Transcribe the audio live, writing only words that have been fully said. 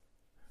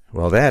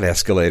Well, that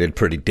escalated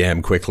pretty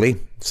damn quickly.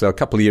 So a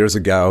couple of years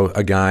ago,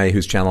 a guy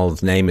whose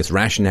channel's name is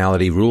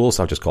Rationality Rules,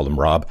 I'll just call him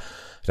Rob.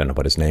 I don't know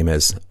what his name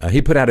is.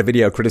 He put out a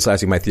video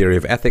criticizing my theory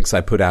of ethics.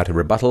 I put out a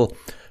rebuttal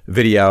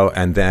video,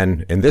 and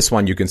then in this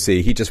one you can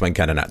see he just went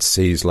kind of nuts.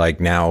 He's like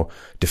now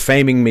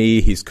defaming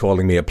me. He's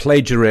calling me a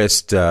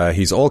plagiarist.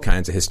 He's all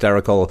kinds of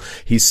hysterical.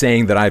 He's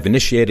saying that I've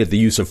initiated the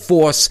use of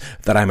force,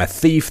 that I'm a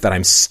thief, that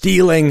I'm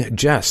stealing.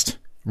 Just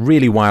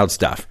really wild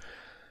stuff.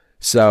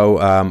 So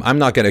I'm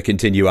not going to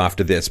continue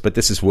after this, but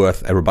this is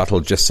worth a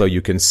rebuttal just so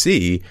you can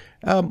see,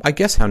 I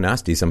guess, how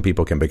nasty some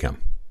people can become.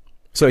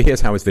 So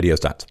here's how his video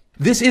starts.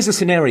 This is a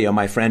scenario,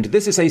 my friend.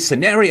 This is a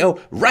scenario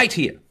right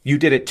here. You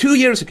did it 2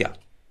 years ago.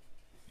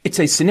 It's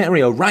a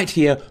scenario right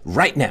here,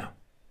 right now.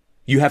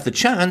 You have the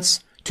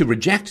chance to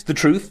reject the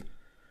truth.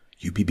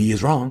 UPB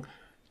is wrong,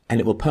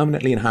 and it will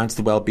permanently enhance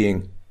the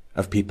well-being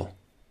of people.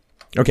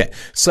 Okay,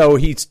 so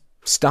he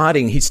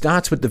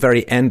starts with the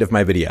very end of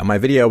my video. My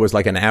video was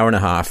like an hour and a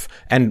half,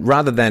 and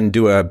rather than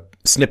do a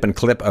snip and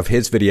clip of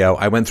his video,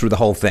 I went through the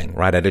whole thing,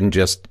 right? I didn't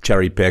just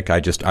cherry pick.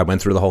 I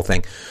went through the whole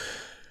thing.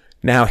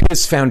 Now,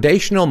 his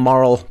foundational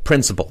moral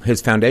principle,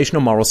 his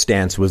foundational moral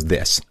stance was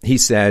this. He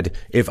said,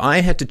 if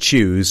I had to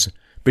choose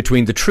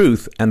between the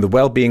truth and the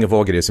well-being of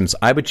organisms,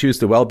 I would choose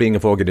the well-being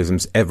of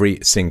organisms every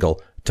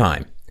single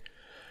time.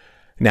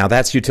 Now,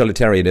 that's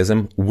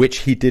utilitarianism, which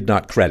he did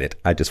not credit.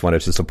 I just wanted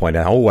to point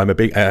out,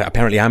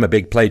 apparently I'm a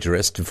big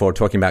plagiarist for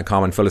talking about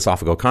common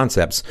philosophical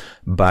concepts,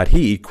 but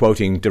he,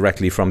 quoting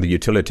directly from the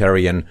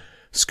utilitarian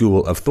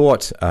school of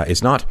thought,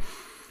 is not.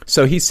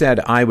 So he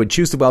said, I would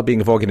choose the well-being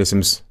of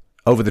organisms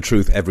over the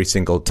truth every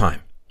single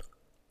time.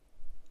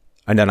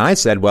 And then I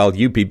said, well,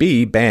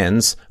 UPB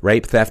bans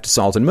rape, theft,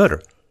 assault, and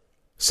murder.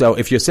 So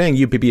if you're saying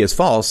UPB is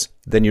false,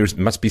 then you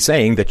must be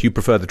saying that you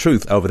prefer the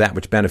truth over that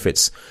which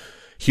benefits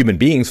human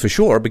beings for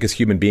sure, because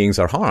human beings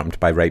are harmed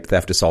by rape,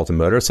 theft, assault, and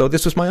murder. So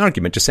this was my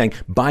argument, just saying,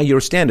 by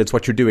your standards,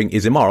 what you're doing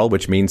is immoral,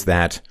 which means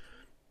that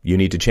you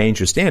need to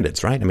change your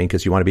standards, right? I mean,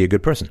 because you want to be a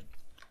good person.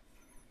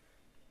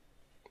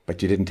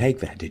 But you didn't take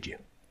that, did you?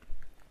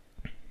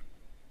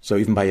 So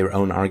even by your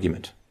own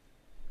argument,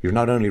 you're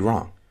not only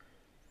wrong,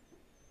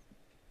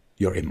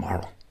 you're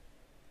immoral.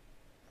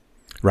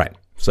 Right.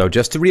 So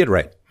just to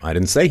reiterate, I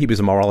didn't say he was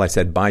immoral. I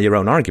said by your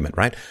own argument,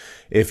 right?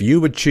 If you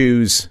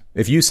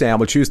say I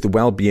will choose the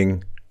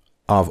well-being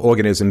of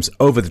organisms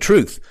over the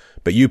truth,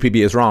 but UPB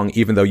is wrong,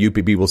 even though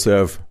UPB will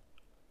serve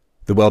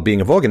the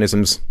well-being of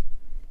organisms,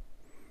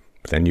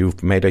 then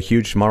you've made a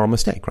huge moral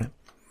mistake, right?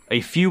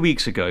 A few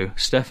weeks ago,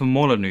 STEFAN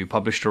MOLYNEUX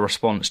published a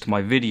response to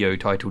my video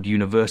titled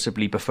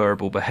Universally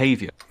Preferable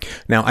Behavior.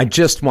 Now, I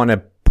just want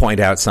to point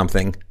out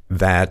something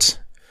that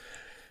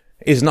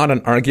is not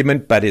an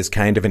argument, but is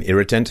kind of an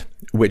irritant,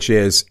 which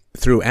is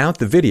throughout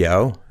the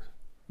video,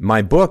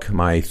 my book,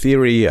 my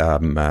theory,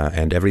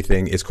 and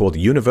everything is called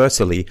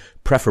Universally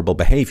Preferable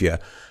Behavior,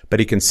 but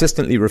he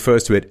consistently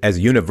refers to it as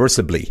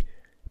universally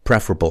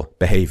preferable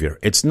behavior.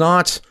 It's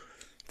not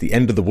the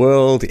end of the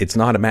world. It's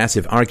not a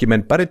massive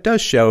argument, but it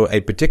does show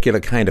a particular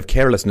kind of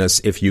carelessness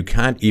if you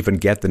can't even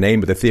get the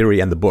name of the theory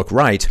and the book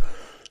right.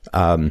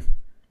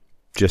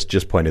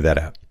 Just pointed that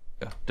out.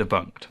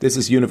 Debunked. This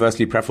is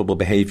universally preferable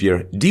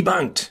behavior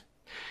debunked.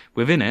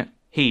 Within it,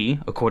 he,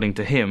 according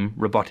to him,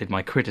 rebutted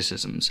my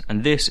criticisms,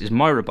 and this is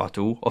my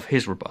rebuttal of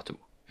his rebuttal.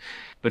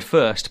 But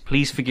first,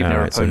 please forgive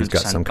their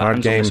opponents so and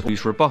bans on this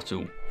week's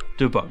rebuttal.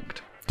 Debunked.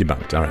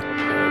 Debunked, all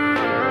right.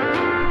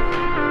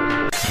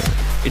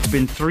 It's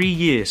been 3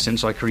 years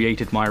since I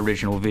created my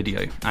original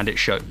video, and it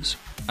shows.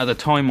 At the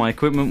time, my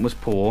equipment was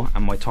poor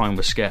and my time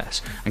was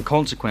scarce, and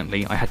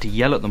consequently, I had to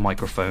yell at the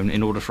microphone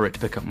in order for it to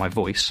pick up my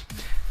voice.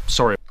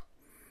 Sorry.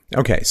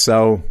 Okay,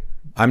 so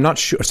I'm not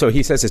sure. So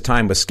he says his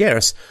time was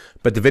scarce,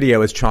 but the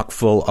video is chock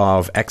full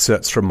of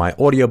excerpts from my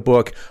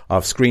audiobook,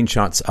 of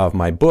screenshots of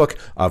my book,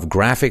 of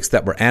graphics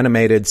that were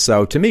animated.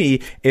 So to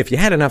me, if you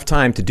had enough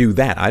time to do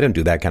that, I don't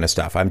do that kind of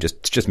stuff.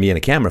 It's just me and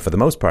a camera for the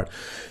most part.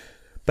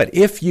 But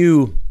if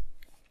you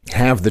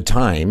have the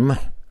time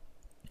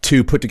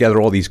to put together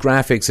all these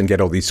graphics and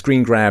get all these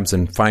screen grabs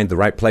and find the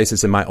right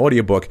places in my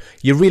audiobook,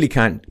 you really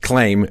can't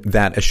claim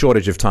that a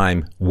shortage of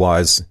time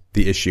was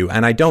the issue.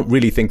 And I don't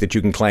really think that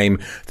you can claim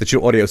that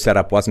your audio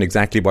setup wasn't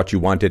exactly what you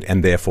wanted,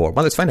 and therefore,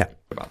 well, let's find out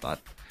about that.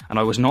 And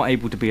I was not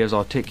able to be as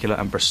articulate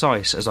and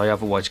precise as I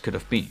otherwise could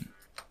have been.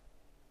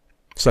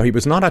 So he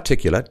was not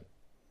articulate.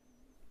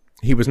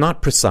 He was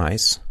not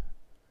precise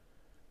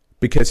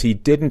because he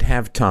didn't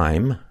have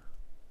time,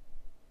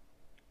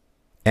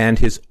 and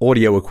his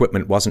audio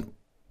equipment wasn't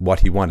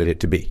what he wanted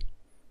it to be.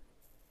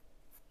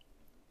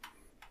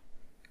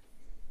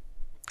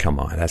 Come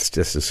on,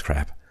 this is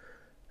crap.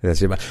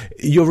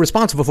 You're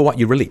responsible for what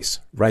you release,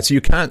 right? So you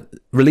can't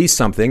release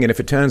something, and if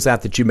it turns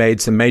out that you made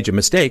some major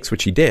mistakes,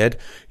 which he did,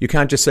 you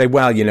can't just say,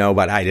 well, you know,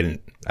 but I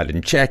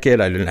didn't check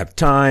it, I didn't have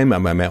time,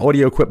 my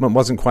audio equipment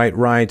wasn't quite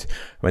right.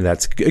 I mean,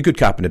 that's a good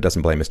carpenter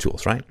doesn't blame his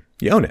tools, right?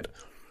 You own it.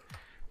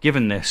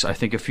 Given this, I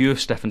think a few of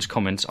Stefan's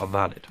comments are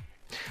valid.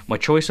 My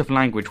choice of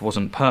language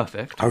wasn't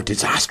perfect.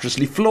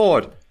 Disastrously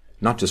flawed.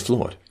 Not just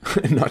flawed,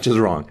 not just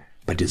wrong,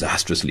 but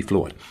disastrously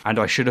flawed. And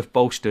I should have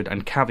bolstered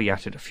and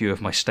caveated a few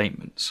of my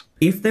statements.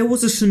 If there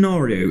was a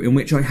scenario in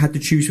which I had to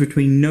choose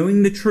between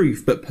knowing the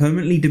truth but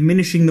permanently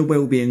diminishing the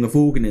well-being of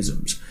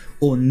organisms,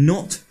 or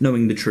not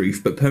knowing the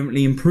truth but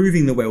permanently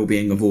improving the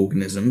well-being of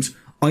organisms,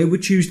 I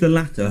would choose the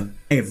latter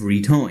every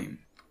time.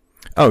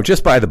 Oh,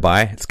 just by the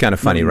by, it's kind of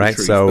funny, right?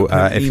 So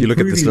if you look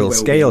at this little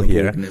scale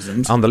here,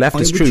 on the left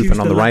is truth and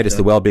on the right is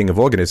the well-being of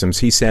organisms.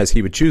 He says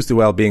he would choose the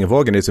well-being of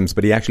organisms,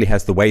 but he actually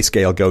has the weigh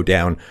scale go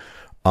down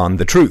on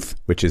the truth,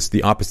 which is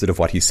the opposite of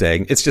what he's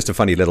saying. It's just a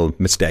funny little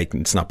mistake,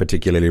 and it's not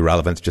particularly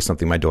relevant. It's just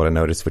something my daughter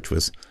noticed, which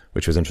was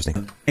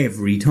interesting.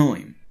 Every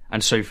time.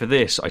 And so for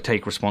this, I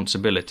take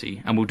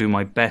responsibility and will do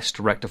my best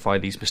to rectify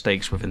these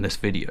mistakes within this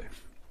video.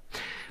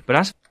 But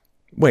as...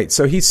 Wait,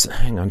 so he's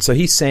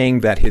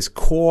saying that his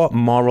core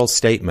moral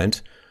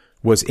statement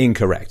was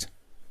incorrect.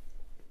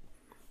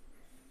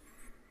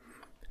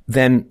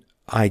 Then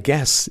I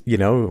guess,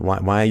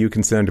 why are you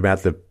concerned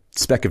about the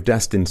speck of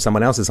dust in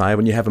someone else's eye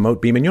when you have a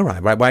mote beam in your eye?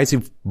 Why is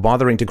he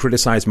bothering to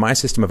criticize my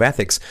system of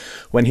ethics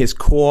when his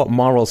core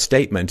moral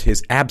statement,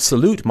 his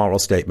absolute moral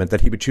statement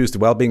that he would choose the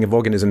well-being of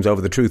organisms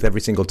over the truth every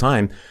single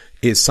time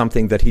is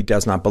something that he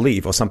does not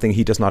believe or something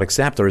he does not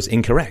accept or is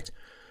incorrect?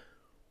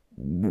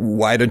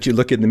 Why don't you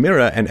look in the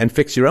mirror and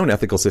fix your own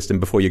ethical system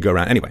before you go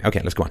around? Anyway, okay,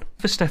 let's go on.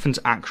 For Stefan's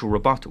actual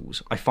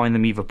rebuttals, I find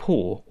them either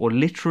poor or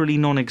literally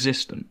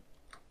non-existent.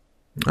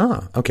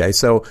 Ah, okay,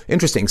 so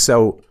interesting.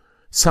 So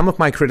some of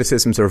my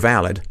criticisms are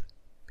valid,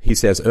 he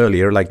says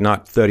earlier, like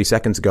not 30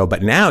 seconds ago,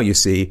 but now you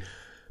see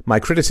my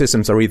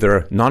criticisms are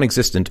either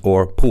non-existent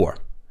or poor,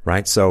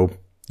 right? So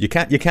you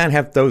can't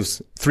have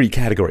those three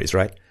categories,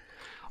 right?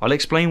 I'll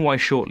explain why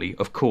shortly,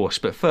 of course,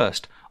 but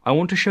first, I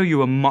want to show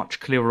you a much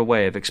clearer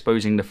way of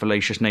exposing the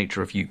fallacious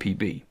nature of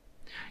UPB.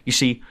 You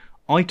see,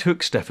 I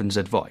took Stefan's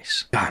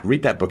advice. God,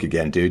 read that book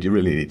again, dude. You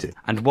really need to.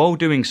 And while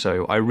doing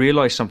so, I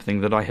realised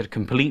something that I had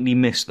completely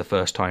missed the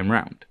first time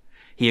round.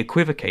 He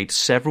equivocates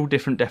several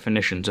different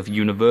definitions of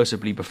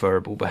universally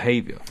preferable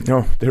behaviour.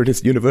 Oh, there it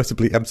is,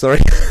 universally. I'm sorry.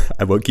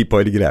 I won't keep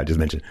pointing it out, just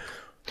mention.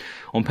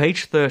 On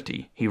page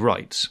 30, he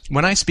writes,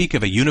 When I speak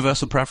of a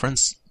universal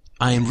preference,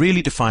 I am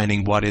really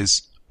defining what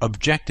is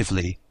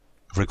objectively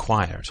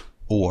required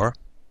or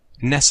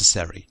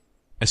necessary,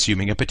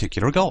 assuming a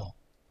particular goal.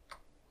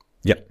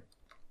 Yep.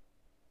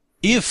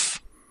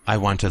 If I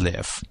want to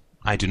live,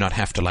 I do not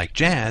have to like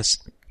jazz,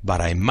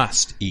 but I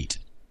must eat.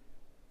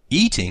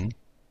 Eating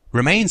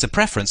remains a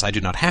preference. I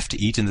do not have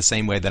to eat in the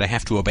same way that I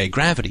have to obey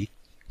gravity,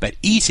 but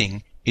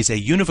eating is a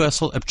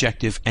universal,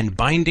 objective, and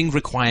binding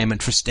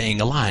requirement for staying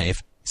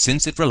alive,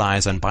 since it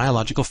relies on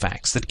biological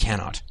facts that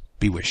cannot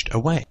be wished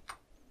away.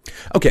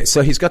 Okay,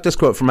 so he's got this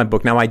quote from my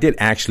book. Now, I did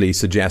actually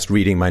suggest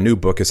reading my new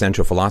book,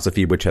 Essential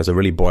Philosophy, which has a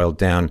really boiled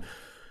down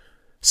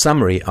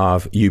summary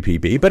of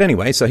UPB. But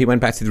anyway, so he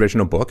went back to the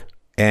original book,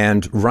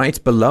 and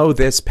right below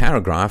this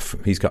paragraph,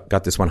 he's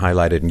got this one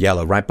highlighted in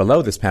yellow, right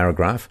below this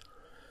paragraph,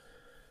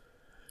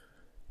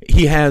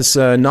 he has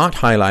not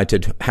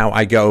highlighted how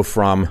I go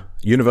from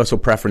universal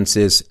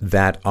preferences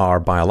that are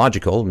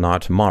biological,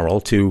 not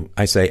moral, to,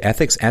 I say,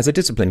 ethics as a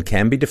discipline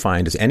can be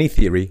defined as any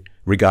theory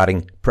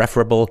regarding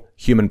preferable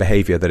human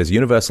behavior that is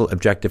universal,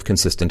 objective,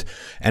 consistent,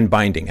 and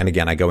binding. And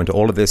again, I go into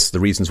all of this, the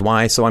reasons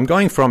why. So I'm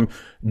going from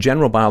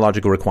general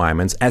biological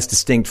requirements as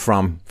distinct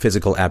from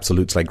physical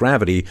absolutes like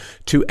gravity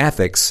to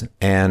ethics,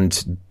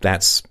 and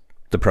that's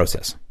the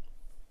process.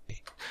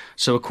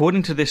 So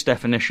according to this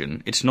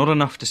definition, it's not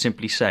enough to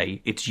simply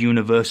say it's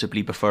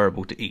universally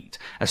preferable to eat,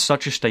 as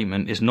such a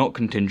statement is not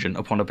contingent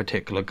upon a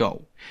particular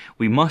goal.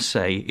 We must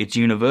say it's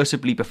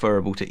universally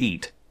preferable to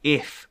eat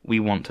if we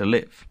want to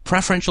live.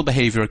 Preferential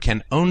behavior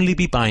can only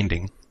be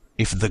binding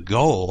if the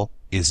goal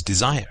is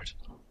desired.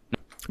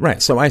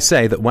 Right, so I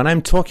say that when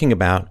I'm talking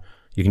about,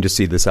 you can just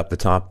see this up the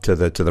top to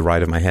the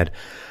right of my head,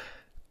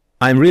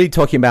 I'm really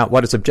talking about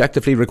what is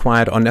objectively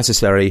required or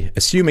necessary,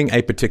 assuming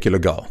a particular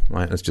goal.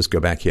 Right? Let's just go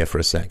back here for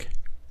a sec.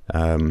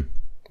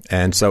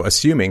 And so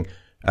assuming,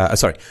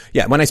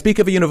 when I speak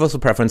of a universal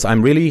preference,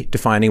 I'm really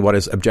defining what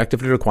is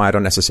objectively required or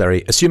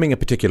necessary, assuming a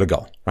particular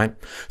goal, right?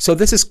 So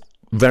this is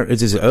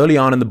early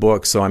on in the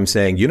book, so I'm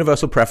saying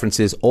universal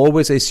preferences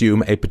always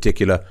assume a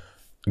particular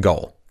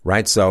goal,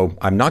 right? So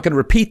I'm not going to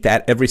repeat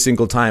that every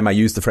single time I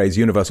use the phrase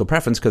universal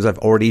preference because I've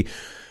already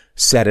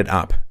set it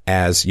up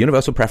as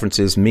universal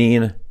preferences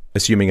mean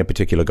assuming a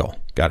particular goal.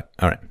 Got it?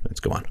 All right, let's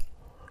go on.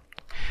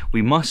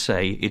 We must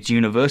say it's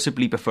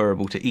universally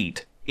preferable to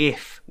eat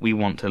if we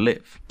want to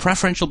live.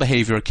 Preferential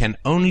behavior can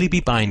only be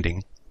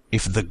binding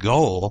if the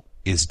goal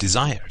is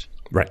desired.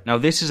 Right. Now,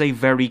 this is a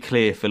very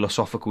clear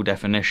philosophical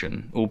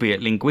definition,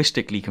 albeit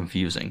linguistically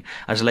confusing,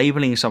 as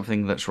labelling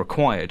something that's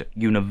required,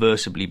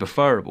 universally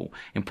preferable,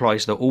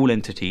 implies that all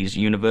entities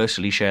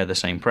universally share the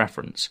same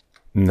preference.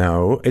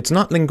 No, it's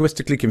not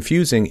linguistically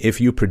confusing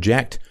if you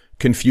project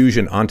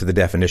confusion onto the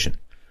definition.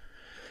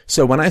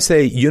 So when I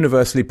say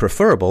universally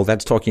preferable,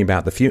 that's talking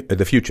about the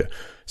future.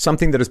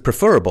 Something that is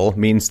preferable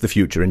means the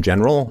future in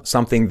general.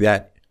 Something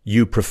that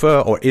you prefer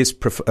or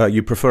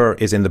you prefer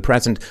is in the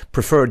present.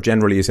 Preferred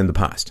generally is in the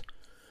past.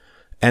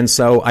 And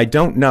so I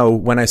don't know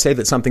when I say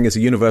that something is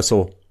a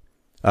universal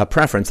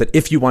preference, that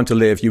if you want to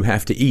live, you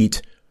have to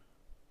eat.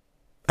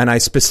 And I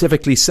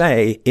specifically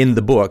say in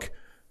the book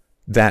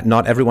that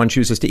not everyone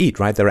chooses to eat,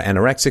 right? There are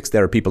anorexics,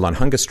 there are people on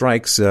hunger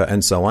strikes,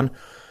 and so on.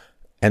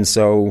 And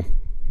so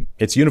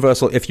it's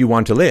universal if you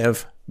want to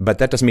live, but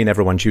that doesn't mean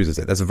everyone chooses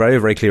it. That's very,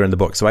 very clear in the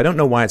book. So I don't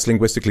know why it's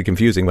linguistically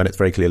confusing when it's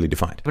very clearly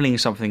defined. Labeling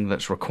something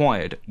that's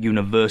required,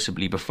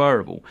 universally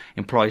preferable,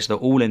 implies that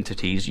all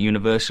entities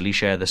universally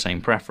share the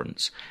same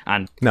preference.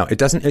 And no, it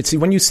doesn't. See,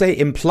 when you say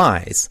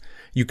implies,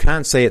 you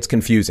can't say it's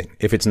confusing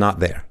if it's not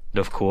there.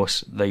 Of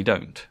course, they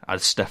don't,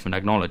 as STEFAN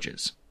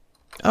acknowledges.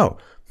 Oh,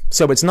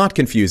 so it's not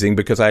confusing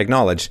because I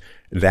acknowledge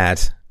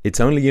that it's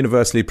only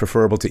universally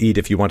preferable to eat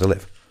if you want to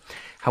live.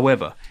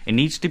 However, it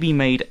needs to be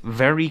made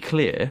very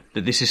clear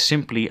that this is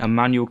simply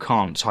Immanuel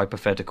Kant's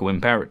hypothetical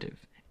imperative.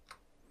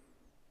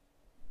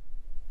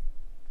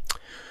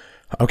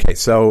 Okay,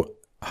 so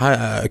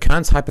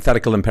Kant's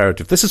hypothetical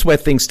imperative, this is where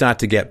things start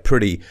to get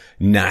pretty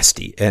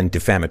nasty and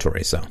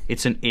defamatory. So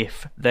it's an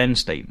if-then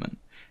statement.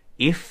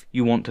 If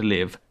you want to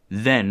live,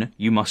 then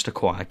you must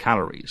acquire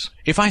calories.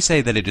 If I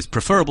say that it is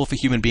preferable for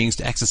human beings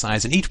to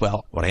exercise and eat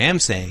well, what I am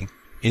saying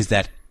is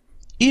that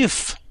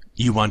if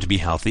you want to be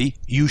healthy,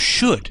 you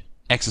should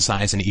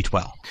exercise and eat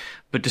well.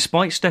 But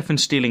despite Stefan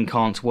stealing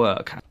Kant's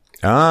work...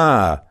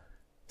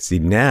 See,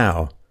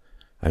 now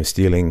I'm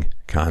stealing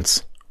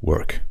Kant's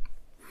work.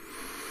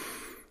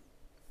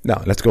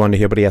 Now, let's go on to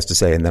hear what he has to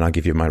say, and then I'll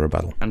give you my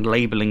rebuttal. And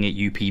labelling it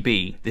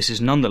UPB, this is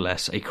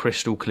nonetheless a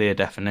crystal clear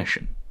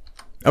definition.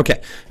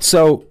 Okay,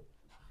 so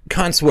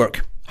Kant's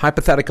work,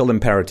 hypothetical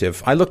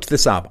imperative. I looked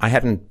this up.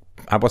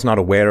 I was not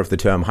aware of the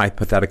term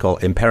hypothetical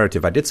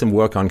imperative. I did some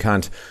work on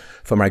Kant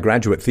for my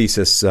graduate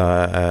thesis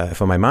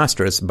for my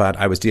master's, but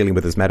I was dealing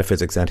with his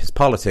metaphysics and his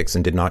politics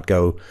and did not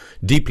go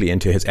deeply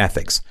into his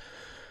ethics.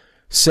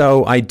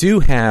 So I do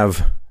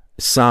have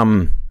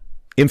some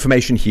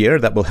information here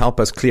that will help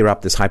us clear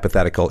up this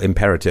hypothetical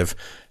imperative,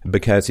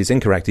 because he's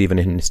incorrect even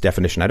in his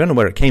definition. I don't know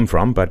where it came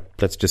from, but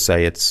let's just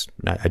say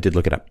I did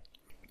look it up.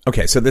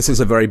 Okay, so this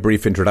is a very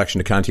brief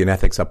introduction to Kantian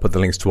ethics. I'll put the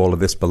links to all of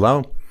this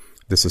below.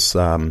 This is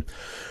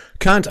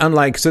Kant,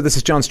 this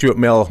is John Stuart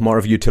Mill, more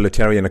of a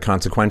utilitarian, a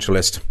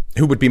consequentialist,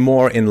 who would be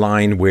more in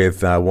line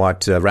with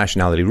what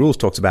Rationality Rules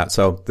talks about.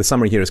 So the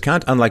summary here is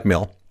Kant, unlike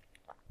Mill,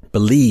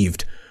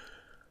 believed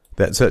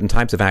that certain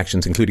types of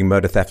actions, including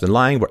murder, theft, and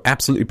lying, were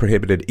absolutely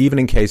prohibited, even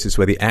in cases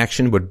where the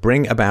action would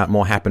bring about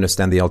more happiness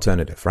than the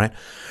alternative, right?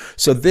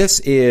 So this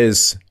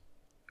is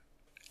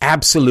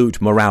absolute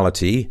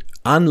morality,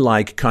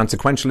 unlike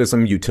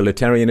consequentialism,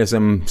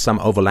 utilitarianism, some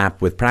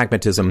overlap with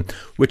pragmatism,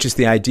 which is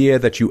the idea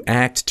that you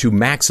act to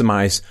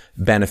maximize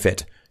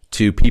benefit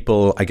to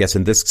people, I guess,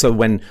 in this. So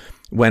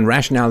when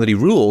Rationality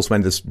Rules,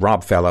 when this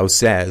Rob fellow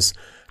says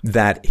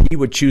that he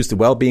would choose the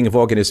well-being of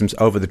organisms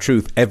over the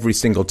truth every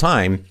single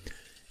time,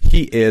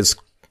 he is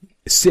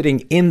sitting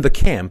in the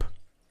camp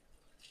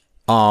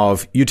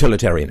of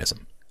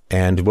utilitarianism.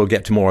 And we'll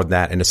get to more of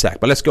that in a sec.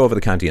 But let's go over the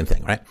Kantian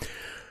thing, right?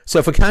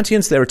 So for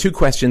Kantians, there are two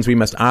questions we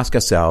must ask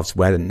ourselves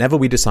whenever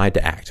we decide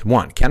to act.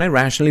 One, can I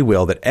rationally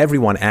will that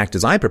everyone act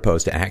as I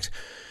propose to act?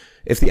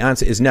 If the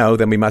answer is no,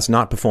 then we must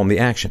not perform the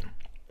action.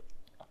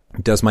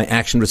 Does my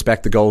action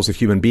respect the goals of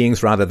human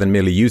beings rather than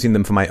merely using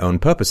them for my own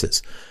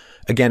purposes?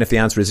 Again, if the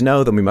answer is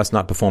no, then we must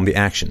not perform the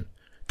action.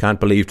 Kant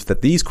believed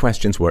that these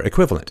questions were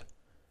equivalent.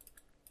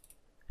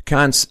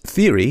 Kant's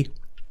theory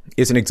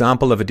is an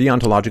example of a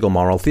deontological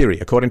moral theory.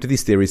 According to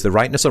these theories, the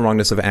rightness or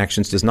wrongness of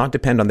actions does not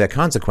depend on their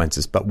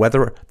consequences, but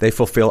whether they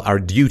fulfill our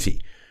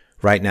duty.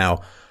 Right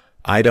now,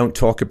 I don't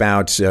talk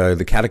about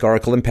the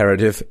categorical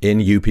imperative in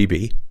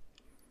UPB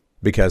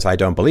because I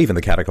don't believe in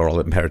the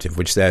categorical imperative,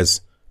 which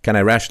says, can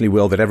I rationally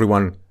will that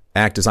everyone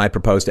act as I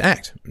propose to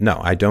act?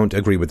 No, I don't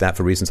agree with that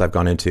for reasons I've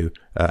gone into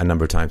a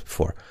number of times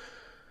before.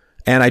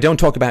 And I don't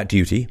talk about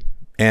duty,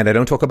 and I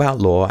don't talk about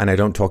law, and I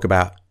don't talk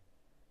about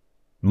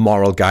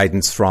moral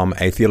guidance from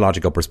a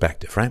theological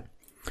perspective, right?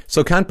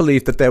 So Kant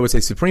believed that there was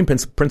a supreme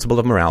principle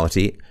of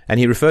morality, and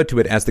he referred to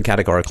it as the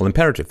categorical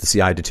imperative. The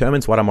CI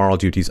determines what our moral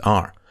duties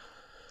are.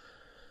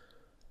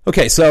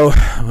 Okay, so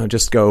I'll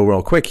just go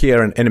real quick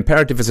here. An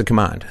imperative is a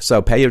command.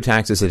 So pay your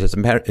taxes is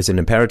an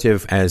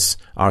imperative, as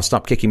are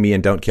stop kicking me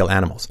and don't kill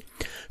animals.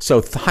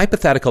 So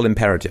hypothetical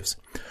imperatives.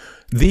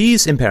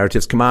 These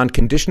imperatives command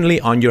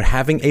conditionally on your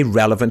having a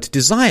relevant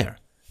desire.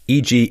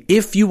 E.g.,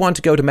 if you want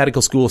to go to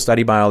medical school,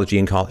 study biology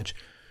in college.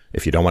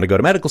 If you don't want to go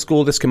to medical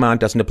school, this command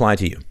doesn't apply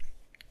to you.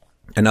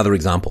 Another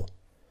example.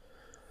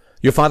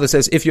 Your father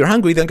says, if you're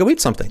hungry, then go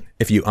eat something.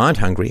 If you aren't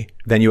hungry,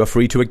 then you are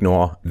free to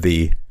ignore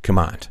the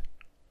command.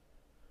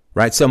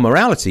 Right? So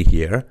morality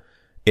here,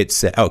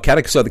 so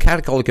the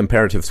categorical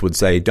imperatives would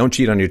say, don't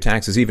cheat on your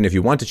taxes, even if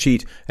you want to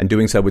cheat, and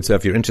doing so would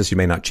serve your interests, you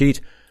may not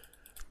cheat.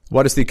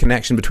 What is the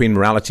connection between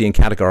morality and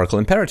categorical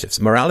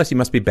imperatives? Morality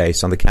must be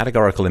based on the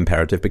categorical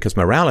imperative because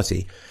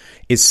morality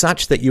is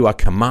such that you are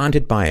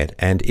commanded by it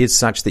and is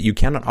such that you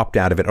cannot opt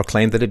out of it or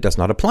claim that it does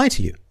not apply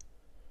to you.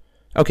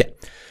 Okay,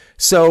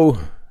 so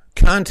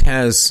Kant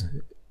has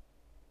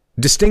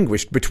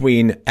distinguished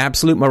between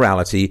absolute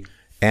morality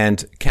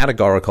and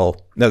categorical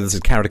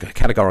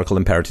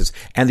imperatives,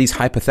 and these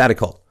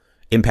hypothetical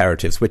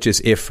imperatives, which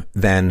is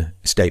if-then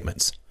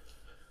statements.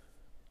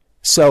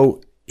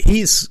 So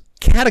he's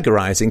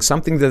categorizing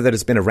something that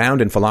has been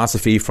around in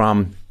philosophy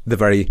from the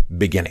very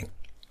beginning.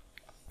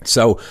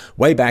 So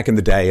way back in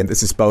the day, and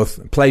this is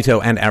both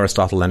Plato and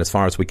Aristotle, and as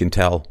far as we can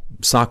tell,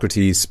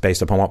 Socrates,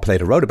 based upon what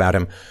Plato wrote about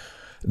him,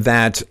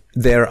 that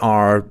there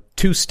are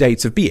two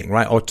states of being,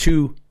 right? Or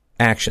two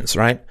actions,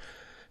 right?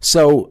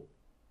 So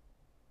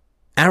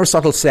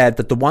Aristotle said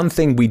that the one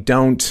thing we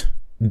don't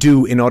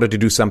do in order to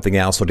do something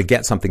else or to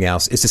get something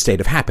else is a state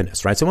of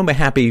happiness, right? So when we're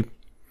happy,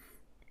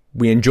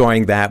 we're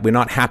enjoying that. We're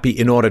not happy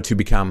in order to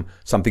become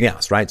something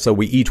else, right? So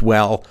we eat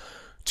well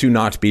to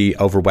not be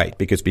overweight,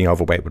 because being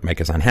overweight would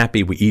make us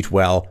unhappy. We eat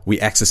well. We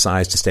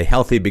exercise to stay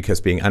healthy, because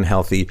being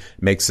unhealthy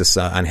makes us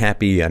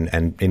unhappy and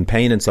in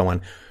pain and so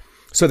on.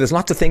 So there's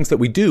lots of things that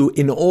we do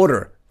in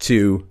order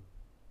to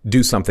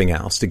do something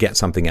else, to get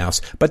something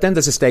else. But then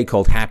there's a state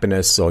called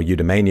happiness or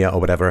eudaimonia or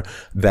whatever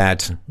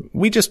that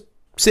we just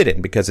sit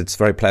in because it's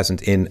very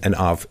pleasant in and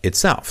of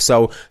itself.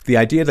 So the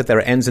idea that there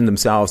are ends in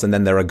themselves and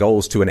then there are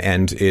goals to an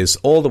end is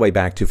all the way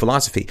back to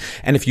philosophy.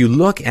 And if you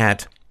look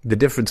at the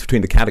difference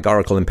between the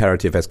categorical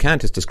imperative, as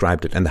Kant has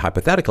described it, and the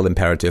hypothetical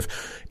imperative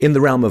in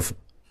the realm of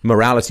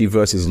morality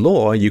versus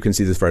law, you can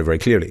see this very, very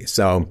clearly.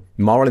 So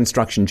moral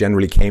instruction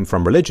generally came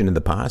from religion in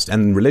the past,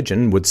 and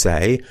religion would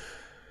say,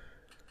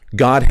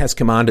 God has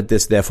commanded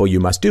this, therefore you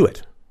must do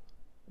it.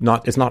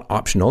 It's not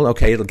optional.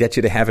 Okay, it'll get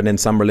you to heaven in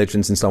some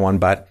religions and so on,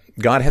 but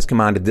God has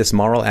commanded this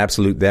moral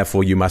absolute,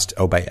 therefore you must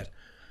obey it.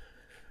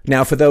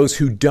 Now, for those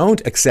who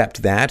don't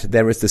accept that,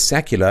 there is the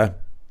secular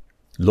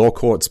law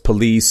courts,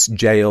 police,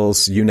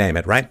 jails, you name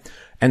it, right?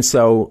 And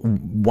so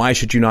why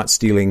should you not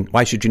steal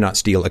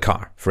a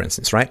car, for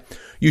instance, right?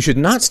 You should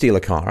not steal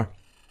a car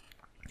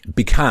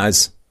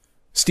because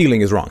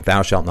stealing is wrong.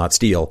 Thou shalt not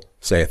steal,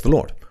 saith the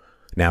Lord.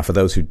 Now, for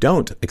those who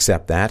don't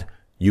accept that,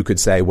 you could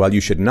say, well,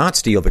 you should not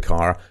steal the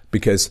car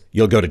because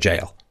you'll go to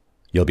jail.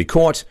 You'll be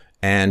caught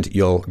and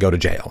you'll go to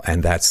jail,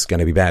 and that's going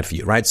to be bad for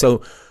you, right?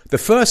 So the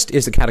first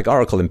is the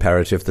categorical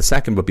imperative. The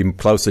second would be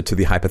closer to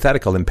the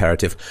hypothetical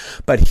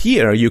imperative. But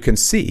here you can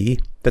see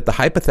that the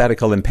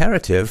hypothetical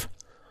imperative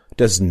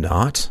does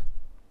not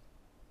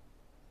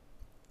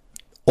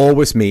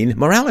always mean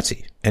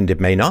morality, and it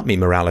may not mean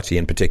morality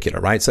in particular,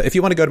 right? So if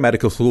you want to go to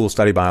medical school,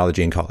 study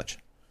biology in college,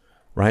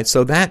 right?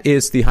 So that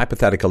is the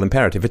hypothetical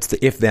imperative. It's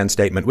the if-then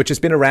statement, which has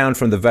been around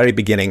from the very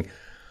beginning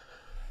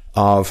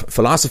of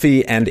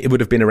philosophy, and it would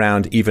have been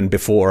around even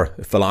before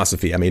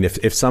philosophy. I mean,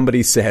 if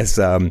somebody says,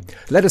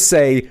 let us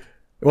say,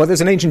 well,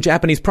 there's an ancient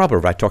Japanese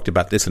proverb. I talked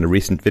about this in a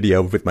recent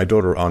video with my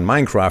daughter on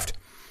Minecraft,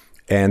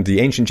 and the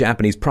ancient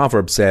Japanese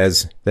proverb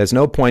says, there's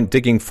no point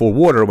digging for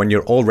water when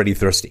you're already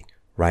thirsty,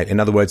 right?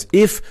 In other words,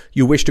 if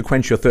you wish to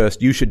quench your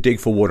thirst, you should dig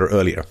for water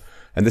earlier.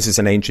 And this is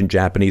an ancient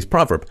Japanese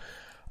proverb.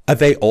 Are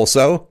they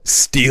also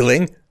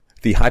stealing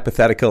the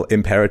hypothetical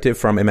imperative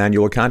from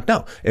Immanuel Kant?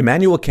 No.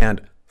 Immanuel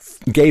Kant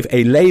gave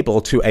a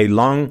label to a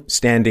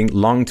long-standing,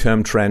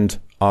 long-term trend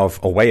of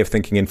a way of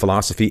thinking in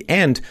philosophy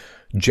and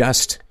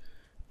just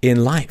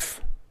in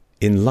life.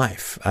 In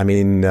life. I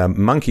mean,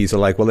 monkeys are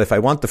like, well, if I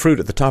want the fruit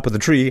at the top of the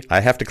tree,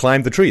 I have to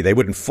climb the tree. They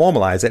wouldn't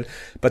formalize it,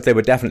 but they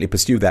would definitely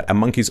pursue that. A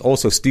monkey's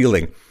also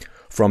stealing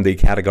from the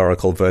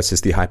categorical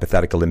versus the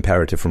hypothetical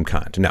imperative from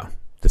Kant. No,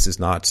 this is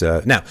not.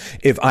 Now,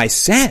 if I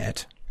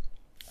said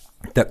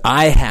that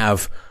I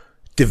have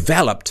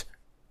developed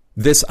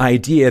this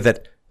idea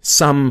that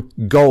some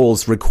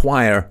goals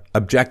require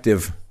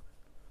objective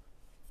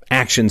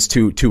actions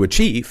to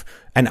achieve,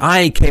 and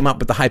I came up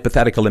with the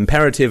hypothetical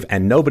imperative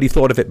and nobody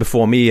thought of it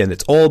before me and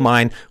it's all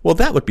mine, well,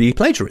 that would be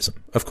plagiarism,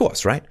 of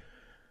course, right?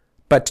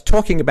 But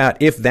talking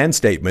about if-then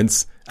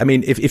statements, I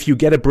mean, if you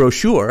get a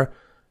brochure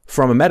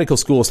from a medical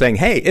school saying,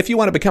 hey, if you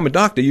want to become a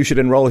doctor, you should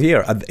enroll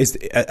here,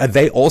 are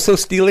they also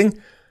stealing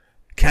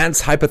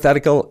Kant's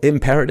hypothetical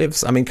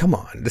imperatives? I mean, come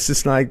on. This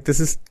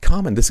is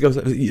common. This goes,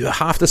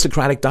 half the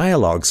Socratic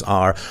dialogues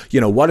are,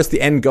 what is the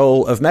end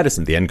goal of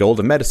medicine? The end goal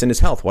of medicine is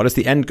health. What is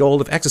the end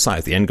goal of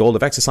exercise? The end goal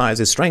of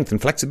exercise is strength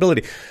and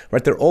flexibility,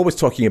 right? They're always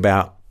talking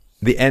about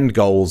the end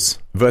goals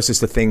versus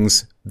the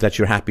things that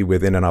you're happy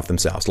with in and of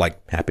themselves,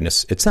 like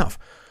happiness itself.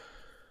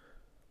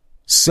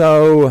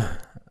 So, a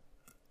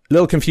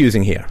little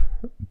confusing here.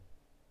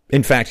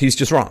 In fact, he's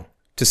just wrong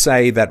to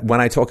say that when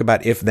I talk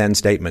about if-then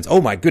statements, oh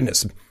my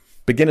goodness,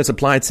 Beginner's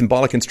Applied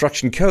Symbolic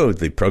Instruction Code,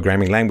 the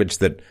programming language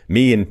that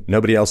me and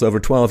nobody else over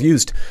 12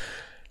 used,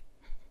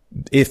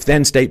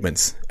 if-then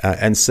statements.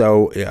 And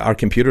so are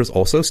computers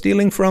also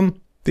stealing from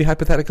the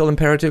hypothetical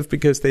imperative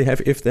because they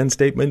have if-then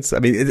statements? I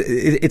mean,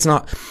 it's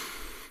not.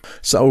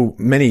 So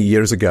many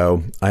years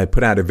ago, I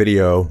put out a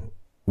video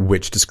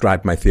which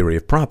described my theory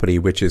of property,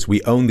 which is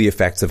we own the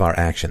effects of our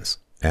actions.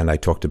 And I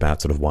talked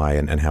about sort of why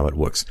and how it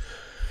works.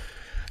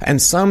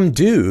 And some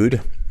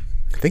dude,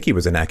 I think he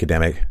was an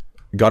academic,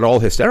 got all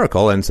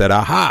hysterical and said,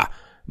 aha,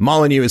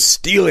 Molyneux is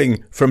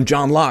stealing from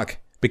John Locke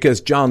because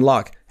John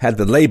Locke had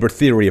the labor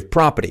theory of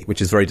property, which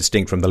is very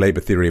distinct from the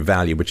labor theory of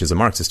value, which is a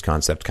Marxist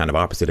concept, kind of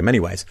opposite in many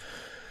ways.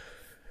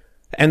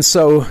 And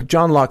so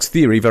John Locke's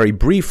theory, very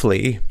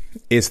briefly,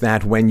 is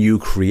that when you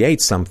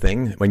create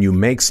something, when you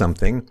make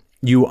something,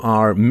 you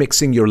are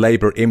mixing your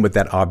labor in with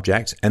that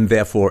object, and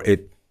therefore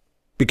it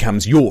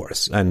becomes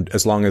yours. And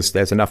as long as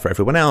there's enough for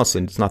everyone else,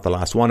 and it's not the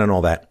last one and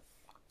all that.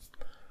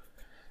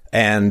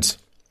 And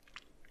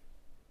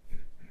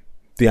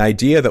the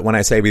idea that when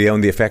I say we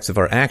own the effects of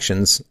our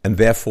actions, and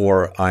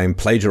therefore I'm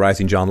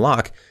plagiarizing John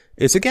Locke,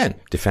 is again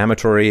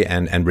defamatory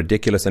and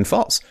ridiculous and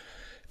false.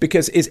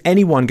 Because is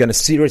anyone going to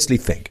seriously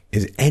think,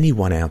 is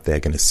anyone out there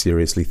going to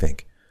seriously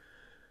think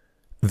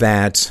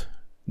that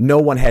no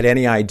one had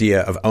any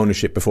idea of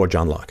ownership before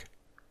John Locke?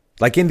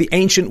 Like in the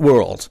ancient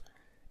world,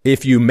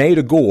 if you made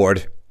a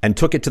gourd and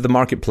took it to the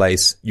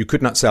marketplace, you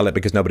could not sell it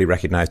because nobody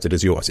recognized it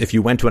as yours. If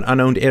you went to an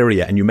unowned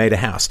area and you made a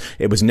house,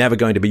 it was never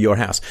going to be your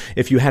house.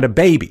 If you had a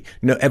baby,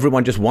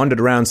 everyone just wandered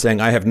around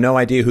saying, I have no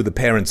idea who the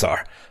parents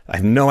are. I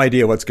have no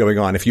idea what's going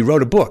on. If you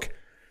wrote a book,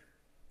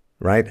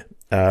 right?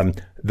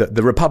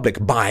 The Republic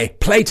by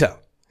Plato.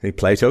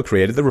 Plato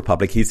created the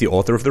Republic. He's the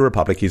author of the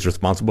Republic. He's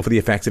responsible for the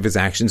effects of his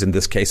actions, in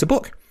this case, a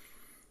book.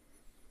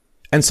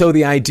 And so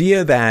the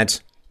idea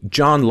that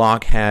John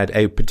Locke had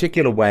a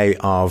particular way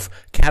of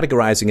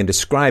categorizing and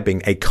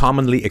describing a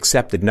commonly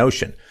accepted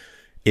notion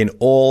in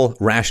all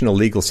rational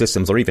legal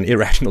systems, or even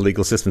irrational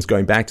legal systems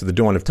going back to the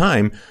dawn of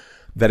time,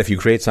 that if you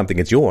create something,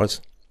 it's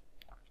yours.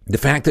 The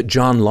fact that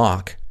John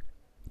Locke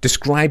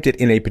described it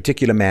in a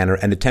particular manner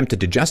and attempted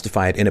to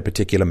justify it in a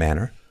particular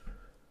manner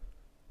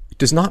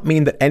does not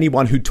mean that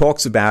anyone who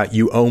talks about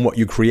you own what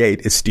you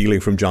create is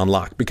stealing from John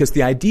Locke, because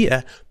the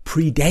idea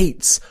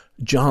predates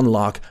John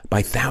Locke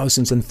by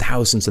thousands and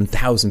thousands and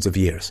thousands of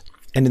years.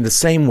 And in the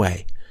same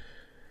way,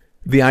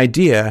 the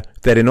idea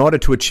that in order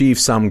to achieve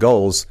some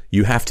goals,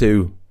 you have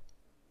to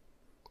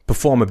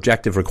perform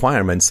objective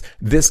requirements,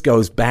 this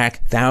goes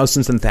back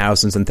thousands and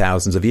thousands and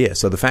thousands of years.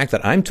 So the fact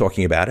that I'm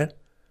talking about it,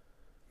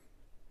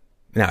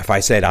 now, if I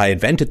said I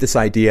invented this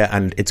idea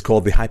and it's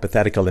called the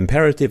hypothetical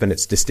imperative and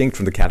it's distinct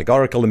from the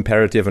categorical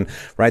imperative, and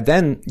right,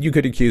 then you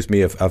could accuse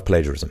me of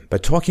plagiarism.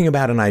 But talking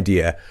about an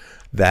idea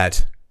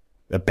that,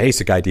 a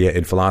basic idea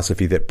in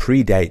philosophy that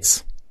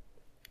predates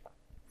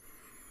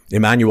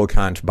Immanuel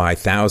Kant by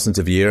thousands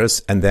of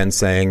years, and then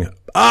saying,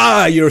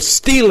 you're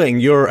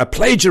stealing, you're a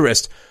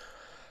plagiarist.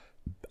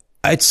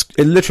 It's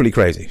literally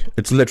crazy.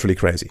 It's literally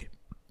crazy.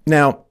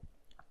 Now,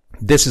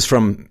 this is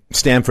from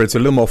Stanford. It's a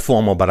little more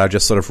formal, but I'll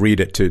just sort of read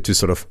it to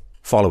sort of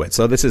follow it.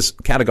 So this is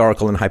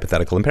categorical and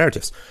hypothetical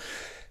imperatives.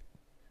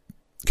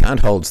 Kant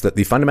holds that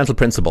the fundamental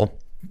principle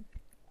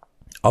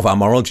of our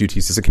moral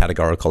duties is a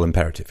categorical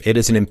imperative. It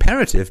is an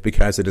imperative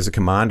because it is a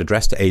command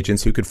addressed to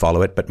agents who could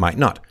follow it but might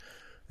not.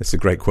 This is a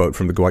great quote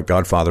from the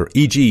Godfather,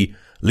 e.g.,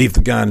 leave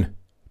the gun,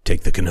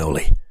 take the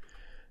cannoli.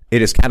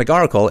 It is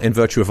categorical in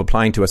virtue of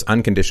applying to us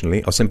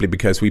unconditionally or simply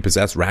because we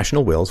possess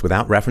rational wills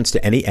without reference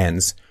to any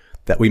ends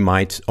that we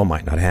might or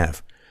might not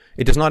have.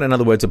 It does not, in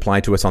other words,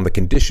 apply to us on the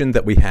condition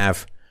that we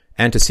have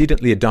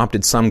antecedently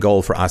adopted some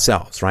goal for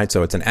ourselves, right?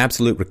 So it's an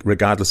absolute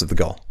regardless of the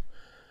goal.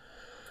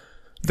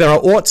 There are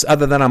oughts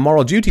other than our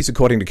moral duties,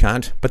 according to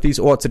Kant, but these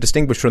oughts are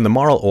distinguished from the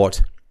moral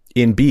ought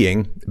in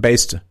being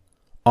based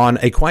on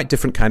a quite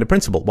different kind of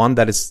principle, one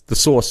that is the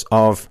source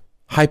of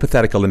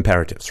hypothetical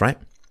imperatives, right?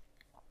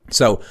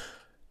 So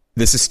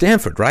this is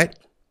Stanford, right?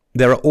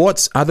 There are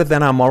oughts other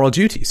than our moral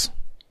duties.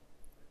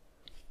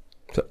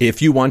 So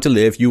if you want to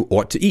live, you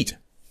ought to eat.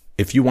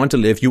 If you want to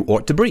live, you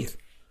ought to breathe.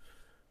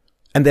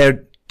 And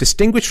they're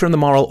distinguished from the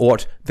moral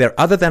ought. They're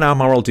other than our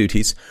moral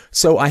duties.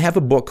 So I have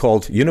a book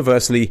called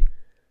Universally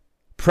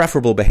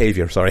Preferable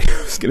Behavior. Sorry,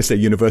 I was going to say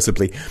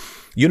universally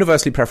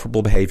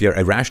Preferable Behavior,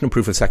 A Rational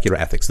Proof of Secular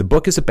Ethics. The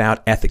book is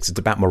about ethics. It's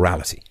about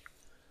morality.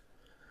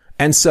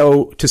 And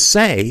so to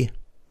say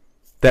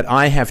that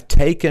I have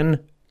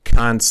taken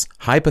Kant's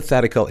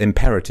hypothetical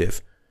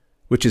imperative,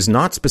 which is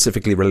not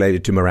specifically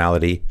related to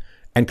morality,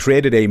 and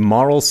created a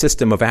moral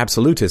system of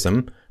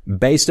absolutism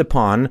based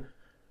upon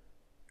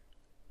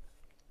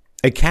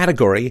a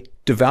category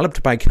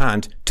developed by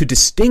Kant to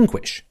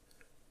distinguish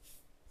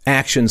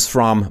actions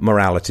from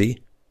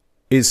morality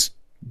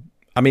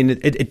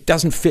it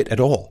doesn't fit at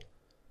all,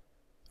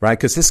 right?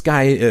 Because this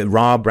guy,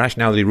 Rob,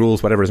 Rationality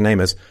Rules, whatever his name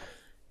is,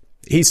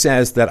 he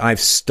says that I've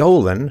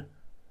stolen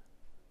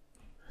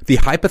the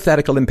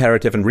hypothetical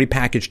imperative and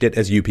repackaged it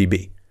as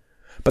UPB.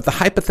 But the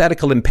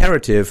hypothetical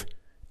imperative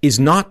is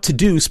not to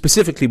do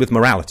specifically with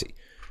morality.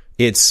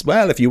 It's,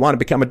 well, if you want to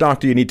become a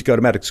doctor, you need to go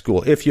to medical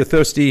school. If you're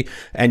thirsty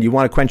and you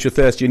want to quench your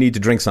thirst, you need to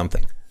drink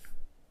something.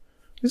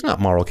 These are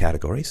not moral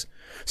categories.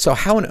 So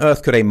how on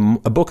earth could a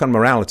book on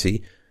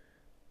morality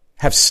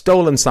have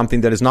stolen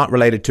something that is not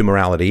related to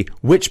morality,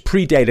 which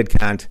predated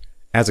Kant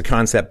as a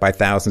concept by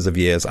thousands of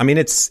years? I mean,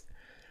 it's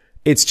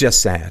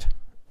just sad.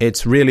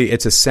 It's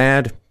a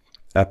sad,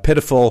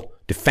 pitiful,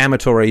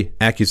 defamatory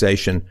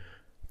accusation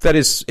that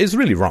is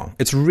really wrong.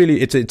 It's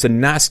a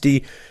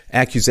nasty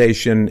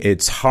accusation.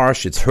 It's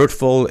harsh. It's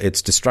hurtful.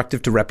 It's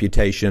destructive to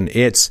reputation.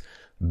 It's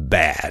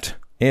bad.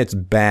 It's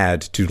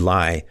bad to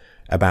lie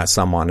about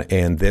someone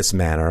in this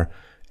manner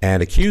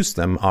and accuse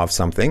them of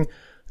something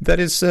that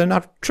is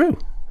not true.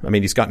 I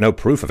mean, he's got no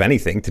proof of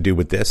anything to do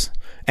with this.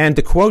 And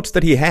the quote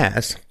that he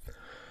has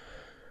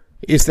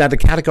is that the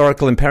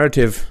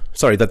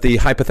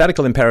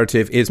hypothetical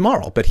imperative is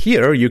moral. But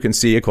here you can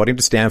see, according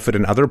to Stanford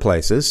and other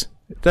places,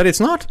 that it's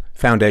not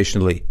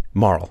foundationally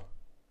moral.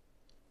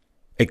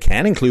 It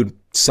can include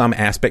some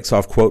aspects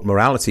of, quote,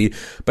 morality,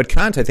 but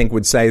Kant, I think,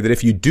 would say that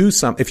if you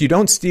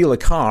don't steal a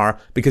car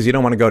because you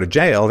don't want to go to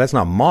jail, that's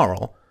not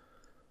moral.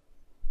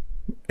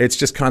 It's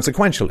just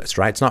consequentialist,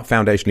 right? It's not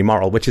foundationally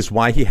moral, which is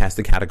why he has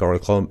the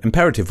categorical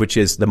imperative, which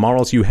is the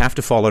morals you have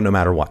to follow no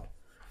matter what.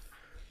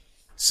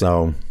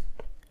 So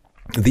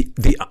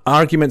the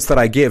arguments that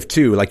I give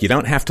too, like you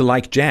don't have to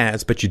like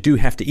jazz, but you do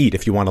have to eat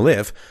if you want to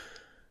live,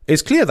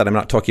 is clear that I'm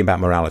not talking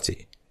about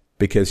morality.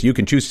 Because you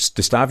can choose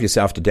to starve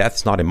yourself to death.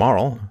 It's not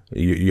immoral.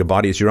 Your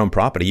body is your own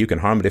property. You can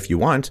harm it if you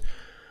want.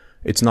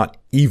 It's not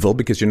evil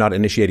because you're not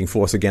initiating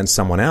force against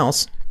someone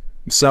else.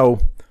 So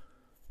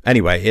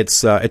anyway,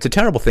 it's a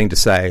terrible thing to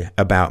say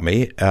about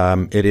me.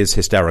 It is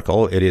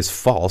hysterical. It is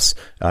false.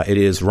 It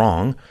is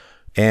wrong.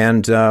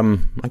 And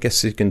I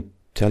guess it can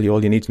tell you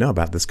all you need to know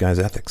about this guy's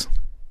ethics.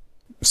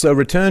 So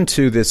return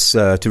to this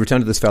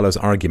fellow's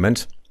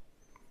argument.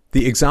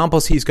 The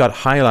examples he's got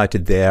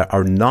highlighted there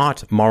are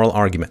not moral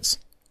arguments.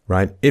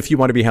 Right? If you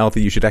want to be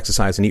healthy, you should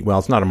exercise and eat well.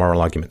 It's not a moral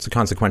argument. It's a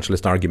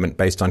consequentialist argument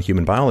based on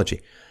human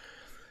biology.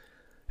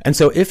 And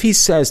so if he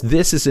says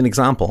this is an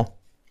example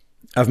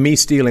of me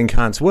stealing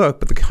Kant's work,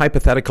 but the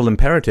hypothetical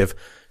imperative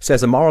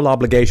says a moral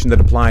obligation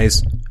that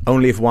applies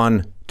only if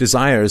one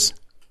desires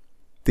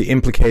the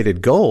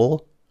implicated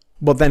goal,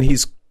 well, then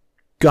he's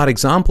got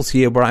examples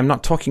here where I'm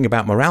not talking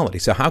about morality.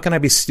 So how can I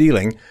be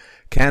stealing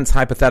Kant's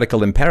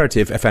hypothetical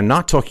imperative if I'm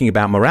not talking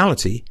about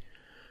morality?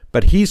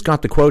 But he's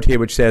got the quote here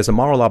which says a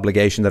moral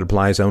obligation that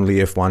applies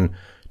only if one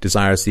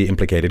desires the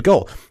implicated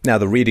goal. Now,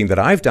 the reading that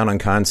I've done on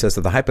Kant says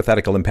that the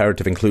hypothetical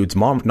imperative includes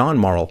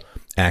non-moral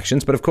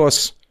actions, but of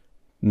course,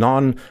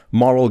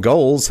 non-moral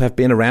goals have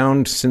been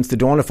around since the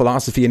dawn of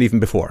philosophy and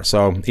even before.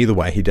 So either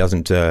way, he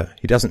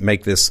doesn't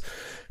make this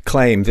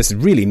claim, this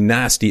really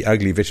nasty,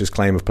 ugly, vicious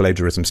claim of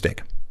plagiarism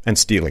stick and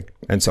stealing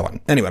and so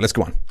on. Anyway, let's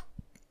go on.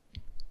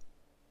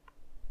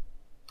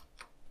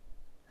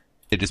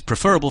 It is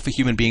preferable for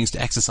human beings to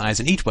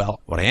exercise and eat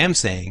well. What I am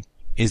saying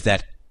is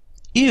that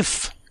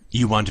if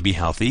you want to be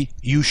healthy,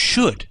 you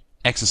should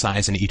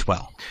exercise and eat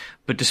well.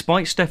 But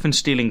despite Stefan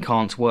stealing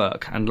Kant's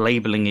work and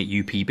labelling it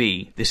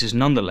UPB, this is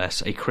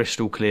nonetheless a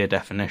crystal clear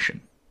definition.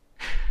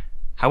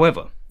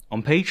 However,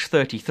 on page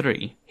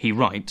 33, he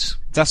writes,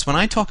 Thus, when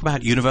I talk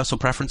about universal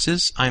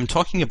preferences, I am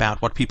talking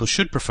about what people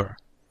should prefer,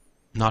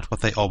 not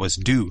what they always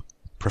do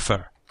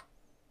prefer.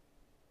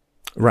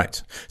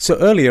 Right. So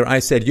earlier I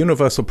said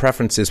universal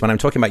preferences. When I'm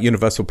talking about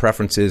universal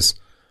preferences,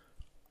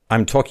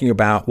 I'm talking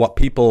about what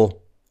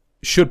people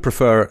should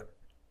prefer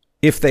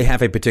if they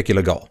have a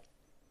particular goal.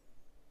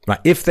 Right?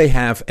 If they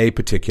have a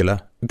particular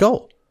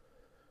goal.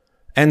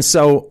 And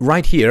so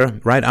right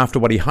here, right after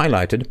what he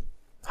highlighted,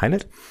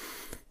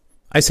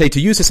 I say to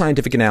use a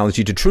scientific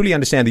analogy to truly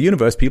understand the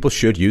universe, people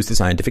should use the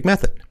scientific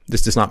method.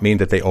 This does not mean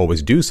that they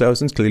always do so,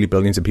 since clearly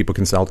billions of people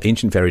consult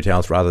ancient fairy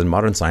tales rather than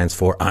modern science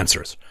for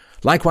answers.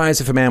 Likewise,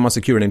 if a man wants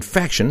to cure an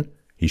infection,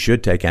 he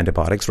should take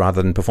antibiotics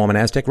rather than perform an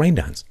Aztec rain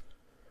dance.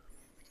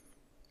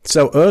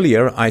 So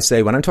earlier, I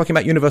say when I'm talking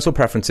about universal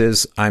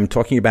preferences, I'm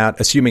talking about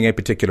assuming a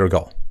particular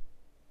goal.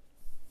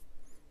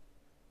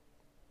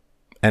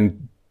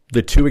 And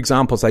the two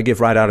examples I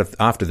give right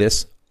after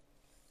this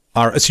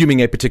are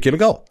assuming a particular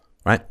goal,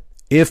 right?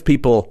 If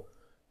people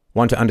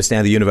want to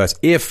understand the universe,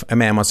 if a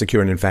man wants to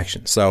cure an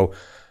infection. So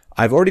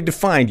I've already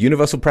defined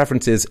universal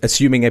preferences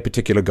assuming a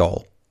particular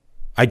goal.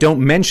 I don't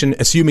mention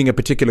assuming a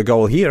particular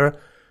goal here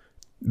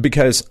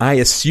because I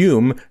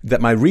assume that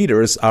my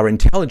readers are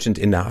intelligent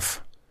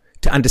enough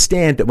to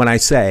understand that when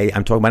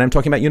I'm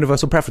talking about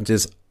universal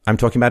preferences, I'm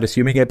talking about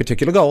assuming a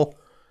particular goal,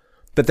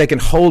 that they can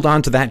hold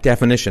on to that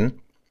definition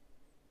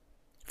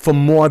for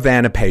more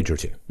than a page or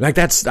two.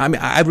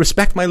 I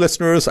respect my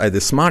listeners. They're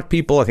smart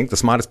people. I think the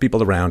smartest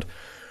people around.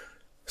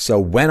 So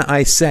when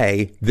I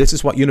say this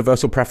is what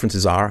universal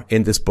preferences are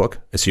in this book,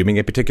 assuming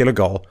a particular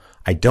goal,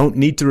 I don't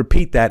need to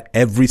repeat that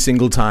every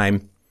single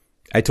time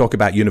I talk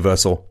about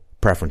universal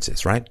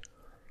preferences, right?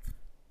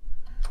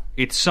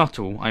 It's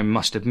subtle, I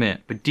must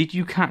admit, but did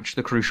you catch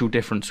the crucial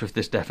difference with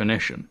this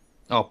definition?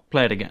 Oh,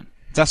 play it again.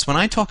 Thus, when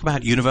I talk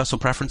about universal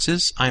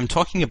preferences, I am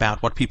talking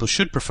about what people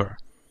should prefer,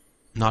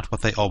 not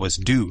what they always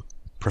do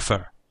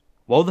prefer.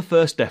 While the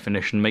first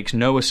definition makes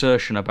no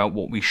assertion about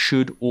what we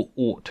should or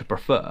ought to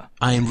prefer,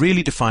 I am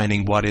really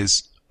defining what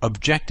is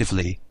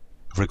objectively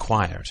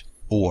required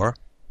or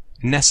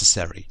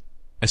necessary,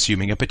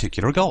 assuming a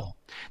particular goal.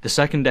 The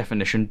second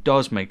definition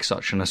does make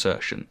such an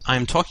assertion. I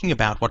am talking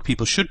about what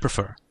people should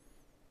prefer,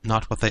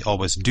 not what they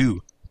always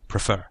do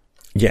prefer.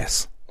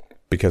 Yes,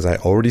 because I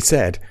already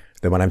said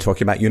that when I'm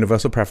talking about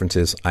universal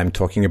preferences, I'm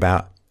talking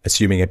about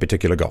assuming a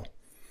particular goal.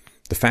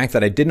 The fact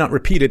that I did not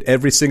repeat it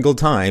every single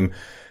time,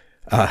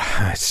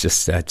 it's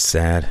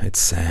sad. It's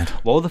sad.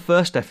 While the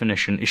first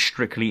definition is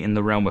strictly in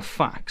the realm of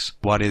facts,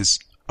 what is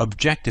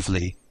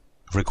objectively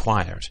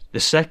required. The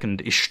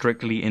second is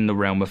strictly in the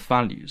realm of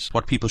values.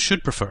 What people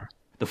should prefer.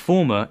 The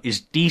former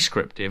is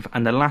descriptive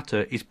and the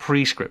latter is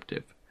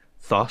prescriptive.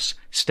 Thus,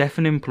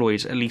 Stefan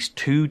employs at least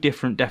two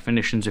different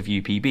definitions of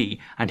UPB,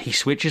 and he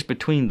switches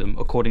between them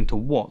according to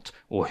what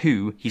or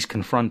who he's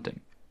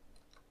confronting.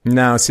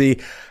 Now, see,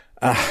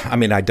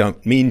 I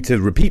don't mean to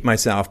repeat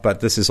myself, but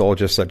this is all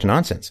just such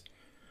nonsense.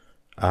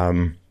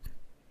 I've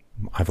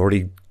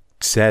already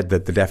said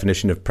that the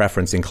definition of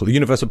preference,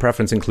 universal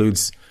preference,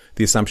 includes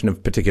the assumption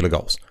of particular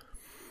goals.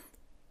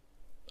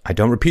 I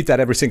don't repeat that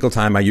every single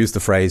time I use the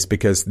phrase,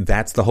 because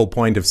that's the whole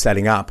point of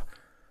setting up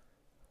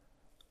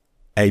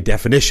a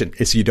definition,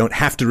 is you don't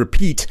have to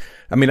repeat.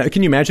 I mean,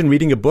 can you imagine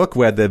reading a book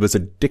where there was a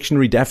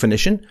dictionary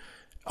definition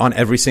on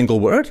every single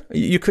word?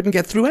 You couldn't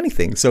get through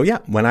anything. So yeah,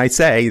 when I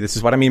say this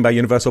is what I mean by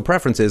universal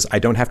preferences, I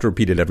don't have to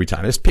repeat it every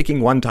time. Just picking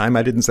one time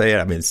I didn't say it.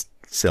 I mean, it's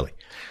silly.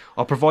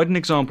 I'll provide an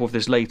example of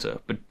this later,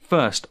 but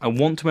first I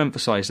want to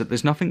emphasise that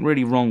there's nothing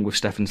really wrong with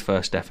Stefan's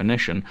first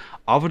definition,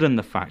 other than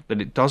the fact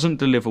that it doesn't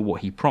deliver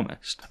what he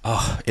promised.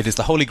 Oh, it is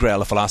the holy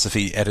grail of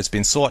philosophy. It has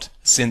been sought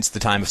since the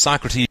time of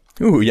Socrates.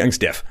 Ooh, young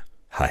Steph.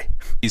 Hi.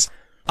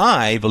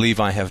 I believe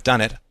I have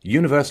done it.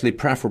 Universally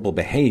preferable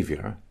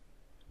behavior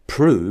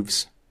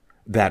proves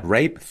that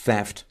rape,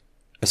 theft,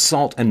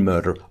 assault, and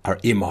murder are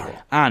immoral.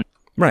 And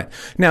right.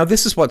 Now,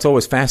 this is what's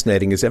always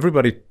fascinating, is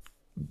everybody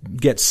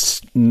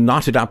gets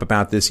knotted up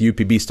about this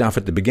UPB stuff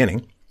at the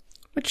beginning,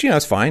 which,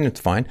 it's fine, it's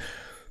fine.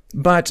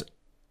 But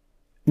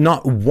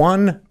not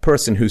one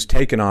person who's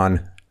taken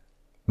on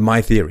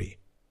my theory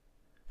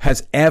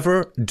has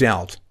ever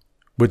dealt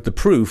with the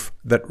proof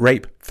that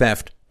rape,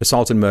 theft,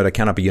 assault, and murder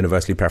cannot be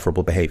universally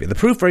preferable behavior. The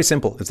proof, very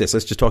simple, is this.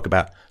 Let's just talk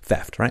about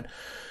theft, right?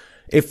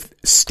 If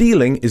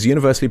stealing is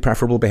universally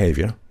preferable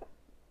behavior,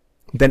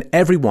 then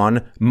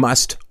everyone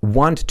must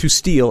want to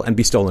steal and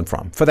be stolen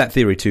from, for that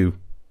theory to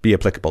be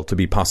applicable, to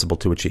be possible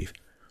to achieve.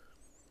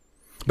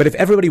 But if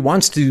everybody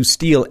wants to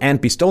steal and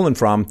be stolen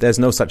from, there's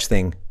no such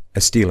thing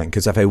as stealing,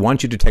 because if I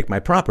want you to take my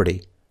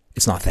property,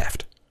 it's not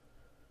theft.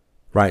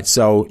 Right?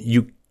 So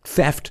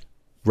theft,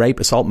 rape,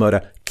 assault,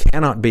 murder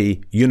cannot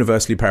be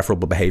universally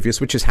preferable behaviors,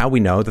 which is how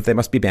we know that they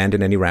must be banned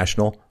in any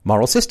rational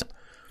moral system.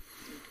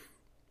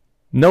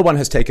 No one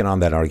has taken on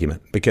that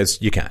argument,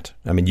 because you can't.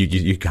 I mean,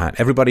 you can't.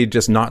 Everybody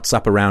just knots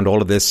up around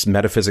all of this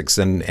metaphysics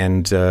and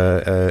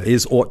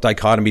is-ought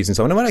dichotomies and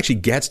so on. No one actually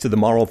gets to the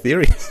moral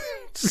theory.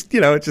 It's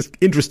just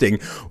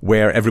interesting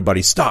where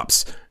everybody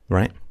stops,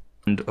 right?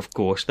 And, of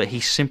course, that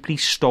he's simply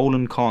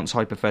stolen Kant's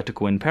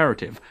hypothetical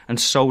imperative and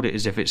sold it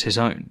as if it's his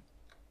own.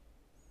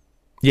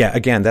 Yeah,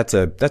 again, that's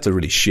a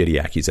really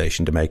shitty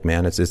accusation to make,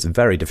 man. It's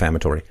very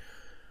defamatory.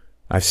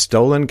 I've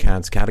stolen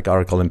Kant's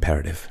categorical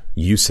imperative,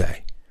 you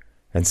say,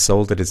 and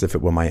sold it as if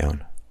it were my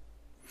own.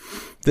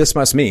 This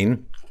must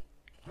mean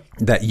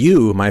that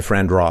you, my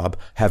friend Rob,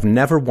 have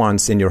never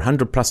once in your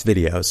 100+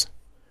 videos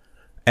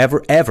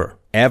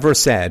ever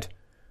said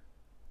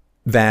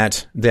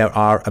that there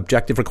are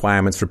objective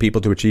requirements for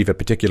people to achieve a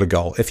particular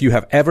goal. If you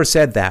have ever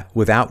said that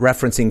without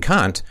referencing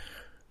Kant,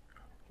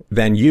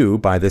 then you,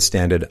 by this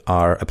standard,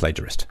 are a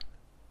plagiarist.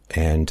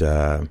 And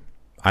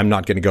I'm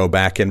not going to go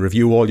back and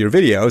review all your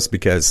videos,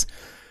 because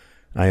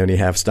I only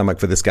have stomach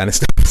for this kind of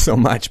stuff so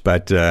much.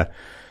 But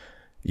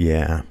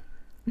yeah.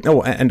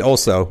 Oh, and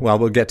also, well,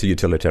 we'll get to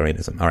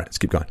utilitarianism. All right, let's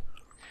keep going.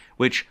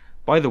 Which,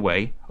 by the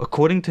way,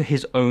 according to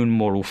his own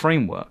moral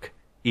framework,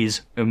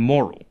 is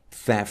immoral.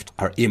 Theft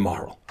are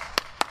immoral.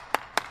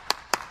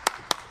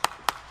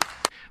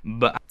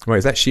 But wait,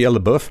 is that Shia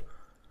LaBeouf?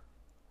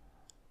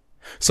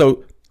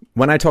 So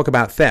when I talk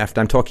about theft,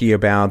 I'm talking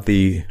about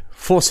the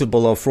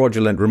forcible or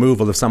fraudulent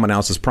removal of someone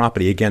else's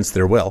property against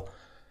their will.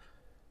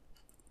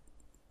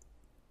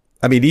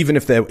 I mean, even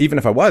if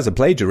I was a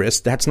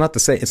plagiarist, that's not to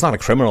say it's not a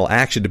criminal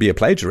action to be a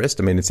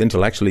plagiarist. I mean, it's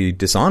intellectually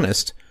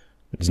dishonest.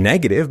 It's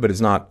negative, but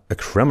it's not a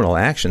criminal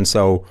action.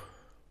 So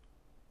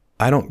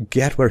I don't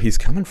get where he's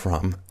coming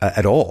from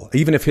at all.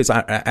 Even if his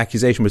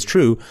accusation was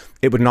true,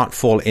 it would not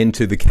fall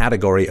into the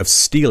category of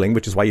stealing,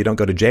 which is why you don't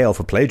go to jail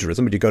for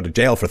plagiarism, but you go to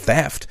jail for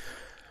theft.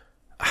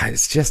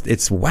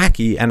 It's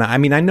wacky. And I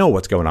mean, I know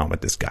what's going on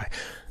with this guy.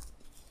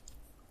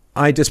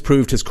 I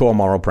disproved his core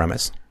moral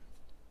premise.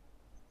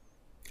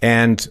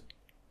 And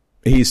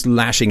he's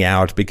lashing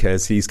out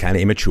because he's kind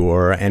of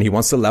immature and he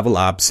wants to level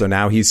up. So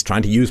now he's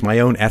trying to use my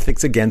own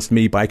ethics against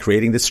me by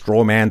creating this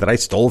straw man that I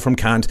stole from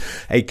Kant,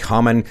 a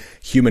common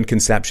human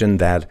conception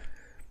that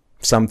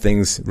some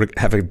things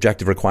have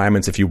objective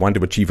requirements if you want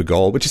to achieve a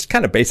goal, which is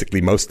kind of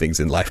basically most things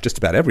in life, just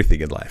about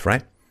everything in life,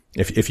 right?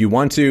 If you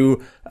want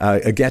to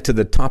get to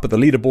the top of the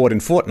leaderboard in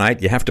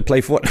Fortnite, you have to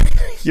play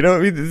Fortnite. You know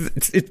what I mean?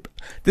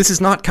 This is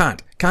not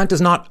Kant. Kant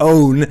does not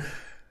own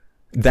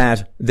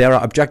that there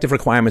are objective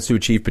requirements to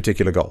achieve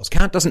particular goals.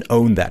 Kant doesn't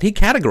own that. He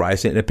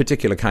categorized it in a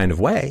particular kind of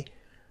way.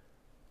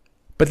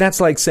 But that's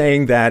like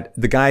saying that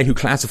the guy who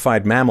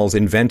classified mammals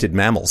invented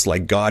mammals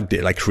like God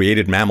did, like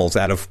created mammals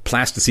out of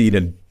plasticine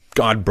and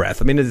God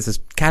breath. I mean,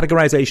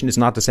 categorization is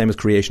not the same as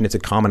creation. It's a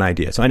common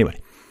idea. So anyway,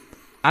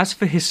 As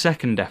for his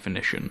second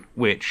definition,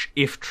 which,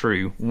 if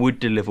true, would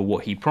deliver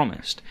what he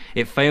promised,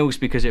 it fails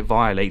because it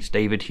violates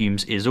David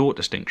Hume's is-ought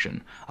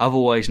distinction,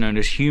 otherwise known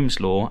as Hume's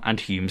law and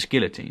Hume's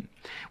guillotine,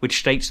 which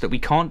states that we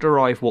can't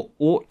derive what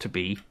ought to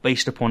be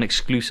based upon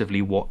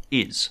exclusively what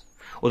is,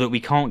 or that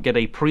we can't get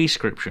a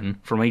prescription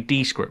from a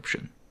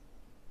description.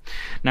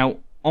 Now,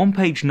 on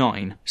page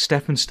 9,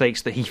 STEFAN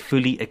states that he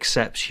fully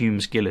accepts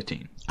Hume's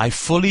guillotine. I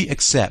fully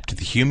accept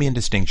the Humean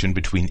distinction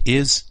between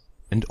is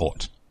and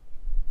ought.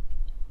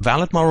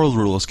 Valid moral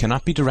rules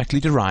cannot be directly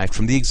derived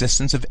from the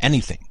existence of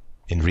anything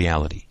in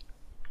reality.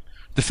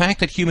 The fact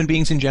that human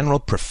beings in general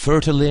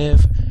prefer to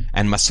live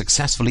and must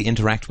successfully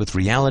interact with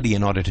reality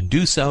in order to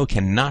do so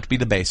cannot be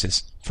the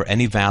basis for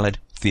any valid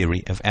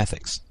theory of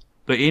ethics.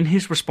 But in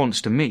his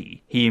response to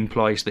me, he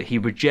implies that he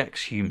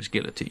rejects Hume's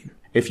guillotine.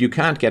 If you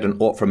can't get an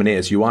ought from an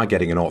is, you are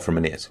getting an ought from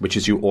an is, which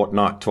is you ought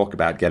not talk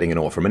about getting an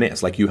ought from an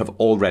is. Like you have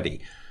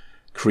already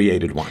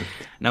created one.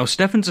 Now,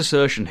 Stefan's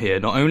assertion here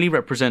not only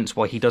represents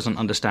why he doesn't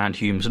understand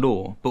Hume's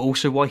law, but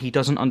also why he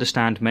doesn't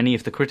understand many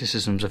of the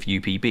criticisms of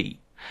UPB.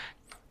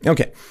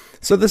 Okay,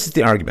 so this is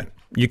the argument.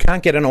 You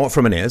can't get an ought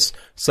from an is,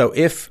 so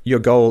if your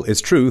goal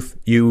is truth,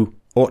 you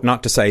ought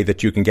not to say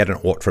that you can get an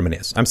ought from an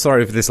is. I'm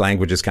sorry if this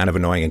language is kind of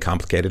annoying and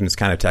complicated and it's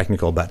kind of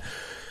technical, but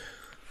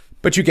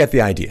you get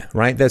the idea,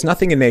 right? There's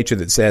nothing in nature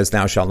that says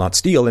thou shalt not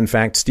steal. In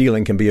fact,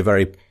 stealing can be a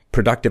very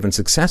productive and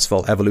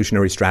successful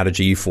evolutionary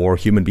strategy for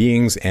human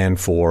beings and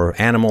for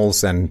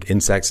animals and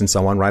insects and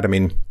so on, right? I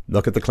mean,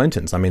 look at the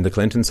Clintons. I mean, the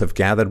Clintons have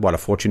gathered, a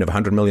fortune of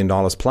 $100 million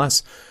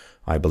plus,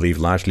 I believe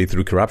largely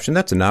through corruption.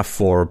 That's enough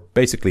for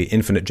basically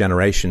infinite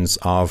generations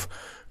of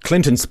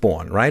Clinton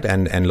spawn, right?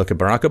 And look at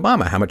Barack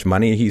Obama, how much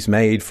money he's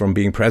made from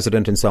being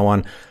president and so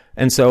on.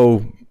 And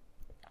so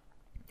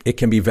it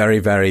can be very,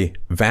 very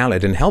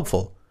valid and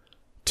helpful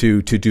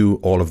to do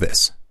all of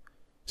this.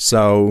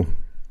 So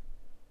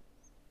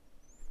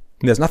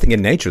there's nothing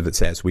in nature that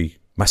says we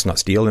must not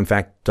steal. In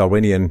fact,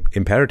 Darwinian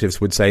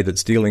imperatives would say that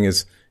stealing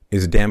is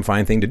a damn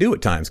fine thing to do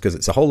at times because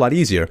it's a whole lot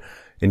easier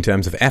in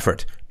terms of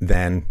effort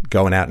than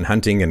going out and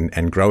hunting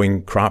and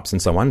growing crops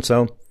and so on.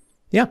 So,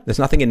 yeah, there's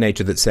nothing in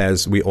nature that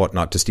says we ought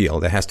not to steal.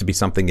 There has to be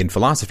something in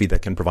philosophy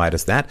that can provide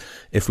us that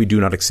if we do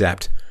not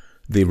accept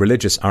the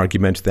religious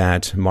argument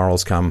that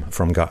morals come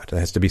from God. There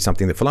has to be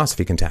something that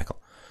philosophy can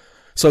tackle.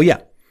 So,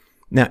 yeah.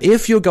 Now,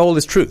 if your goal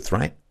is truth,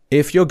 right?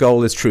 If your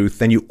goal is truth,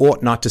 then you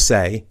ought not to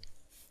say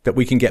that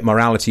we can get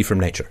morality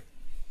from nature.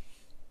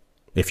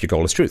 If your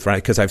goal is truth,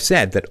 right? Because I've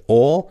said that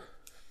all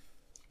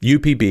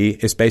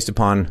UPB is based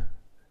upon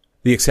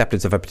the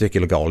acceptance of a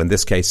particular goal, in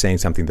this case, saying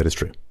something that is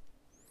true.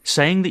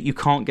 Saying that you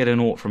can't get an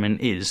ought from an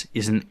is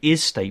an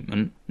is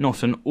statement,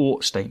 not an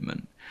ought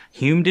statement.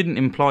 Hume didn't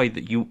imply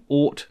that you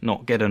ought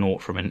not get an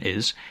ought from an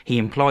is. He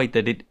implied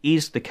that it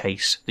is the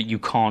case that you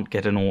can't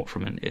get an ought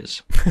from an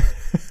is.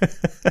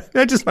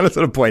 I just want to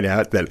sort of point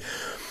out that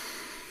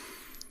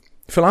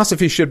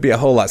philosophy should be a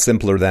whole lot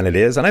simpler than it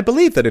is, and I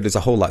believe that it is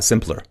a whole lot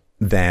simpler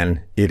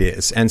than it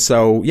is. And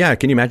so, yeah,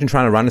 can you imagine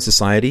trying to run a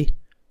society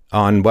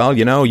on,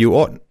 you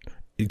ought...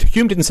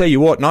 Hume didn't say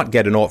you ought not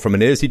get an ought from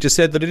an is. He just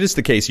said that it is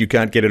the case you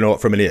can't get an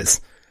ought from an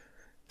is.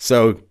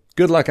 So,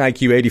 good luck,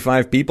 IQ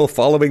 85 people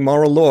following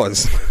moral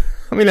laws.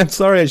 I mean, I'm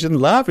sorry, I shouldn't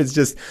laugh. It's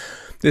just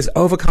this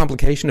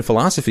overcomplication of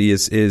philosophy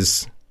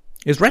is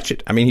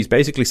wretched. I mean, he's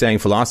basically saying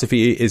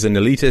philosophy is an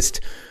elitist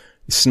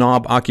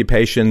snob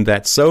occupation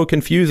that's so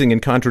confusing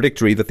and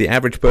contradictory that the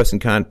average person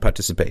can't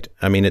participate.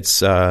 I mean,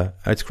 it's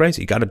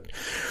crazy. You got to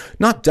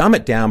not dumb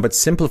it down, but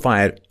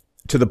simplify it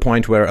to the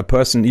point where a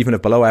person, even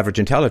of below average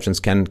intelligence,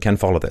 can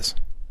follow this.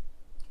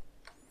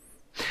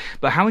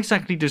 But how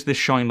exactly does this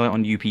shine light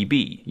on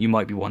UPB, you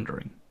might be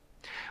wondering?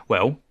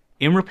 Well,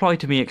 in reply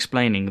to me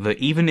explaining that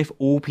even if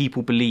all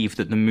people believed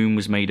that the moon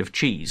was made of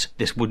cheese,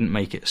 this wouldn't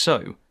make it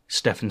so,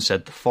 Stefan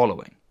said the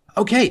following.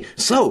 Okay,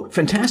 so,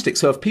 fantastic.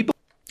 So if people...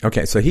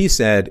 Okay, so he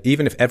said,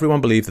 even if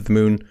everyone believed that the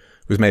moon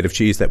was made of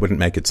cheese, that wouldn't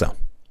make it so.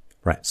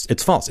 Right.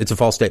 It's false. It's a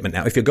false statement.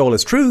 Now, if your goal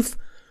is truth,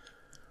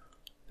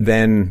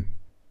 then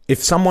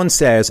if someone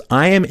says,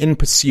 I am in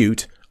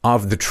pursuit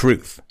of the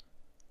truth,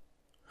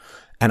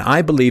 and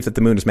I believe that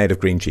the moon is made of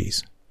green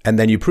cheese, and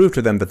then you prove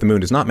to them that the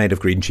moon is not made of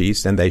green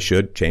cheese, then they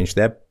should change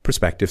their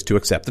perspectives to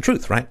accept the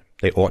truth, right?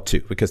 They ought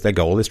to, because their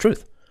goal is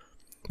truth.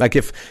 Like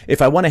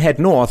if I want to head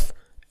north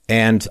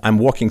and I'm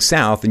walking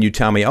south and you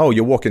tell me, oh,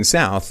 you're walking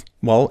south,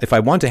 well, if I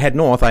want to head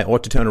north, I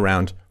ought to turn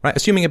around, right?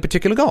 Assuming a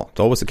particular goal. It's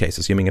always the case,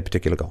 assuming a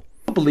particular goal.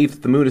 People believe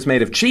that the moon is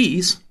made of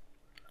cheese.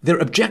 They're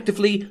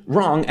objectively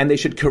wrong, and they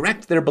should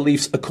correct their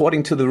beliefs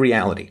according to the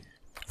reality.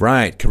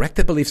 Right. Correct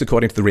their beliefs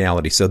according to the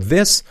reality. So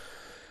this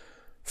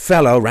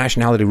fellow,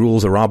 Rationality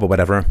Rules or Rob or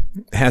whatever,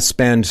 has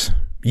spent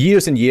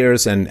years and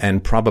years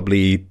and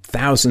probably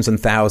thousands and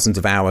thousands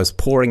of hours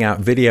pouring out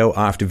video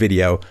after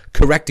video,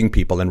 correcting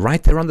people. And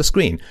right there on the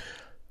screen,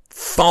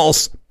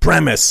 false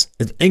premise,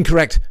 an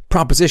incorrect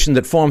proposition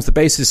that forms the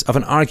basis of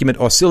an argument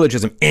or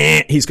syllogism.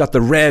 He's got the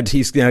red.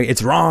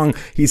 It's wrong.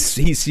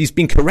 He's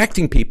been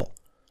correcting people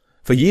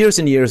for years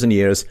and years and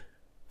years,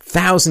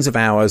 thousands of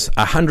hours,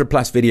 100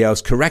 plus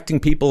videos, correcting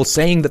people,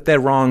 saying that they're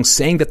wrong,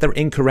 saying that they're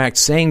incorrect,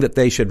 saying that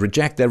they should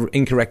reject their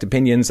incorrect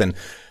opinions, and,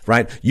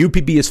 right,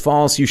 UPB is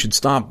false, you should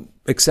stop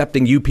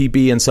accepting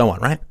UPB, and so on,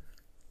 right?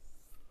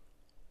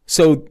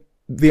 So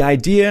the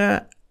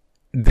idea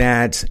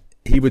that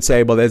he would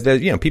say, well,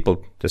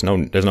 there's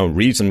no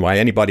reason why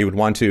anybody would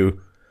want to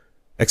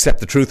accept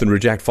the truth and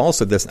reject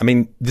falsehood.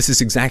 This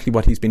is exactly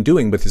what he's been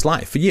doing with his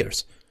life for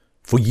years.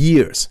 For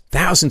years.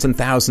 Thousands and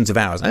thousands of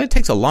hours. And it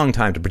takes a long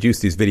time to produce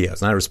these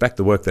videos, and I respect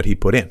the work that he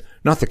put in.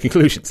 Not the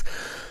conclusions,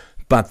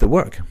 but the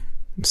work.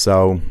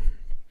 So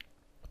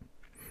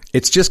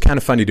it's just kind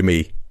of funny to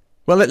me.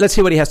 Well, let's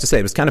hear what he has to say.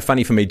 It's kind of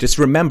funny for me. Just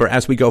remember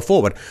as we go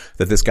forward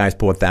that this guy's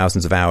poured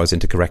thousands of hours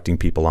into correcting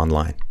people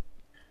online.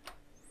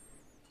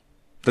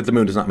 That the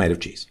moon is not made of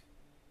cheese.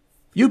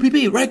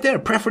 UPB, right there.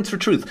 Preference for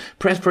truth.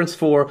 Preference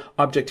for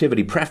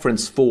objectivity.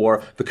 Preference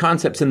for the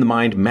concepts in the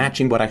mind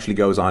matching what actually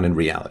goes on in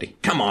reality.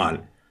 Come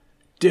on.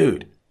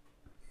 Dude.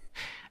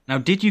 Now,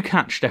 did you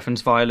catch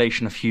Stefan's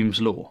violation of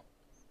Hume's law?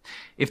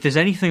 If there's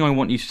anything I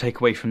want you to take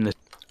away from this...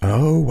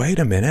 Oh, wait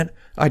a minute.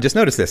 I just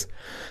noticed this.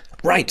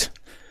 Right.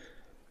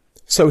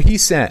 So he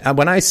said,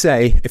 when I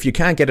say, if you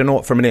can't get an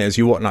ought from an is,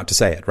 you ought not to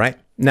say it, right?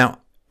 Now,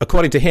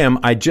 according to him,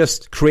 I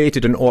just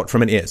created an ought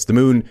from an is. The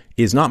moon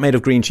is not made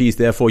of green cheese,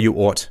 therefore you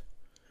ought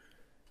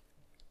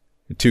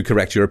to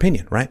correct your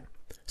opinion, right?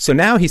 So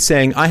now he's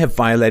saying, I have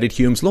violated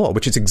Hume's law,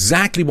 which is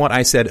exactly what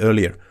I said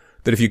earlier,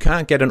 that if you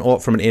can't get an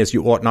ought from an is,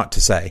 you ought not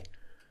to say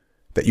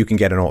that you can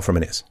get an ought from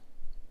an is,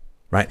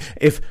 right?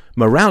 If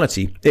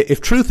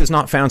truth is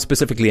not found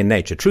specifically in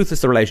nature, truth is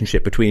the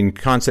relationship between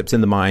concepts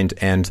in the mind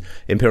and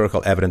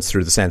empirical evidence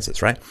through the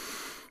senses, right?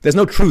 There's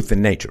no truth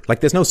in nature. Like,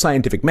 there's no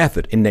scientific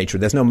method in nature.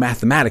 There's no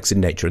mathematics in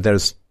nature.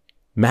 There's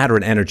matter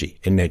and energy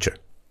in nature.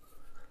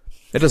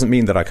 That doesn't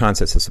mean that our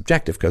concepts are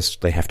subjective, because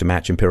they have to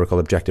match empirical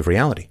objective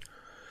reality.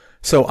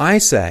 So I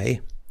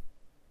say,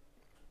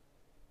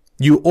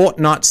 you ought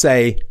not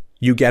say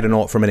you get an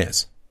ought from an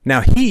is.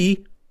 Now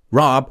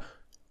Rob,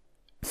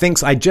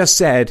 thinks I just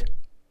said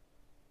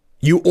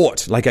you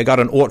ought, like I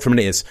got an ought from an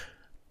is.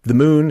 The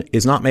moon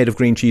is not made of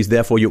green cheese,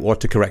 therefore you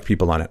ought to correct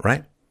people on it,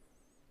 right?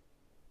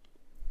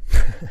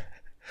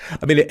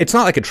 I mean, it's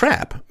not like a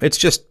trap. It's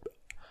just,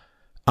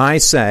 I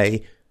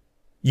say,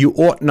 you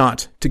ought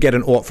not to get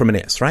an ought from an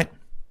is, right?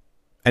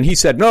 And he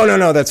said,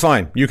 no, that's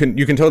fine. You can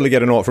totally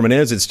get an ought from an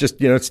is. It's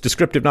just, it's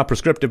descriptive, not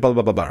prescriptive, blah,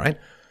 blah, blah, blah, right?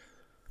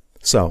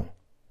 So,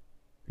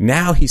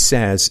 now he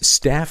says,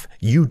 Steph,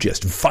 you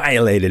just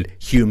violated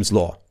Hume's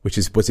law, which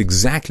was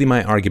exactly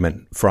my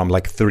argument from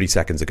like 30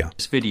 seconds ago.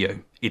 This video,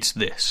 it's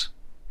this.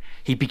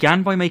 He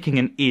began by making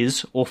an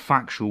is or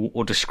factual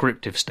or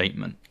descriptive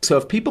statement. So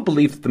if people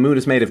believe that the moon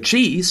is made of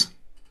cheese,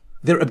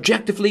 they're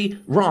objectively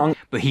wrong.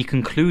 But he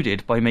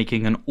concluded by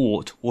making an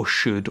ought or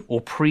should or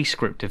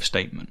prescriptive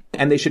statement.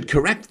 And they should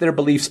correct their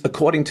beliefs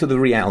according to the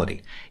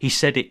reality. He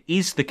said it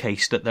is the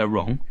case that they're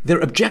wrong.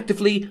 They're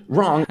objectively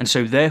wrong. And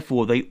so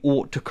therefore they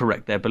ought to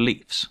correct their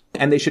beliefs.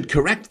 And they should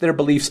correct their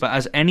beliefs. But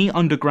as any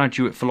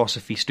undergraduate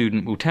philosophy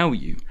student will tell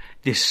you,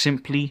 this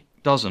simply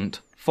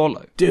doesn't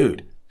follow.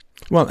 Dude.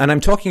 Well, and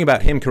I'm talking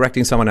about him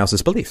correcting someone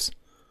else's beliefs.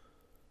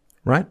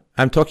 Right?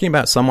 I'm talking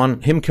about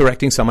him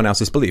correcting someone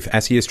else's belief,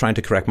 as he is trying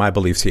to correct my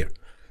beliefs here.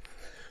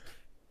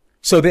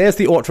 So there's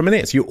the ought from an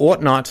is. You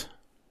ought not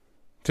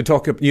to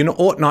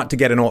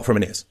get an ought from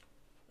an is.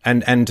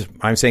 And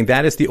I'm saying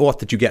that is the ought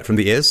that you get from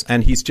the is,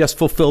 and he's just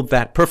fulfilled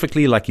that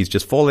perfectly, like he's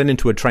just fallen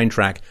into a train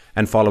track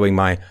and following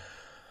my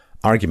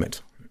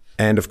argument.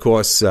 And of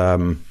course,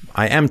 I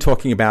am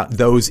talking about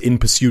those in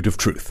pursuit of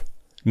truth.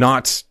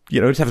 Not,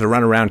 just have to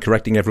run around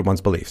correcting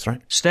everyone's beliefs,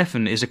 right?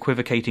 Stefan is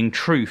equivocating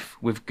truth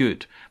with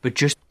good, but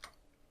just...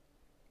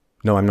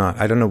 No, I'm not.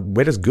 I don't know.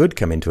 Where does good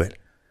come into it?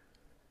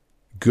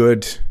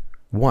 Good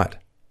what?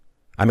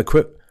 I'm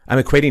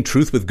equating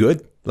truth with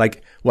good?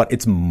 Like, what,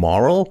 it's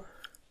moral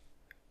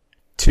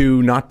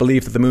to not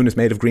believe that the moon is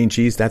made of green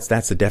cheese? That's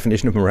the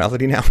definition of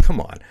morality now? Come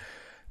on.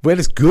 Where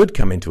does good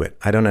come into it?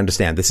 I don't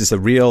understand. This is a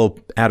real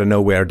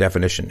out-of-nowhere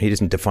definition. He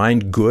doesn't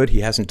define good.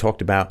 He hasn't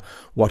talked about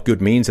what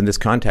good means in this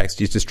context.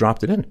 He's just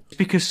dropped it in.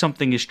 Because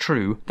something is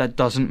true, that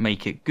doesn't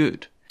make it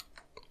good.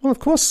 Well, of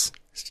course.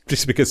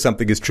 Just because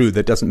something is true,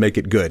 that doesn't make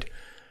it good.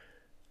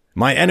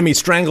 My enemy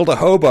strangled a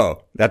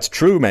hobo. That's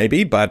true,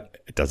 maybe, but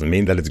it doesn't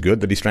mean that it's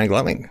good that he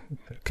strangled. I mean,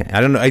 okay, I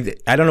don't know.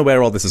 I don't know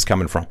where all this is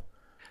coming from.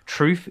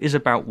 Truth is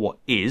about what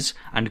is,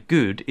 and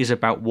good is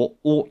about what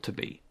ought to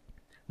be.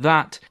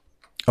 That...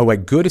 Oh,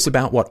 wait, good is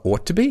about what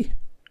ought to be?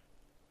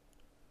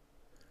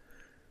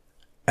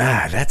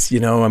 That's,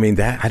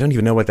 that, I don't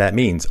even know what that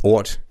means.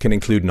 Ought can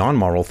include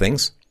non-moral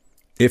things.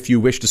 If you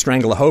wish to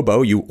strangle a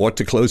hobo, you ought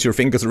to close your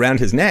fingers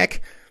around his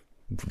neck.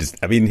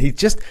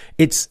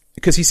 It's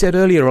because he said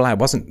earlier, well, I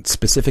wasn't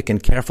specific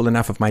and careful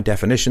enough of my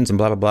definitions and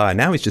blah, blah, blah. And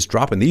now he's just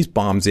dropping these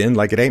bombs in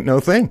like it ain't no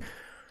thing.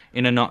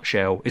 In a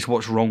nutshell, is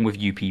what's wrong with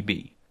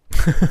UPB.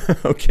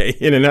 Okay,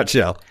 in a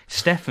nutshell.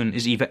 Stefan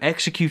is either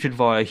executed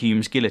via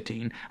Hume's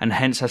guillotine and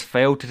hence has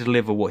failed to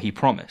deliver what he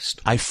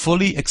promised. I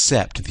fully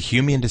accept the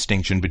Humean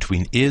distinction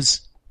between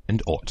is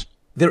and ought.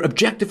 they're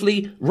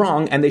objectively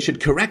wrong and they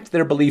should correct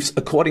their beliefs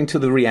according to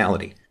the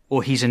reality.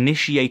 Or he's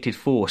initiated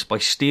force by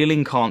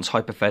stealing Kant's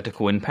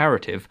hypothetical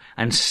imperative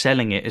and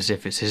selling it as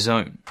if it's his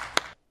own.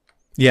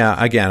 Yeah,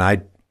 again,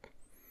 I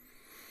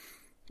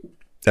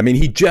mean,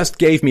 he just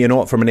gave me an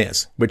ought from an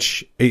is,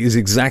 which is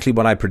exactly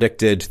what I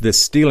predicted. This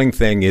stealing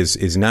thing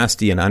is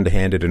nasty and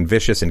underhanded and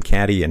vicious and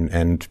catty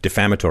and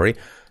defamatory.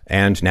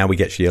 And now we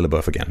get Shia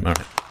LaBeouf again.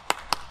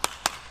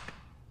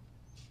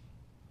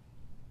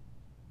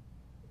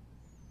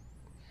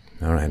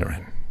 All right. All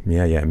right.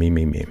 Yeah,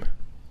 meme.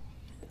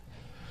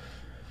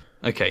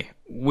 Okay,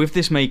 with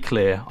this made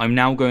clear, I'm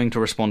now going to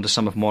respond to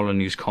some of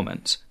Molyneux's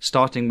comments,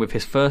 starting with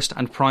his first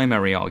and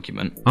primary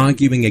argument.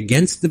 Arguing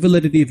against the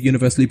validity of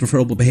universally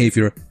preferable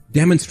behavior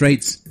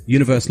demonstrates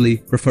universally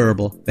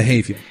preferable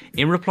behavior.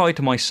 In reply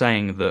to my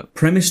saying that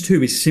Premise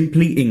 2 is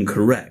simply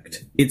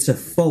incorrect. It's a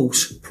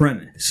false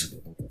premise.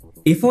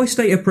 If I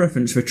state a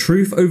preference for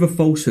truth over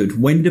falsehood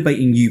when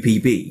debating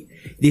UPB,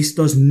 this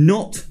does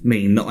not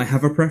mean that I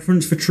have a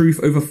preference for truth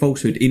over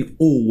falsehood in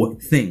all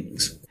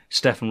things.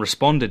 Stefan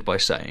responded by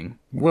saying,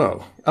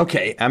 Whoa.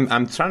 Okay,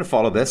 I'm trying to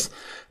follow this,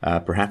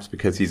 perhaps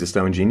because he's a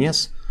stone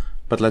genius.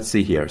 But let's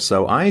see here.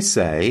 So I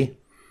say,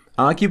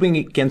 arguing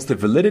against the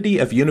validity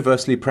of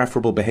universally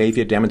preferable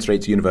behavior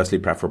demonstrates universally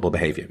preferable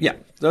behavior. Yeah.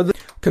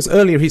 Because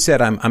earlier he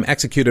said I'm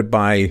executed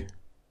by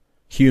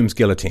Hume's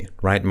guillotine,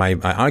 right? My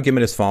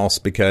argument is false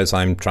because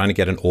I'm trying to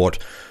get an ought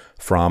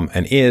from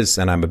an is,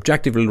 and I'm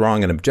objectively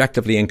wrong and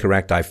objectively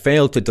incorrect. I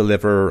failed to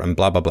deliver and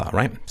blah, blah, blah,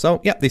 right?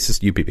 So, yeah, this is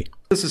UPB.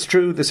 This is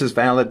true. This is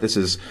valid. This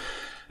is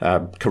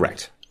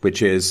correct,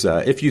 which is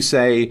if you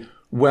say,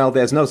 well,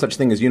 there's no such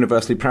thing as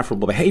universally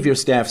preferable behavior,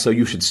 Steph, so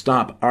you should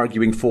stop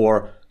arguing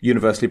for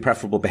universally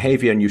preferable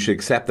behavior and you should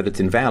accept that it's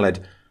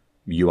invalid.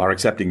 You are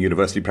accepting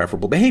universally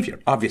preferable behavior,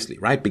 obviously,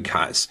 right?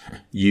 Because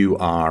you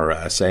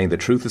are saying the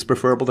truth is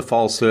preferable to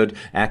falsehood,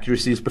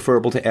 accuracy is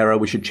preferable to error,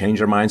 we should change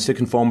our minds to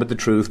conform with the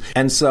truth.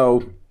 And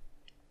so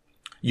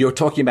you're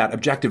talking about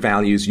objective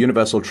values,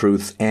 universal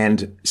truth,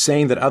 and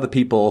saying that other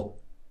people,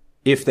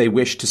 if they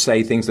wish to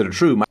say things that are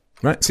true...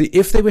 Right? See,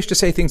 if they wish to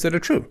say things that are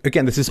true.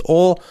 Again, this is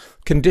all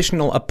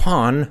conditional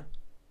upon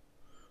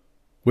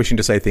wishing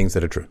to say things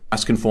that are true.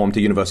 Must conform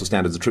to universal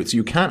standards of truth. So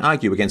you can't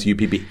argue against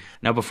UPB.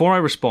 Now, before I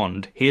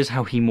respond, here's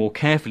how he more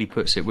carefully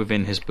puts it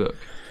within his book.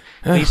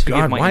 Oh,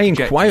 God,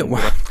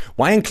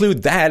 why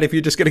include that if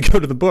you're just going to go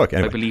to the book?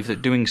 Anyway. I believe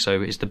that doing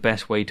so is the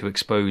best way to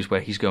expose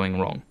where he's going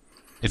wrong.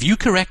 If you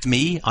correct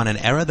me on an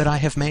error that I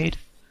have made,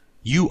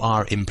 you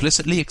are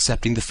implicitly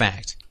accepting the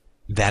fact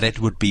that it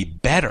would be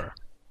better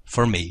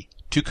for me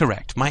to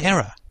correct my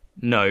error.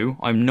 No,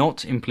 I'm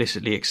not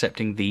implicitly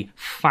accepting the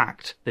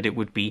fact that it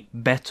would be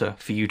better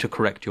for you to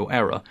correct your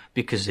error,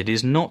 because it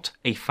is not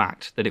a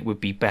fact that it would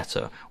be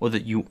better or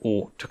that you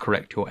ought to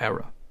correct your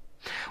error.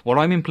 What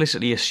I'm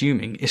implicitly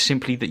assuming is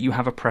simply that you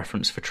have a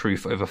preference for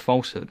truth over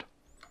falsehood.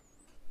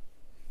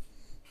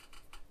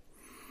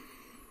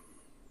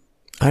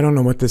 I don't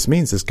know what this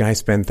means. This guy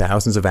spent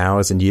thousands of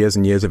hours and years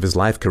of his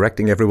life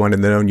correcting everyone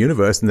in their own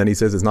universe, and then he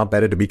says it's not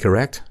better to be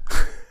correct?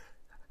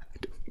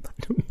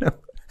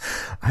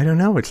 I don't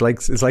know. It's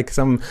like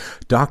some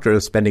doctor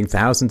spending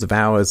thousands of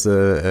hours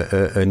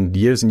and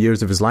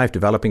years of his life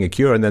developing a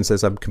cure, and then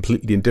says I'm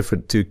completely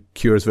indifferent to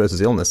cures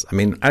versus illness. I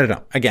mean, I don't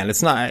know. Again,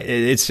 it's not.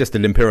 It's just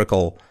an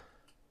empirical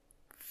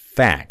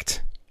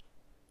fact.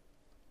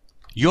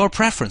 Your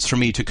preference for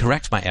me to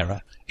correct my error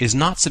is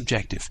not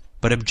subjective,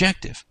 but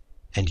objective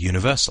and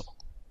universal.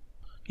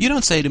 You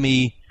don't say to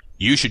me,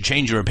 "You should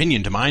change your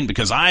opinion to mine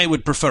because I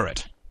would prefer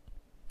it,"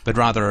 but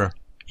rather,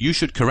 "You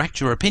should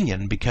correct your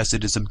opinion because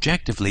it is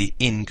objectively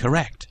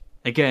incorrect."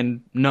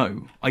 Again,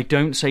 no. I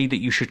don't say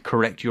that you should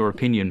correct your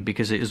opinion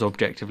because it is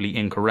objectively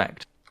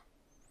incorrect.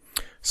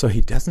 So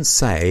he doesn't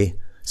say,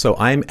 so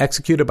I'm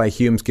executed by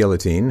Hume's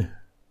guillotine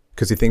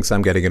because he thinks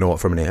I'm getting an ought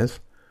from an is,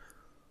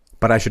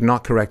 but I should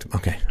not correct...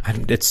 Okay,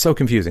 it's so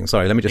confusing.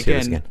 Sorry, let me just hear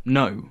this again.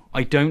 No.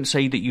 I don't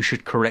say that you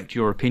should correct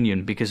your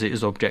opinion because it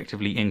is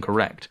objectively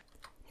incorrect.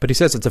 But he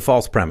says it's a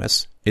false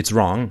premise. It's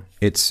wrong.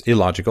 It's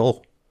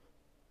illogical.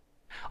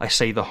 I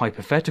say the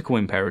hypothetical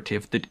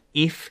imperative that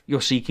if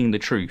you're seeking the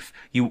truth,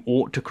 you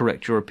ought to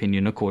correct your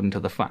opinion according to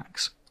the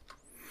facts.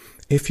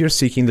 If you're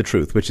seeking the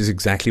truth, which is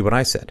exactly what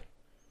I said.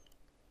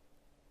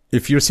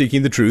 If you're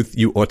seeking the truth,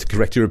 you ought to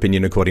correct your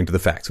opinion according to the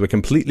facts. We're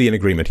completely in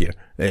agreement here.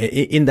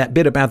 In that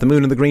bit about the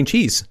moon and the green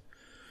cheese,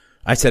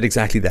 I said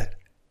exactly that.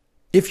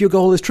 If your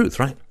goal is truth,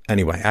 right?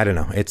 Anyway, I don't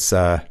know. It's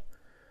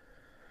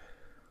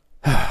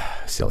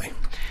silly.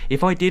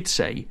 If I did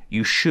say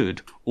you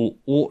should or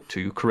ought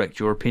to correct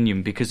your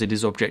opinion because it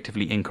is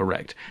objectively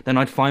incorrect, then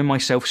I'd find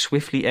myself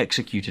swiftly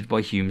executed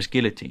by Hume's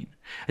guillotine.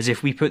 As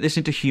if we put this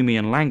into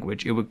Humean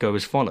language, it would go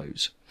as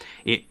follows.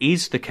 It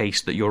is the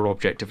case that you're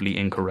objectively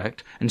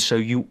incorrect, and so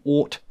you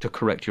ought to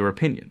correct your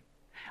opinion.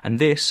 And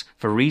this,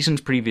 for reasons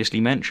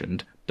previously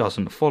mentioned,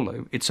 doesn't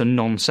follow. It's a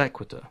non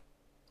sequitur.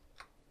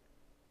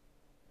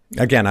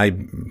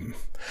 Again,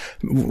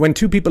 when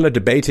two people are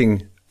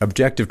debating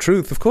objective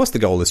truth, of course the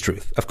goal is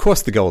truth. Of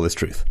course the goal is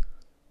truth.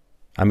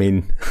 I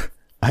mean,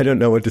 I don't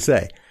know what to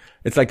say.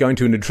 It's like going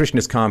to a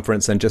nutritionist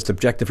conference and just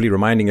objectively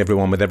reminding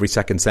everyone with every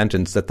second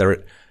sentence that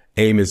their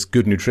aim is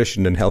good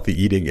nutrition and healthy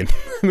eating. And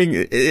I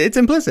mean, it's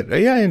implicit.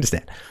 Yeah, I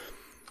understand.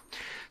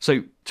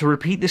 So, to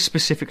repeat this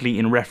specifically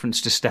in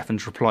reference to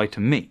Stefan's reply to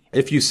me.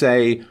 If you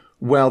say,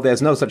 well,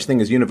 there's no such thing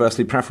as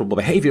universally preferable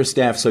behavior,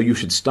 Steph, so you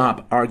should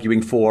stop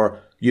arguing for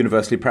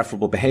universally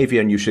preferable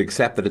behavior and you should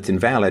accept that it's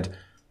invalid,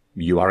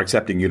 you are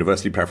accepting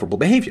universally preferable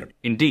behavior.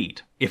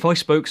 Indeed, if I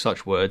spoke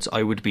such words,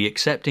 I would be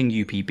accepting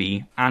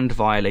UPB and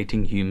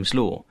violating Hume's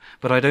law.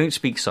 But I don't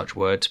speak such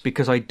words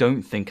because I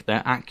don't think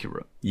they're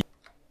accurate.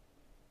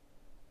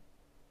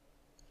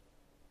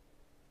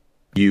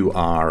 You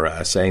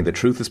are saying the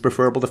truth is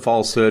preferable to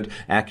falsehood,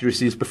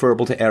 accuracy is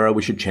preferable to error,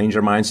 we should change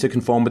our minds to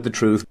conform with the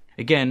truth.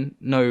 Again,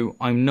 no,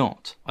 I'm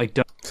not. I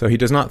don't. So he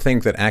does not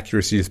think that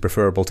accuracy is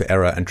preferable to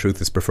error and truth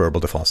is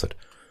preferable to falsehood.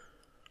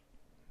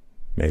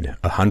 Made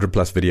 100+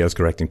 videos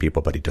correcting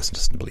people, but he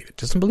doesn't believe it.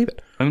 Doesn't believe it.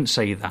 I don't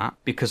say that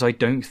because I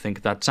don't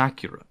think that's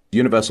accurate.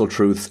 Universal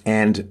truth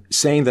and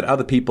saying that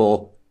other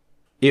people,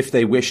 if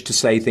they wish to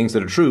say things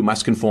that are true,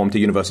 must conform to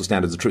universal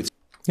standards of truth.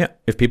 Yeah,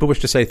 if people wish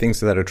to say things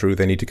that are true,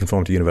 they need to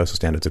conform to universal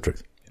standards of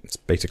truth. It's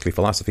basically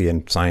philosophy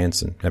and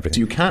science and everything. So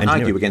you can't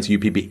argue against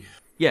UPB.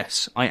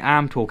 Yes, I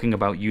am talking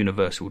about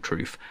universal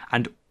truth,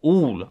 and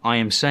all I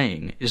am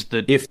saying is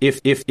that if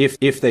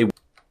they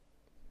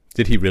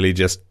did he really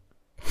just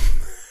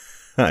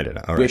I don't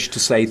know. All right. Wish to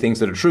say things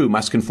that are true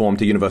must conform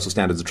to universal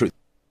standards of truth.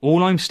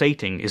 All I'm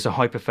stating is a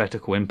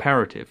hypothetical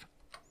imperative.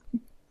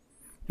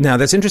 Now,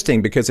 that's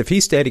interesting because if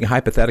he's stating a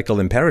hypothetical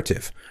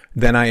imperative,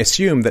 then I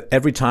assume that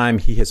every time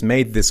he has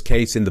made this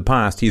case in the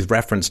past, he's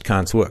referenced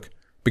Kant's work.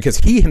 Because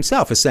he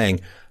himself is saying,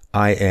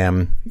 I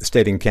am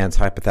stating Kant's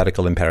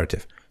hypothetical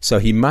imperative. So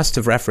he must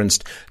have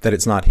referenced that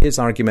it's not his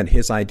argument,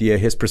 his idea,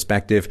 his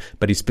perspective,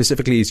 but he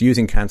specifically is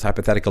using Kant's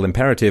hypothetical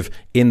imperative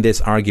in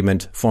this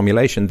argument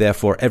formulation.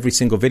 Therefore, every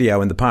single video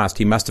in the past,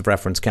 he must have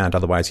referenced Kant.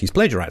 Otherwise, he's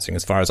plagiarizing,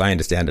 as far as I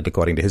understand it,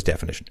 according to his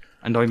definition.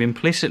 And I'm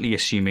implicitly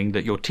assuming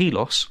that your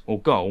telos,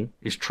 or goal,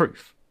 is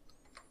truth.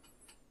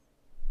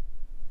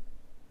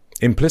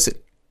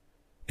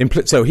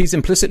 So he's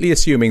implicitly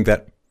assuming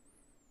that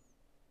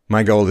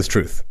my goal is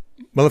truth.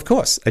 Well, of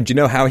course. And do you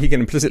know how he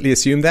can implicitly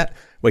assume that?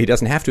 Well, he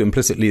doesn't have to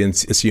implicitly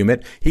assume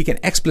it. He can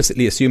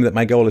explicitly assume that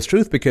my goal is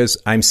truth because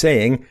I'm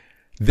saying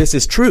this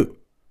is true.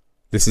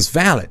 This is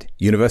valid.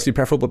 Universally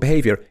preferable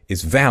behavior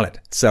is valid.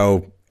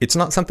 So it's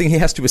not something he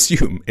has to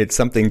assume. It's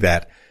something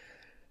that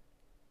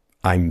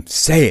I'm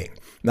saying.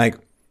 Like,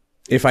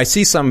 if I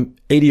see some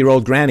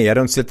 80-year-old granny, I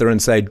don't sit there and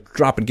say,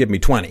 drop and give me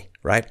 20,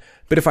 right?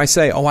 But if I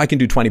say, oh, I can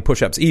do 20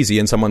 push-ups easy,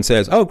 and someone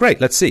says, oh,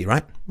 great, let's see,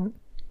 right?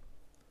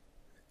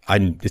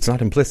 It's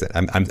not implicit.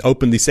 I'm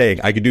openly saying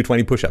I can do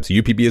 20 push-ups.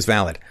 UPB is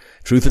valid.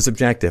 Truth is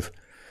objective.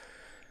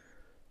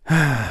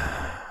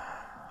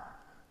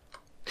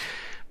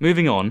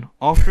 Moving on,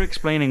 after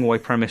explaining why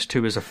premise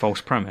 2 is a false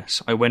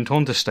premise, I went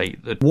on to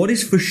state that what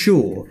is for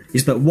sure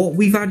is that what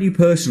we value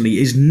personally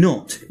is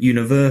not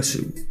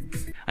universal.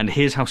 And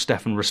here's how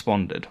Stefan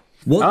responded.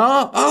 What?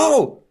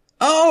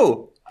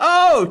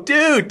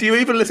 Dude, do you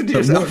even listen to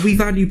yourself? What we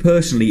value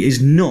personally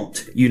is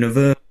not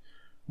universal.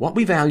 What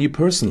we value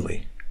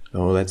personally...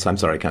 Oh, I'm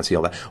sorry, I can't see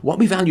all that. What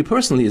we value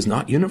personally is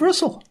not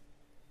universal.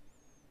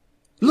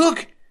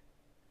 Look!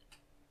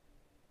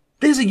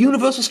 There's a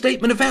universal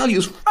statement of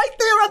values right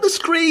there on the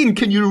screen.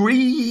 Can you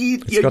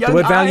read? It's got the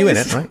word value in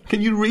it, right?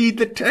 Can you read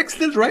the text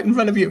that's right in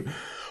front of you?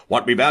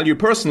 What we value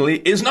personally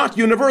is not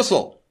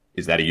universal.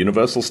 Is that a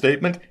universal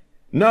statement?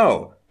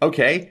 No.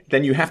 Okay,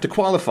 then you have to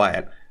qualify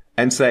it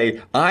and say,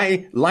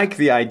 I like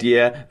the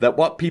idea that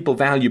what people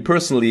value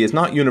personally is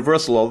not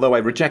universal, although I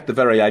reject the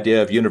very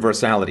idea of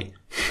universality.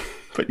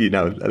 But you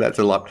know, that's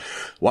a lot.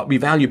 What we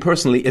value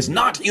personally is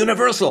not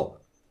universal.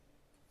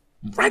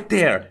 Right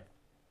there.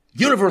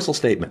 Universal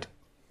statement.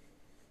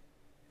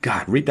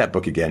 God, read that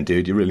book again,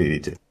 dude. You really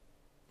need to.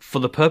 For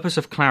the purpose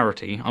of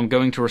clarity, I'm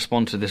going to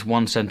respond to this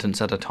one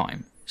sentence at a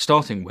time,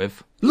 starting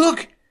with,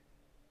 look!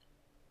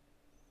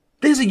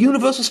 There's a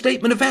universal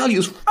statement of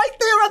values right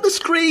there on the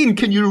screen.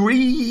 Can you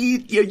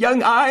read, your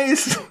young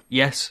eyes?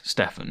 Yes,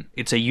 Stefan.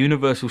 It's a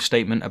universal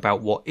statement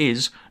about what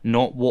is,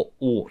 not what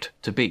ought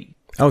to be.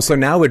 Oh, so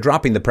now we're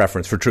dropping the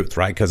preference for truth,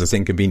 right? Because it's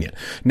inconvenient.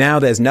 Now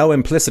there's no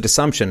implicit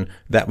assumption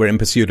that we're in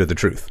pursuit of the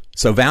truth.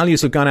 So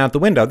values have gone out the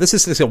window. This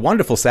is a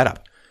wonderful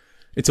setup.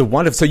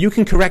 So you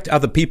can correct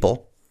other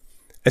people,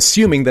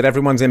 assuming that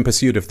everyone's in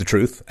pursuit of the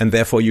truth, and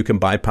therefore you can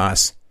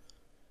bypass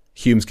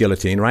Hume's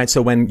guillotine, right?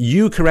 So when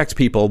you correct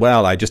people,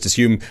 well, I just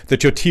assume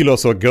that your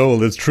telos or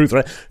goal is truth,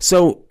 right?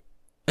 So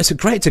it's a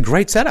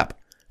great setup.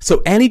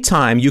 So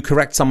anytime you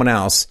correct someone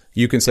else,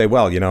 you can say,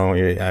 well, you know,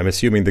 I'm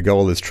assuming the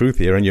goal is truth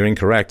here and you're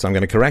incorrect, so I'm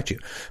going to correct you.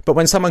 But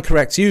when someone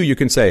corrects you, you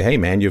can say, hey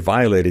man, you're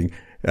violating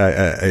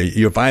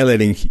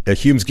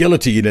Hume's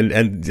guillotine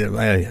and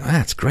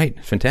that's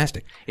great.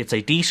 Fantastic. It's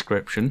a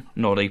description,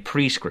 not a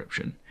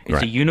prescription. It's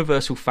right. A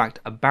universal fact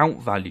about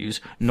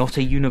values, not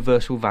a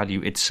universal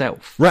value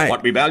itself. Right.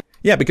 What we value.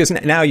 Yeah, because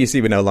now you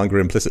see we're no longer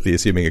implicitly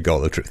assuming a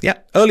goal of truth. Yeah.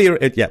 Earlier,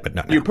 but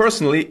no. You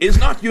personally is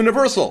not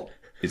universal.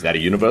 Is that a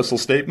universal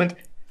statement?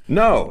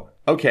 No.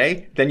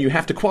 Okay, then you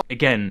have to qualify.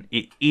 Again,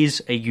 it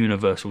is a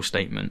universal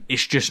statement.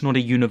 It's just not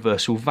a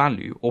universal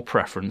value or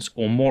preference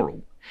or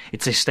moral.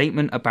 It's a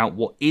statement about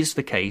what is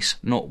the case,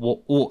 not what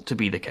ought to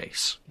be the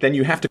case. Then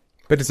you have to...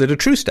 But is it a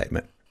true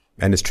statement?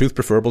 And is truth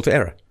preferable to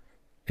error?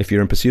 If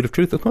you're in pursuit of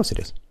truth, of course it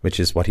is, which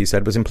is what he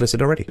said was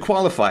implicit already.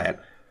 Qualify it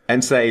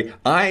and say,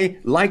 I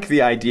like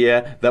the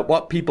idea that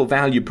what people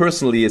value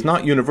personally is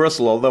not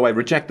universal, although I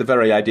reject the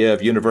very idea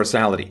of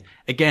universality.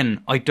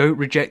 Again, I don't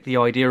reject the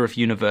idea of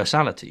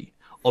universality.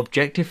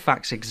 Objective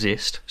facts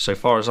exist, so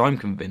far as I'm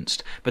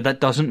convinced, but that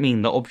doesn't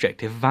mean that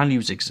objective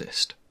values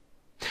exist.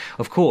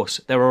 Of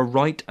course, there are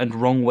right and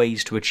wrong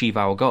ways to achieve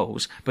our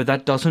goals, but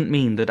that doesn't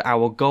mean that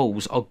our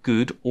goals are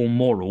good or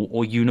moral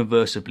or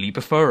universally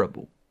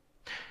preferable.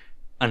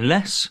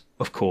 Unless,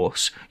 of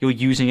course, you're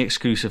using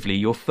exclusively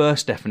your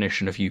first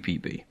definition of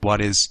UPB.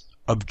 What is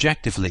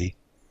objectively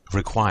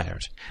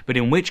required. But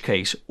in which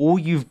case, all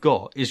you've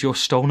got is your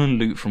stolen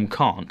loot from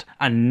Kant,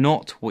 and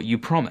not what you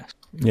promised.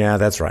 Yeah,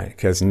 that's right,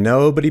 because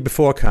nobody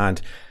before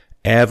Kant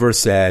ever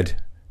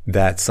said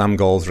that some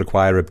goals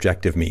require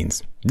objective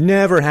means.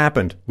 Never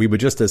happened. We were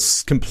just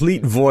a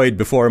complete void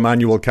before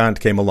Immanuel Kant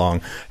came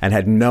along and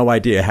had no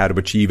idea how to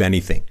achieve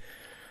anything.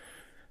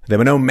 There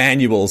were no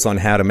manuals on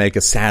how to make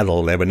a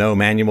saddle. There were no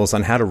manuals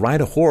on how to ride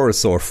a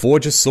horse or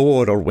forge a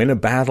sword or win a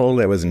battle.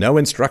 There was no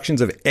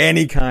instructions of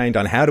any kind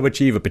on how to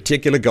achieve a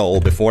particular goal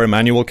before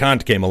Immanuel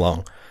Kant came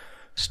along.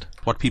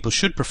 What people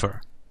should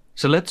prefer.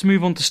 So let's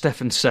move on to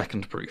Stefan's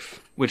second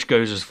proof, which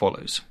goes as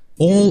follows.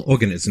 All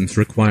organisms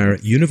require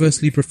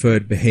universally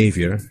preferred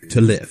behavior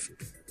to live.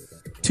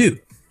 2.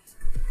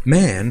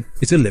 Man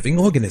is a living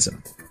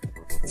organism.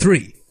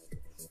 3.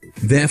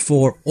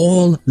 Therefore,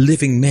 all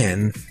living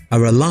men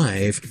are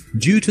alive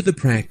due to the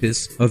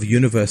practice of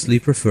universally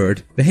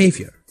preferred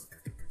behavior.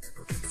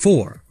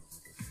 4.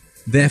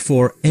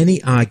 Therefore,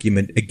 any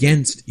argument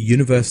against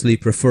universally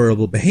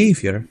preferable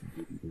behavior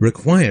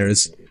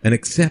requires an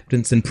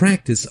acceptance and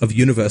practice of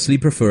universally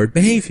preferred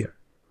behavior.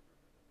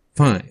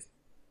 5.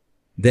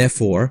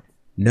 Therefore,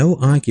 no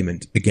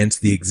argument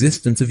against the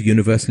existence of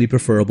universally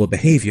preferable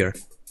behavior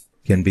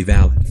can be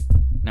valid.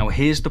 Now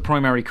here's the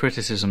primary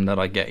criticism that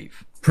I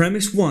gave.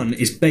 Premise 1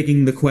 is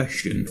begging the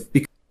question.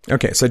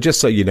 Okay, so just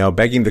so you know,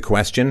 begging the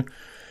question,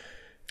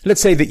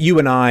 let's say that you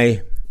and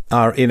I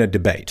are in a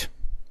debate.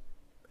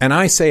 And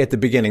I say at the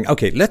beginning,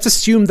 okay, let's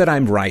assume that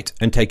I'm right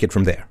and take it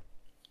from there.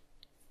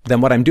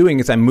 Then what I'm doing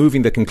is I'm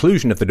moving the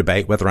conclusion of the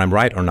debate, whether I'm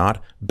right or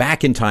not,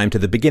 back in time to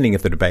the beginning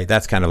of the debate.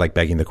 That's kind of like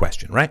begging the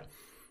question, right?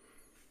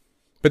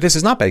 But this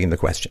is not begging the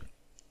question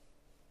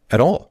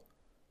at all.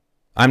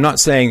 I'm not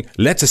saying,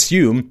 let's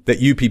assume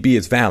that UPB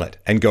is valid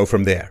and go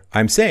from there.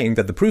 I'm saying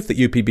that the proof that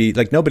UPB,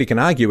 like nobody can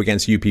argue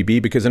against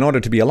UPB because in order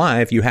to be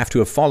alive, you have to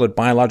have followed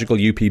biological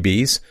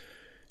UPBs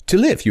to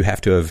live. You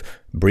have to have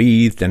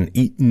breathed and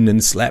eaten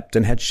and slept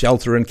and had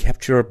shelter and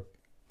kept your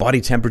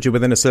body temperature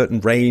within a certain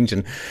range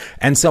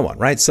and so on,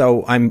 right?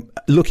 So I'm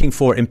looking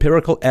for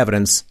empirical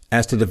evidence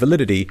as to the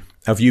validity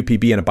of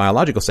UPB in a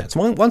biological sense.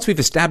 Once we've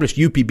established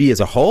UPB as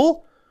a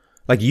whole,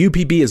 like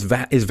UPB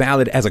is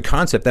valid as a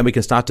concept, then we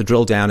can start to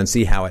drill down and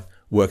see how it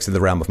works in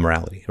the realm of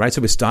morality, right?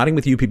 So we're starting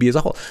with UPB as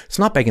a whole. It's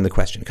not begging the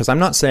question, because I'm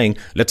not saying,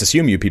 let's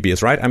assume UPB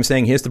is right. I'm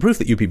saying, here's the proof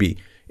that UPB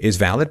is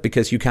valid,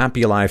 because you can't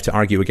be alive to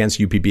argue against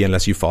UPB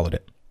unless you followed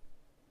it.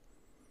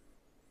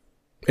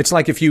 It's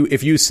like if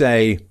you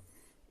say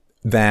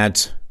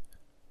that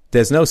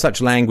there's no such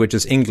language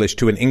as English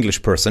to an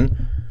English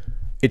person,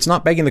 it's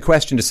not begging the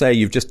question to say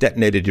you've just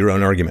detonated your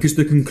own argument. Because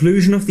the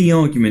conclusion of the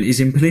argument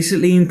is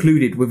implicitly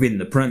included within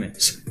the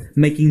premise,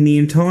 making the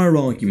entire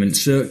argument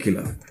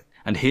circular.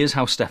 And here's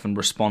how Stefan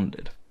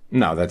responded.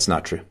 No, that's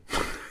not true.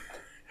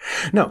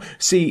 No,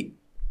 see,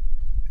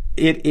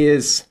 it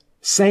is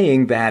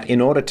saying that in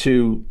order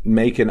to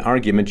make an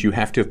argument, you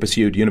have to have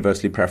pursued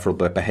universally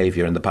preferable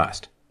behavior in the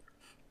past.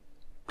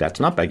 That's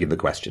not begging the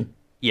question.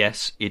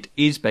 Yes, it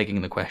is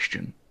begging the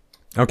question.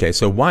 Okay,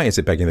 so why is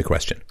it begging the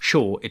question?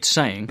 Sure, it's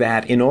saying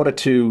that in order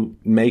to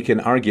make an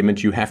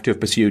argument, you have to have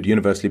pursued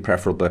universally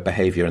preferable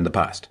behavior in the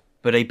past.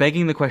 But a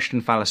begging the question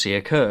fallacy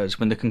occurs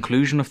when the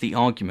conclusion of the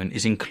argument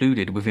is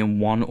included within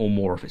one or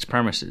more of its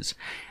premises,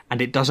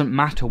 and it doesn't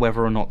matter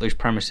whether or not those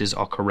premises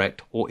are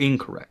correct or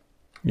incorrect.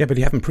 Yeah, but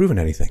you haven't proven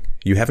anything.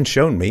 You haven't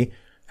shown me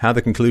how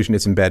the conclusion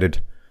is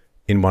embedded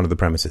in one of the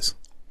premises.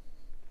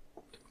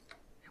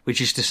 Which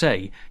is to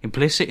say,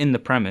 implicit in the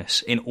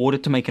premise, in order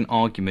to make an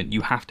argument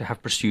you have to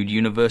have pursued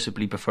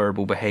universally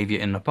preferable behaviour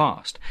in the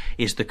past,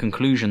 is the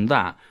conclusion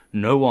that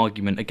no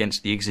argument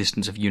against the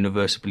existence of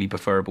universally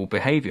preferable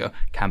behaviour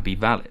can be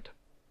valid.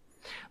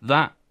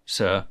 That,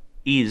 sir,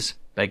 is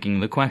begging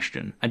the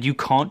question, and you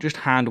can't just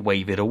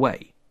hand-wave it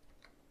away.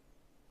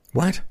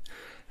 What?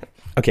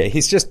 Okay,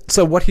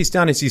 so what he's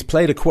done is he's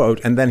played a quote,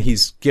 and then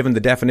he's given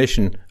the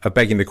definition of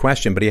begging the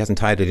question, but he hasn't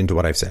tied it into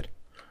what I've said.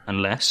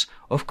 Unless,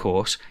 of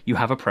course, you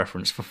have a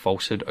preference for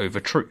falsehood over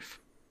truth.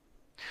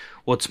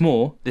 What's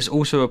more, this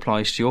also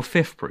applies to your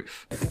fifth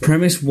proof.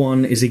 Premise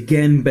 1 is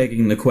again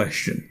begging the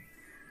question.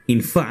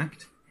 In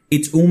fact,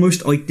 it's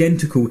almost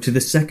identical to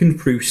the second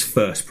proof's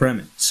first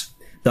premise.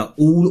 that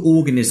all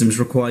organisms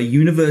require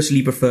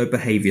universally preferred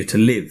behaviour to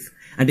live,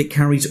 and it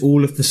carries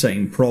all of the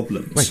same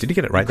problems. Wait, did you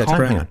get it right that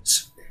time? Hang on.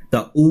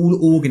 That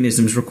all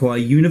organisms require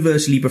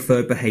universally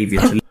preferred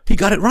behaviour to live. He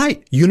got it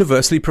right.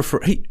 Universally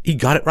preferred. He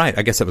got it right.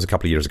 I guess that was a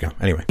couple of years ago.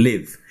 Anyway.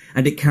 Live,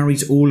 and it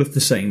carries all of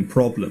the same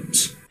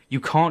problems. You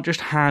can't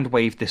just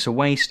hand-wave this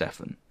away,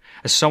 Stefan.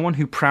 As someone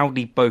who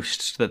proudly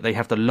boasts that they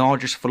have the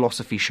largest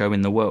philosophy show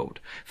in the world,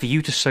 for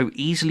you to so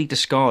easily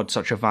discard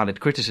such a valid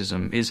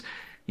criticism is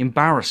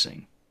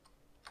embarrassing.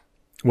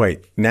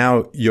 Wait,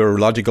 now your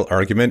logical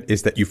argument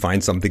is that you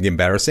find something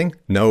embarrassing?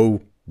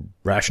 No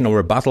rational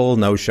rebuttal,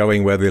 no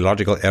showing where the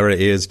logical error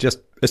is, just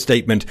a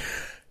statement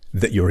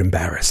that you're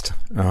embarrassed.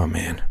 Oh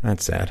man,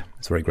 that's sad.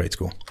 It's very grade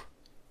school.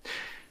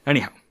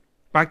 Anyhow,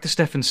 back to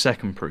Stefan's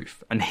second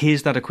proof, and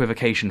here's that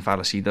equivocation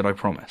fallacy that I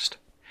promised.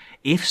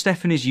 If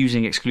Stefan is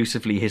using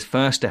exclusively his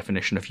first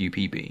definition of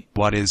UPB,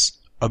 what is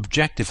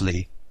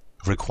objectively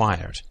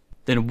required,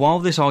 then while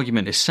this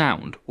argument is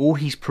sound, all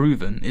he's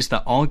proven is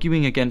that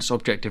arguing against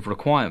objective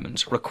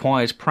requirements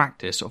requires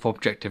practice of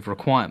objective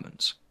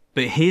requirements.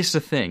 But here's the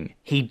thing,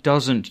 he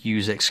doesn't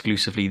use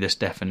exclusively this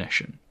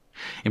definition.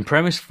 In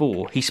premise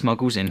 4, he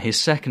smuggles in his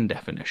second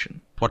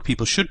definition. What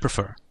people should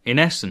prefer. In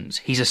essence,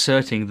 he's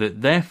asserting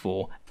that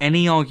therefore,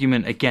 any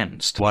argument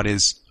against what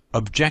is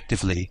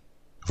objectively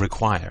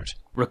required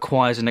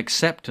requires an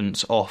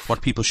acceptance of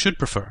what people should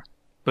prefer.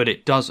 But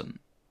it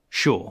doesn't.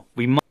 Sure,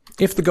 we might...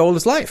 If the goal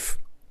is life.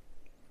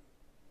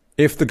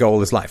 If the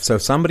goal is life. So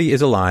if somebody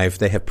is alive,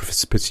 they have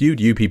pursued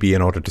UPB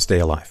in order to stay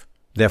alive.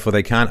 Therefore,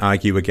 they can't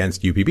argue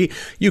against UPB.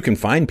 You can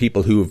find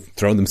people who have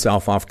thrown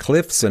themselves off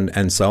cliffs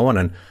and so on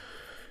and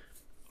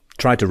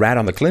tried to rat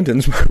on the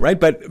Clintons, right?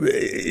 But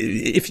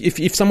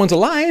if someone's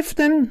alive,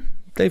 then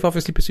they've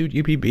obviously pursued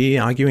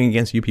UPB, arguing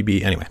against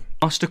UPB anyway.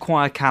 Must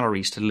acquire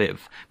calories to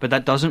live, but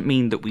that doesn't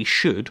mean that we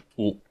should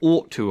or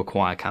ought to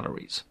acquire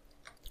calories.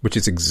 Which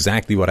is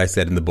exactly what I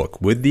said in the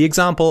book, with the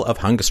example of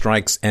hunger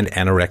strikes and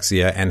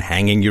anorexia and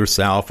hanging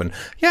yourself and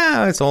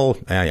it's all,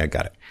 yeah,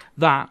 got it.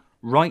 That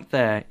right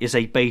there is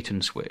a bait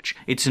and switch.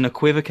 It's an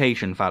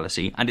equivocation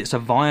fallacy, and it's a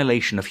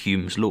violation of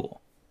Hume's law.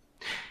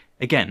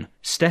 Again,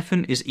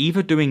 Stefan is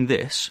either doing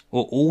this,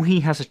 or all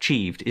he has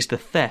achieved is the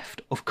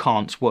theft of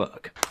Kant's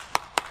work.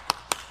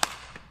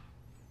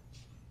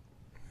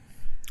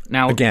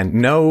 Now, again,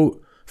 no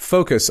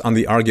focus on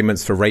the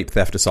arguments for rape,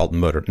 theft, assault,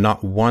 and murder.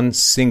 Not one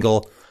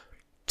single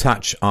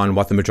touch on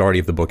what the majority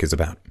of the book is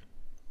about.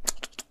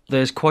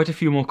 There's quite a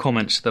few more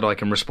comments that I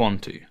can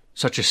respond to,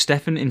 such as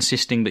Stefan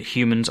insisting that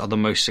humans are the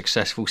most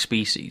successful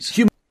species.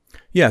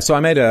 Yeah, so I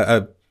made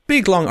a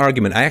big, long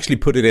argument. I actually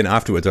put it in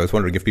afterwards. I was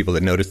wondering if people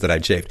had noticed that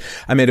I'd shaved.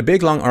 I made a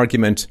big, long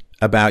argument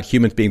about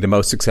humans being the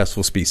most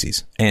successful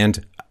species.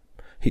 And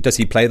does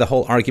he play the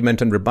whole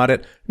argument and rebut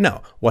it?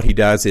 No. What he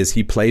does is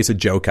he plays a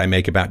joke I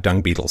make about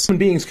dung beetles. Human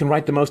beings can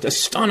write the most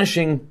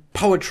astonishing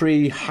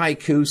poetry,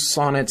 haiku,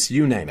 sonnets,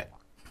 you name it.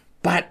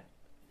 But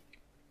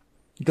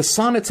the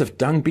sonnets of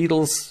dung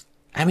beetles,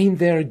 I mean,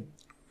 they're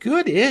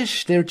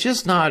good-ish. They're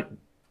just not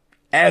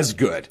as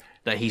good.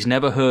 That he's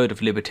never heard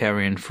of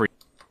libertarian free.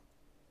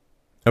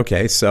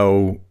 Okay,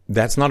 so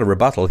that's not a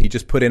rebuttal. He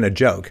just put in a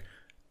joke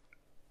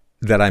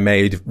that I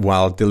made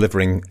while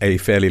delivering a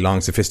fairly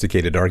long,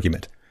 sophisticated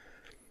argument.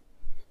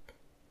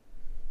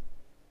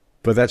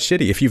 But that's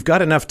shitty. If you've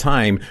got enough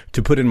time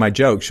to put in my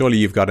joke, surely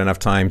you've got enough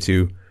time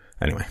to...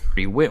 Anyway.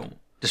 Free will,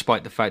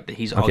 despite the fact that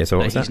he's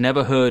he's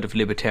never heard of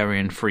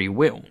libertarian free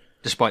will,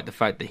 despite the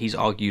fact that he's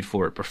argued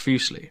for it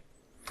profusely.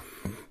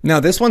 Now,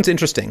 this one's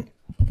interesting.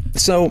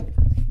 So,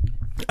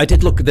 I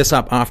did look this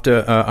up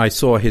after I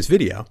saw his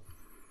video.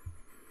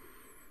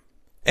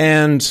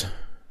 And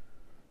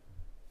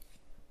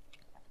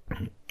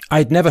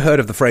I'd never heard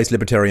of the phrase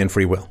libertarian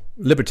free will.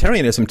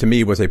 Libertarianism to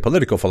me was a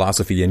political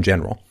philosophy in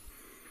general.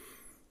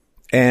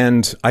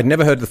 And I'd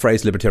never heard the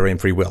phrase libertarian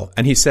free will.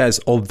 And he says,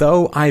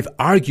 although I've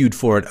argued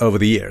for it over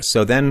the years.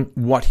 So then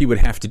what he would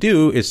have to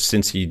do is,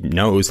 since he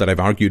knows that I've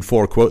argued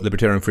for, quote,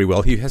 libertarian free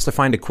will, he has to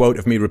find a quote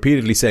of me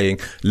repeatedly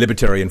saying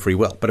libertarian free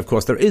will. But of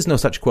course, there is no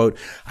such quote.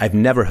 I've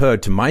never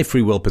heard to my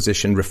free will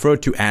position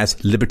referred to as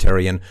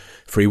libertarian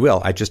free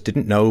will. I just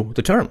didn't know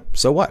the term.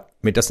 So what? I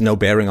mean, it doesn't no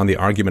bearing on the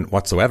argument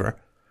whatsoever.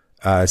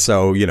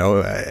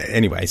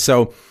 Anyway,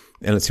 so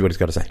let's see what he's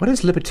got to say. What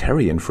is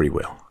libertarian free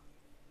will?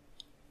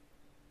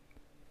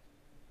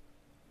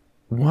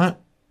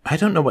 What? I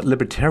don't know what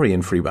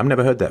libertarian free will... I've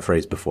never heard that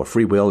phrase before.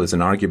 Free will is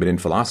an argument in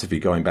philosophy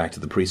going back to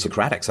the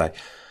pre-Socratics.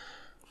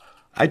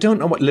 I don't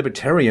know what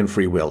libertarian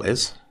free will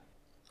is.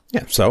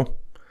 Yeah, so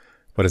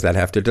what does that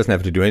have to... It doesn't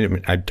have to do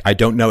anything. I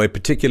don't know a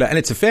particular... And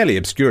it's a fairly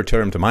obscure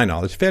term to my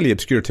knowledge. Fairly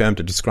obscure term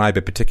to describe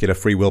a particular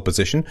free will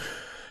position.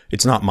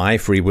 It's not my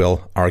free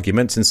will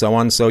arguments and so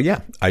on. So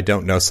yeah, I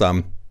don't know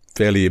some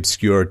fairly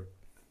obscure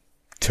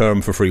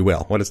term for free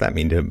will. What does that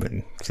mean to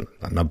him? It's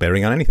not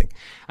bearing on anything.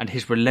 And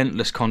his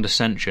relentless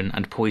condescension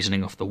and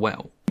poisoning of the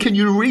well. Can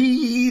you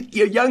read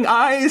your young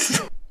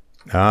eyes?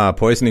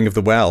 Poisoning of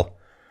the well.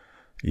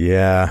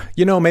 Yeah.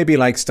 Maybe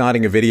like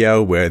starting a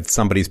video with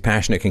somebody's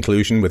passionate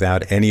conclusion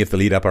without any of the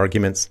lead-up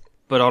arguments.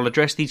 but I'll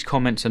address these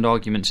comments and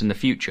arguments in the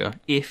future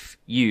if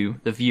you,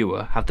 the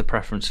viewer, have the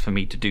preference for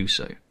me to do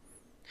so.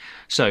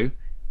 So,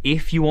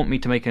 if you want me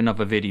to make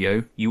another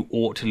video, you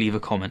ought to leave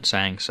a comment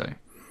saying so.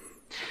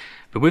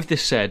 But with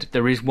this said,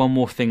 there is one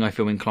more thing I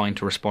feel inclined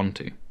to respond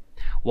to.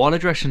 While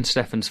addressing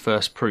Stefan's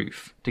first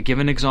proof, to give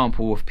an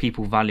example of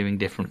people valuing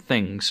different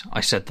things,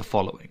 I said the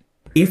following.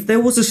 If there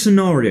was a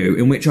scenario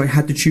in which I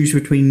had to choose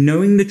between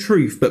knowing the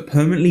truth but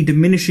permanently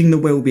diminishing the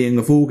well-being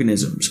of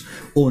organisms,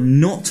 or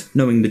not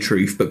knowing the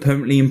truth but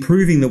permanently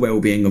improving the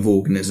well-being of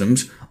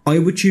organisms, I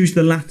would choose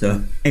the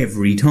latter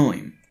every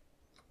time.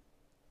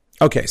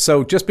 Okay,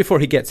 so just before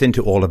he gets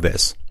into all of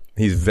this,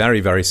 he's very,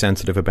 very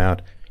sensitive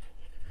about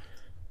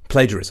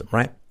plagiarism,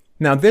 right?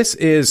 Now, this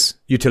is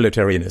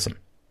utilitarianism.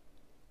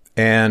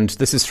 And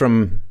this is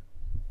from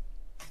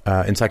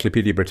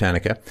Encyclopedia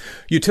Britannica.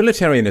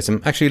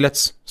 Utilitarianism, actually,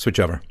 let's switch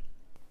over.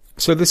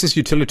 So this is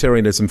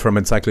utilitarianism from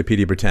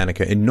Encyclopedia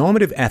Britannica. In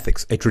normative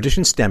ethics, a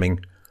tradition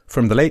stemming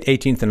from the late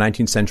 18th and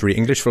 19th century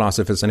English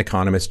philosophers and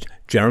economists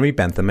Jeremy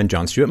Bentham and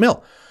John Stuart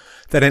Mill,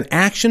 that an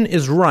action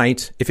is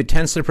right if it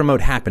tends to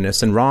promote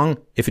happiness and wrong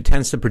if it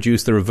tends to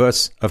produce the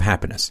reverse of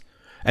happiness.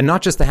 And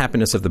not just the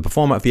happiness of the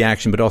performer of the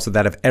action, but also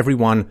that of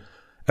everyone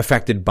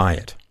affected by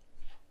it.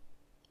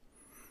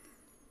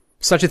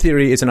 Such a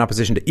theory is in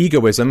opposition to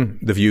egoism,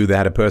 the view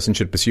that a person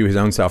should pursue his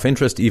own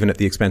self-interest even at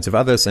the expense of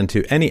others, and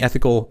to any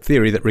ethical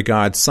theory that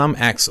regards some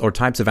acts or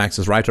types of acts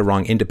as right or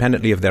wrong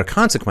independently of their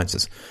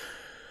consequences.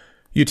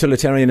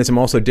 Utilitarianism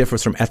also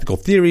differs from ethical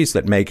theories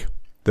that make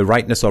the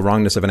rightness or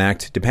wrongness of an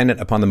act dependent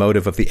upon the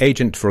motive of the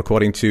agent, for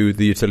according to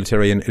the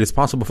utilitarian, it is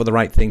possible for the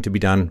right thing to be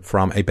done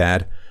from a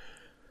bad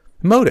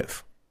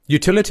motive.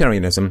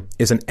 Utilitarianism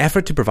is an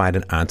effort to provide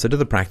an answer to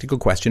the practical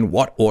question,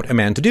 what ought a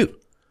man to do?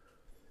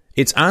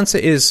 Its answer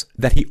is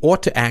that he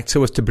ought to act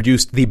so as to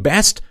produce the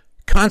best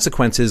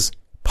consequences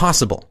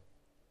possible.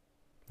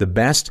 The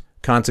best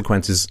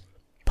consequences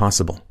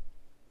possible.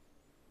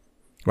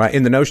 Right?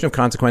 In the notion of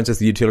consequences,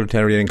 the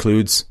utilitarian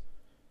includes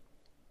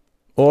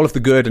all of the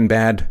good and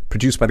bad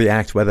produced by the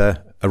act,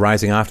 whether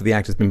arising after the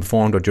act has been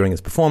performed or during its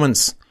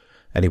performance.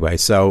 Anyway,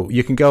 so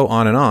you can go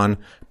on and on.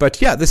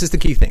 But yeah, this is the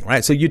key thing,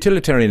 right? So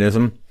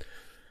utilitarianism,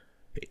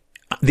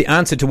 the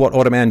answer to what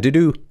ought a man to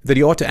do, that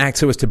he ought to act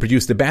so as to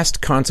produce the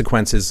best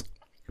consequences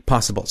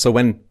possible. So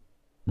when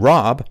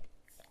Rob,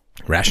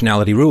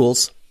 Rationality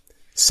Rules,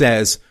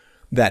 says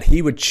that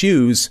he would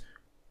choose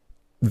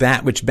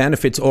that which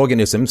benefits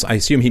organisms, I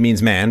assume he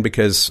means man,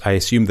 because I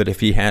assume that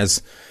if he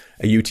has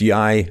a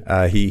UTI,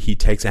 he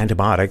takes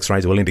antibiotics, right?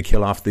 He's willing to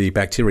kill off the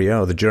bacteria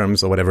or the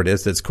germs or whatever it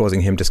is that's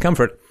causing him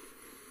discomfort.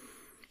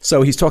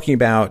 So he's talking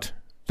about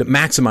that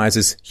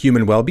maximizes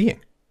human well-being.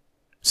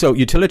 So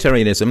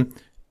utilitarianism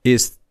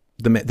is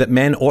that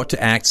men ought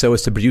to act so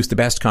as to produce the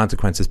best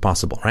consequences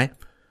possible, right?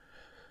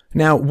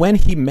 Now, when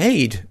he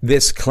made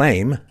this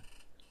claim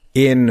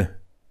in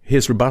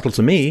his rebuttal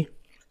to me,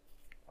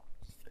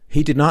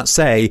 he did not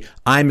say,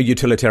 I'm a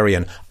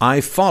utilitarian.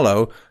 I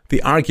follow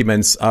the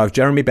arguments of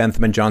Jeremy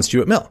Bentham and John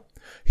Stuart Mill.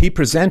 He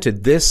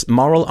presented this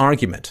moral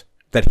argument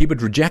that he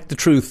would reject the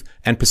truth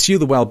and pursue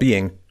the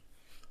well-being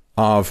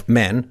of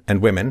men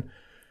and women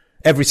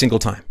every single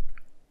time.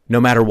 No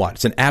matter what.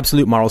 It's an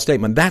absolute moral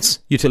statement. That's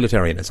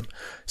utilitarianism.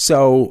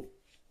 So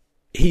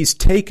he's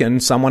taken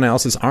someone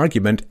else's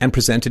argument and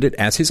presented it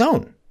as his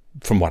own.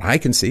 From what I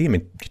can see, I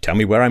mean, you tell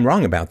me where I'm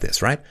wrong about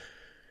this, right?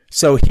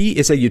 So he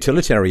is a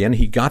utilitarian.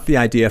 He got the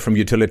idea from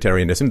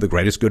utilitarianism, the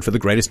greatest good for the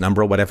greatest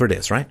number or whatever it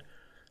is, right?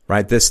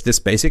 Right? This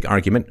basic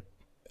argument,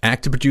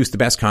 act to produce the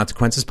best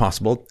consequences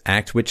possible,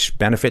 act which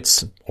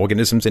benefits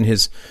organisms in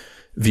his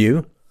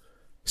view.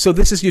 So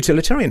this is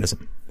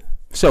utilitarianism.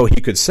 So he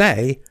could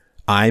say,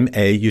 I'm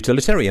a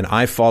utilitarian.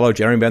 I follow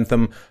Jeremy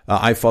Bentham.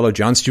 I follow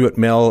John Stuart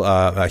Mill.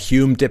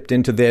 Hume dipped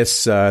into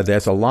this.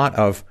 There's a lot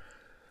of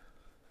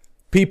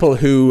people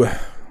who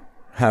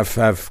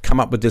have come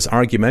up with this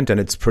argument, and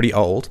it's pretty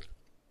old.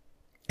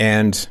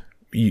 And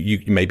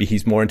you maybe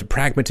he's more into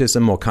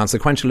pragmatism or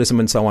consequentialism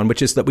and so on,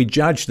 which is that we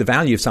judge the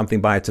value of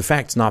something by its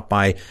effects, not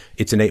by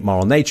its innate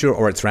moral nature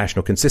or its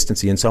rational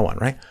consistency and so on,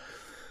 right?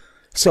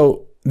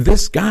 So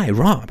this guy,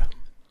 Rob,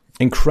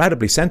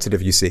 incredibly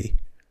sensitive, you see,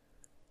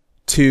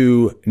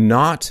 to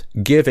not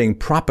giving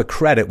proper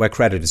credit where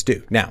credit is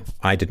due. Now,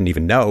 I didn't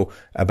even know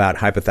about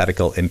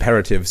hypothetical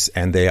imperatives,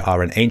 and they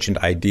are an ancient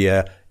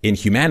idea in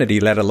humanity,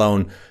 let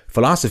alone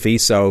philosophy,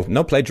 so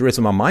no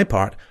plagiarism on my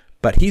part,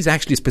 but he's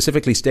actually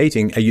specifically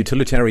stating a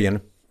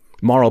utilitarian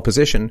moral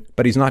position,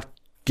 but he's not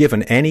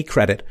given any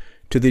credit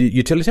to the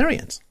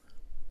utilitarians.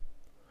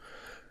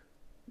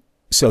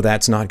 So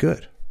that's not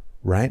good.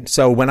 Right?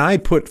 So when I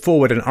put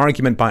forward an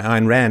argument by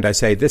Ayn Rand, I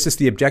say, this is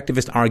the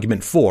objectivist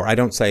argument for. I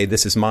don't say,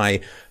 this is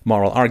my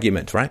moral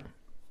argument, right?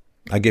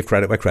 I give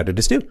credit where credit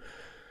is due.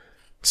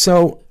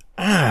 So,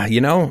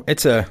 he's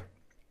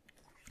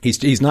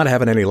not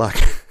having any luck.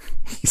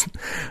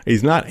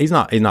 he's not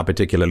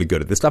particularly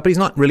good at this stuff, but he's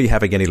not really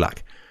having any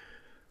luck.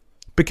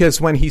 Because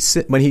when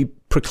he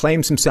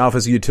proclaims himself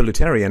as a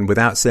utilitarian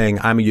without saying,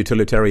 I'm a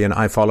utilitarian,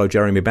 I follow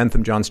Jeremy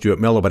Bentham, John Stuart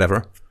Mill, or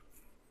whatever,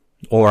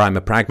 or I'm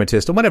a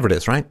pragmatist, or whatever it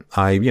is, right?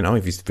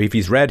 If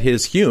he's read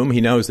his Hume,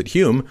 he knows that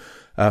Hume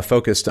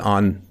focused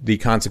on the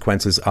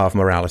consequences of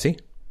morality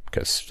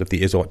because of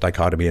the is-ought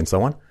dichotomy and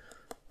so on.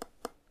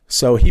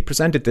 So he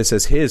presented this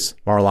as his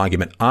moral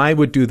argument. I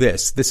would do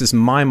this. This is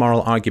my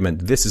moral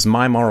argument. This is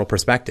my moral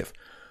perspective.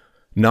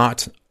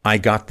 Not, I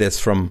got this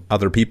from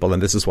other people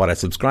and this is what I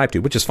subscribe to,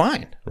 which is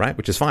fine, right?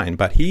 Which is fine.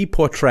 But he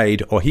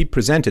portrayed, or he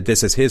presented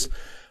this as his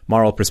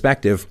moral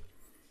perspective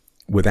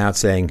without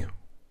saying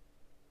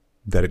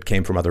that it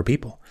came from other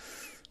people.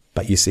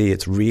 But you see,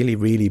 it's really,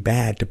 really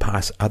bad to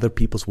pass other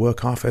people's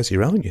work off as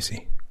your own, you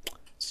see.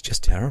 It's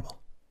just terrible.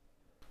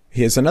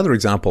 Here's another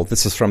example.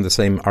 This is from the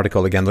same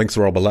article again. Links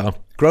are all below.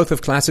 Growth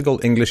of classical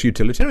English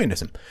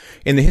utilitarianism.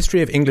 In the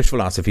history of English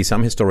philosophy,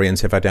 some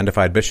historians have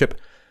identified Bishop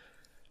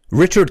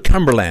Richard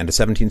Cumberland, a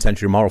 17th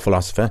century moral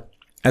philosopher,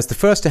 as the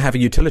first to have a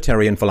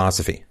utilitarian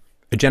philosophy.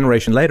 A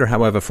generation later,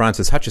 however,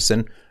 Francis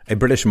Hutcheson, a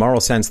British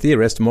moral sense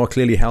theorist, more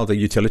clearly held a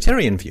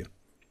utilitarian view.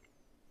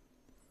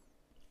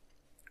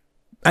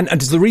 And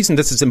the reason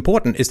this is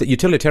important is that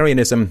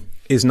utilitarianism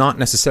is not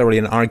necessarily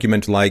an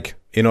argument like,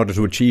 in order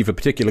to achieve a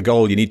particular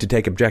goal, you need to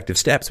take objective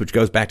steps, which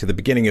goes back to the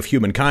beginning of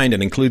humankind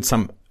and includes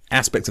some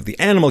aspects of the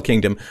animal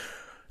kingdom.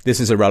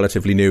 This is a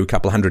relatively new,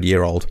 couple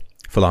 100-year-old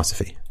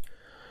philosophy.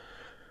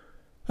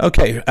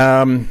 Okay,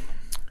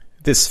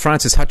 this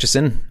Francis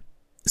Hutcheson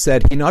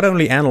said he not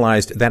only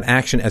analyzed that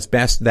action as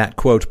best that,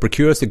 quote,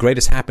 procures the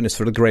greatest happiness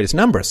for the greatest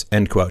numbers,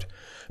 end quote,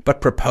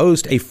 but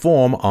proposed a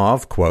form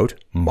of, quote,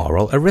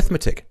 moral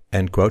arithmetic,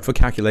 end quote, for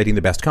calculating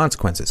the best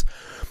consequences.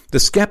 The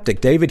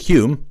skeptic David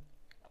Hume,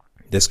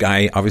 this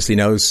guy obviously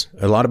knows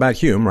a lot about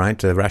Hume,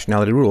 right?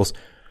 Rationality rules.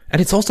 And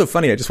it's also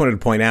funny, I just wanted to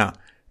point out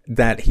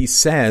that he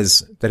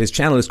says that his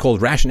channel is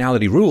called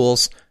Rationality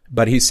Rules,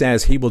 but he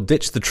says he will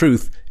ditch the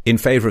truth in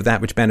favor of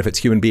that which benefits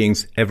human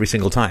beings every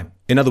single time.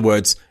 In other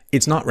words,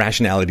 it's not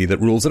rationality that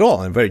rules at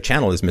all, and the very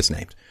channel is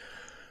misnamed.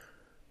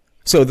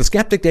 So the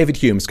skeptic David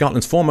Hume,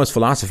 Scotland's foremost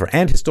philosopher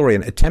and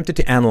historian, attempted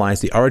to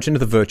analyze the origin of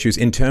the virtues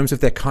in terms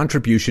of their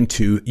contribution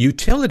to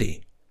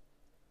utility.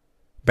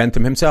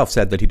 Bentham himself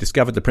said that he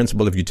discovered the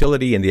principle of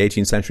utility in the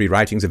 18th century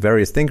writings of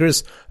various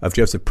thinkers, of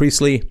Joseph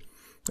Priestley,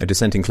 a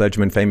dissenting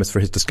clergyman famous for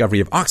his discovery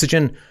of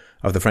oxygen,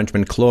 of the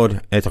Frenchman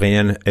Claude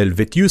Etienne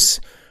Helvétius,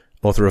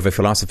 author of A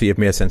Philosophy of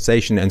Mere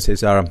Sensation, and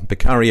Cesare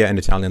Beccaria, an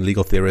Italian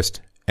legal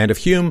theorist, and of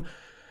Hume.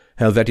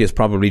 Helvétius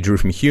probably drew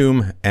from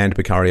Hume, and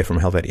Beccaria from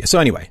Helvétius. So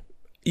anyway,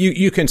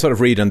 you can sort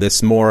of read on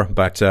this more,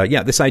 but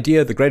this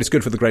idea, the greatest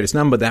good for the greatest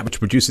number, that which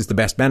produces the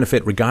best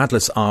benefit,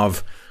 regardless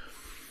of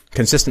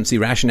consistency,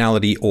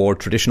 rationality, or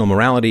traditional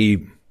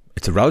morality,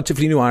 it's a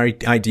relatively new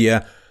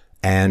idea,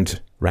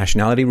 and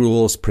Rationality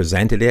Rules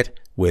presented it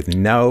with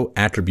no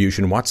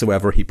attribution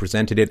whatsoever. He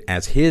presented it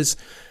as his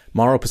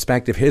moral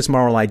perspective, his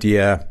moral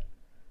idea,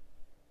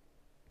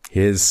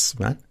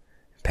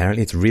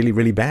 apparently it's really,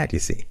 really bad, you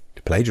see,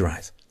 to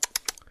plagiarize.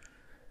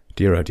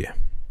 Dear, oh dear.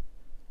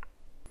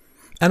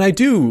 And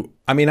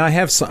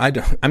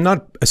I'm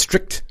not a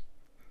strict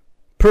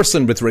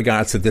person with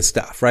regards to this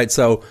stuff, right?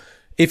 So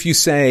if you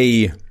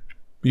say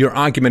your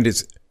argument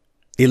is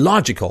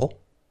illogical,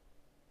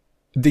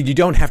 then you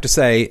don't have to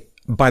say,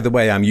 by the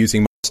way, I'm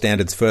using moral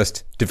standards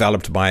first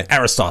developed by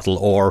Aristotle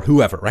or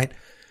whoever, right?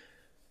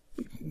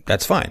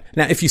 That's fine.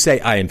 Now, if you say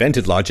I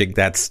invented logic,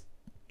 that's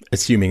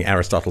assuming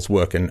Aristotle's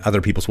work and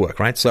other people's work,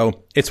 right?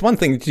 So it's one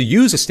thing to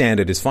use a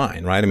standard is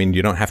fine, right? I mean,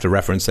 you don't have to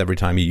reference every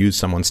time you use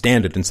someone's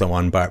standard and so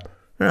on, but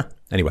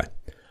anyway,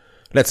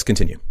 let's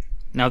continue.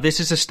 Now, this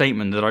is a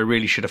statement that I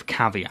really should have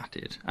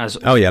caveated. Let's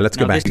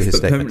go back to his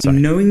statement. Sorry.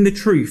 Knowing the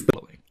truth,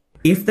 but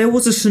if there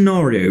was a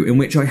scenario in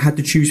which I had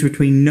to choose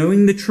between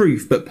knowing the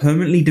truth but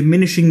permanently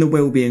diminishing the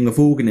well-being of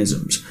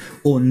organisms,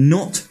 or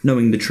not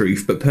knowing the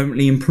truth but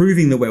permanently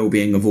improving the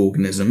well-being of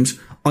organisms,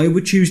 I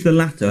would choose the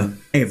latter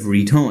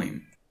every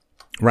time.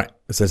 Right.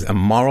 It says a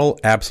moral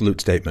absolute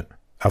statement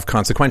of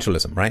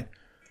consequentialism, right?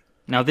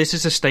 Now, this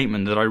is a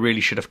statement that I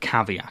really should have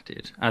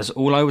caveated, as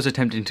all I was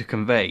attempting to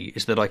convey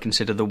is that I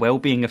consider the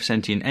well-being of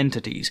sentient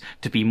entities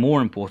to be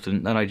more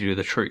important than I do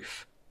the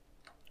truth.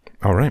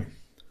 All right.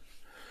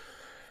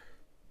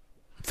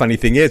 Funny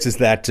thing is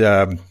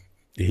that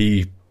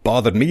he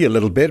bothered me a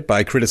little bit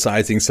by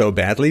criticizing so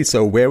badly,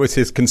 so where was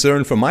his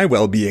concern for my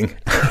well-being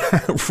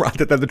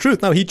rather than the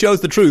truth? No, he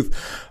chose the truth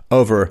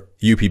over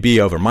UPB,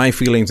 over my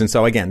feelings, and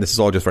so again, this is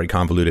all just very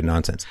convoluted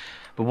nonsense.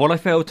 But what I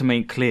failed to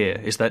make clear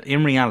is that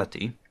in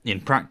reality, in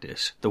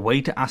practice, the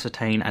way to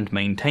ascertain and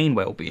maintain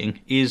well-being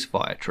is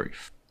via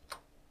truth.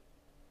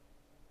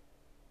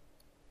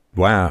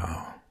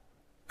 Wow.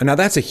 Now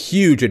that's a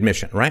huge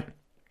admission, right?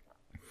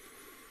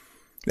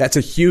 That's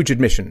a huge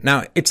admission.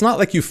 Now, it's not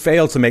like you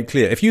failed to make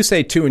clear. If you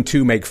say 2 and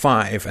 2 make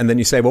 5, and then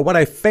you say, well, what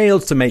I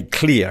failed to make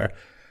clear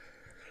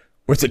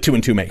was that 2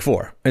 and 2 make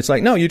 4. It's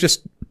like, no,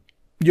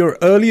 your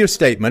earlier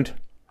statement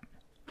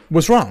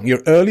was wrong.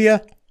 Your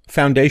earlier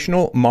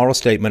foundational moral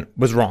statement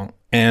was wrong.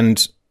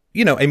 And,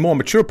 a more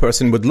mature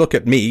person would look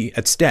at me,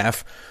 at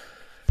Steph,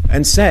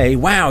 and say,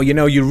 wow,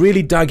 you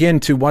really dug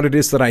into what it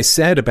is that I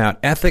said about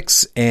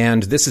ethics,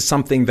 and this is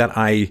something that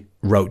I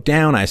wrote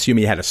down. I assume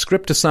he had a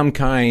script of some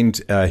kind.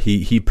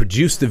 He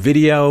produced the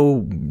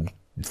video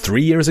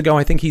 3 years ago,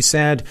 I think he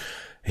said.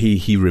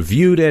 He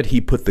reviewed it. He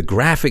put the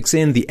graphics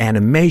in, the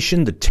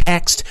animation, the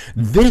text.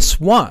 This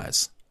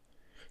was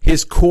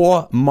his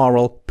core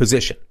moral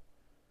position.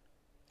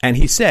 And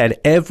he said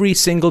every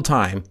single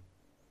time,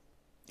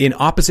 in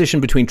opposition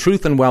between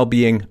truth and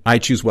well-being, I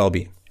choose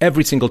well-being.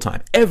 Every single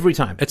time. Every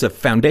time. It's a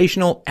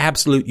foundational,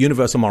 absolute,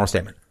 universal moral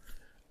statement.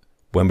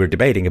 When we're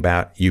debating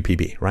about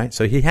UPB, right?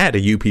 So he had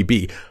a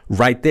UPB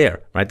right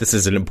there, right? This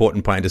is an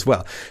important point as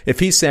well.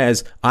 If he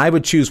says, I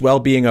would choose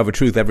well-being over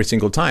truth every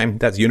single time,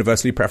 that's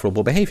universally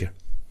preferable behavior,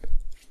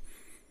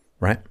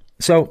 right?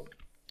 So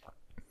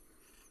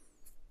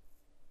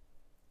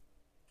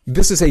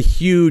this is a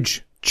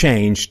huge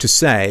change to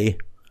say,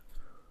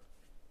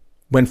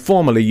 when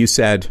formerly you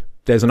said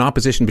there's an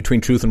opposition between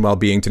truth and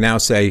well-being, to now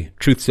say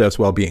truth serves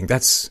well-being.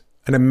 That's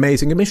an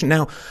amazing admission.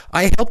 Now,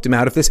 I helped him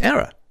out of this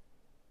error.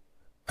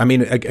 I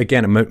mean,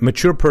 again, a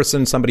mature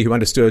person, somebody who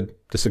understood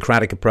the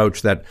Socratic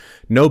approach that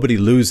nobody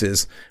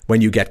loses when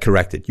you get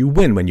corrected. You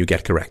win when you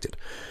get corrected.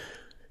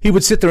 He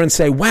would sit there and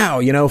say, wow,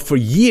 for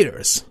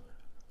years,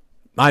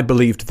 I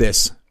believed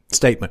this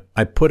statement.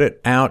 I put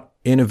it out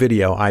in a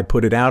video. I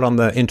put it out on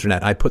the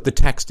internet. I put the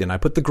text in. I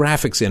put the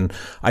graphics in.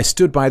 I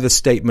stood by this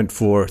statement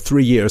for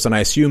 3 years, and I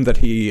assumed that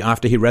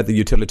after he read the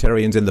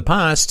utilitarians in the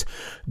past,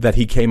 that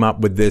he came up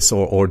with this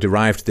or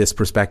derived this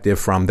perspective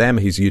from them.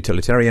 He's a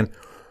utilitarian.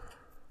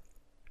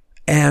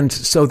 And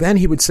so then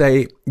he would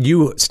say,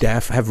 you,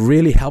 Steph, have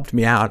really helped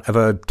me out of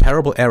a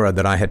terrible error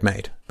that I had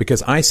made,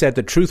 because I said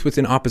that truth was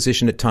in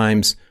opposition at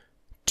times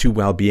to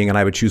well-being, and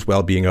I would choose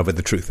well-being over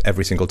the truth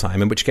every single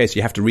time, in which case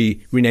you have to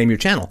rename your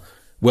channel.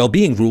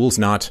 Well-being rules,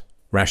 not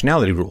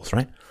rationality rules,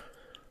 right?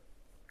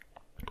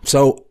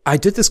 So I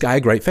did this guy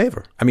a great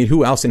favor. I mean,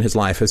 who else in his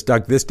life has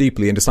dug this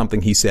deeply into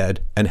something he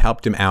said and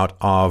helped him out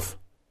of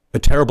a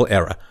terrible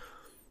error,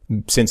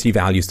 since he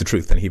values the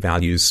truth and he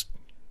values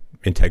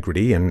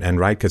integrity and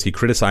right, because he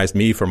criticized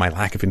me for my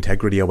lack of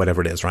integrity or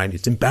whatever it is, right?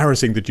 It's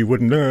embarrassing that you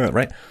wouldn't,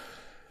 right?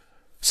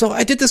 So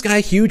I did this guy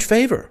a huge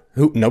favor.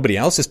 Nobody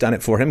else has done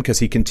it for him, because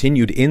he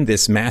continued in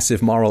this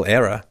massive moral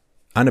error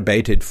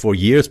unabated for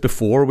years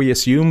before, we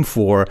assume,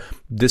 for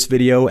this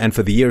video and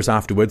for the years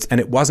afterwards.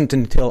 And it wasn't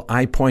until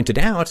I pointed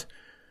out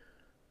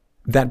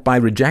that by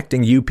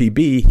rejecting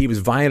UPB, he was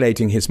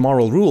violating his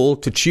moral rule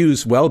to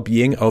choose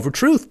well-being over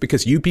truth,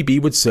 because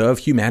UPB would serve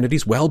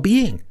humanity's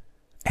well-being.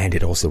 And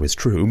it also is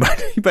true,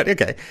 but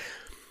okay.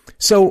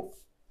 So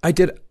I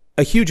did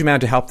a huge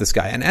amount to help this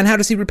guy. And how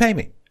does he repay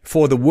me?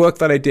 For the work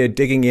that I did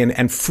digging in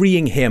and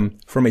freeing him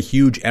from a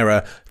huge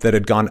error that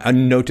had gone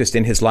unnoticed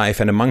in his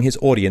life and among his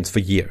audience for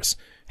years.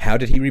 How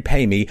did he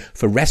repay me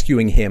for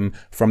rescuing him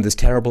from this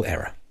terrible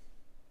error?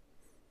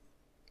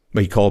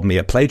 He called me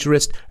a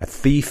plagiarist, a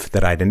thief,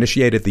 that I'd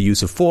initiated the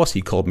use of force.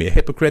 He called me a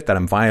hypocrite, that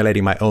I'm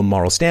violating my own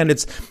moral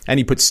standards. And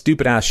he put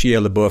stupid-ass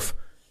Shia LaBeouf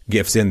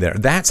gifts in there.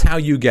 That's how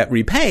you get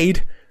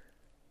repaid.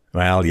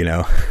 Well,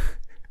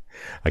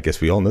 I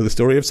guess we all know the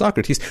story of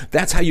Socrates.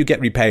 That's how you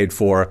get repaid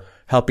for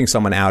helping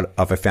someone out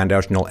of a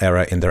foundational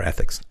error in their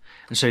ethics.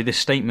 And so this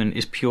statement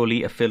is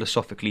purely a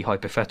philosophically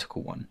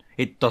hypothetical one.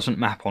 It doesn't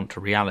map onto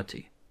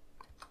reality.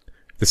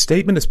 The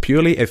statement is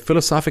purely a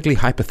philosophically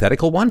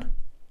hypothetical one?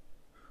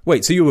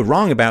 Wait, so you were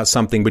wrong about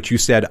something, but you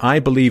said, I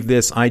believe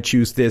this, I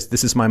choose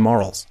this is my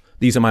morals.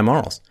 These are my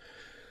morals.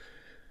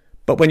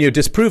 But when you're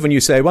disproven, you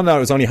say, well, no,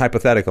 it was only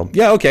hypothetical.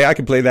 Yeah, okay, I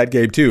can play that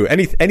game too.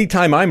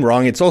 Anytime I'm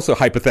wrong, it's also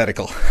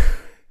hypothetical.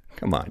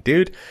 Come on,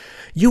 dude.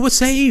 You were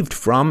saved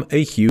from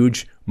a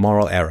huge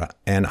moral error.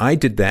 And I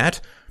did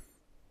that.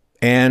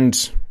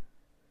 And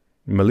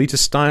Melita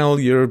style,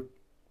 you're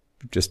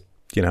just,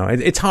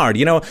 it's hard.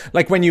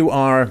 Like when you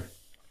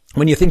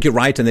think you're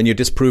right and then you're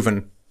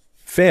disproven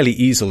fairly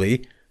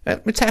easily.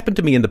 It's happened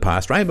to me in the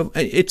past, right? But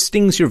it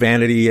stings your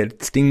vanity.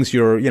 It stings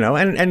your,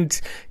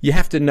 and you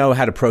have to know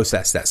how to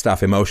process that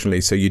stuff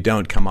emotionally so you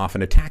don't come off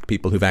and attack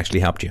people who've actually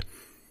helped you.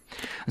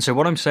 And so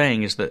what I'm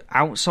saying is that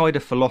outside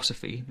of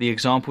philosophy, the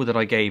example that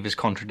I gave is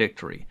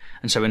contradictory.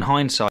 And so in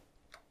hindsight...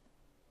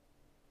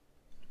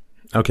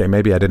 Okay,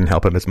 maybe I didn't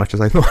help him as much as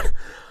I thought.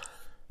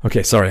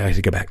 Okay, sorry, I had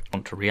to go back.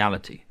 ...onto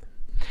reality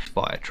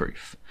via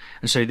truth.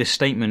 And so this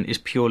statement is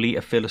purely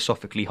a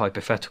philosophically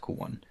hypothetical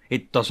one.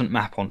 It doesn't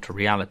map onto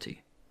reality.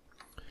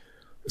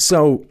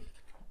 So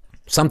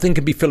something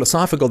can be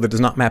philosophical that does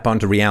not map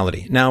onto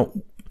reality. Now,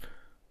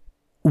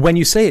 when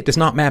you say it does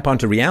not map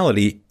onto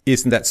reality,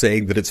 isn't that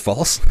saying that it's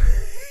false?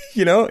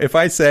 If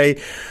I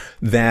say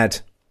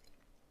that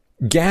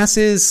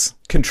gases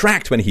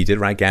contract when heated,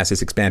 right?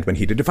 Gases expand when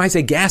heated. If I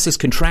say gases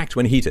contract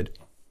when heated,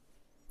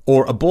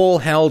 or a ball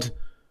held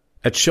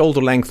at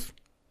shoulder length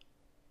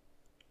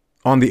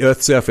on the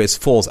Earth's surface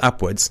falls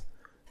upwards,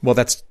 well,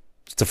 it's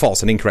a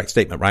false and incorrect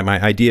statement, right?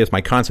 My ideas,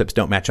 my concepts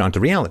don't match onto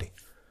reality.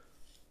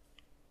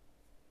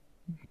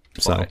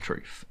 By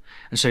truth.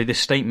 And so this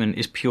statement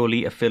is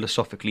purely a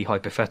philosophically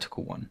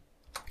hypothetical one.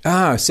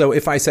 So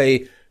if I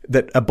say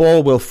that a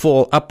ball will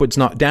fall upwards,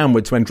 not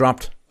downwards, when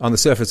dropped on the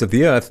surface of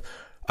the Earth,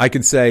 I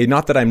could say,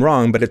 not that I'm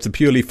wrong, but it's a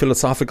purely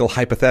philosophical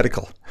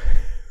hypothetical.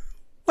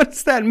 What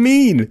does that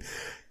mean?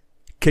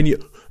 Can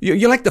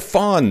you're like the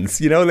Fonz,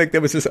 like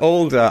there was this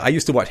old, I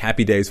used to watch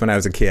Happy Days when I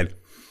was a kid,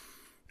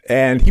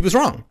 and he was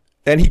wrong.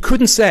 And he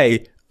couldn't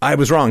say, I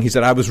was wrong. He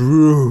said, I was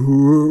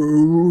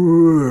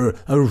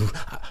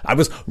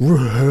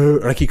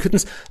like he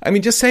couldn't,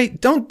 just say,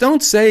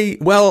 don't say,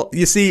 well,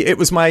 you see, it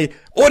was my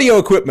audio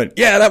equipment.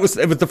 Yeah,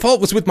 the fault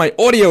was with my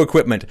audio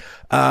equipment.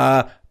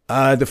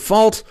 The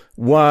fault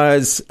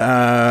was,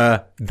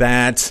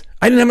 that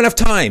I didn't have enough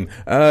time.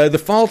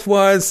 The fault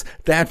was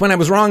that when I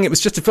was wrong, it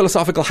was just a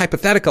philosophical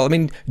hypothetical.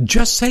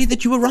 Just say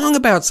that you were wrong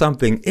about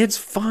something. It's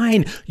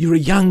fine. You're a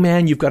young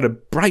man. You've got a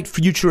bright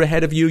future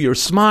ahead of you. You're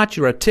smart.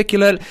 You're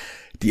articulate.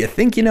 Do you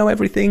think you know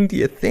everything? Do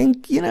you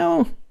think,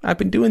 I've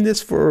been doing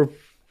this for,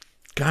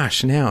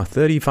 now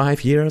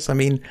 35 years. I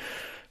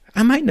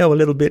might know a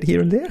little bit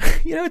here and there.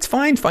 It's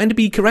fine. Fine to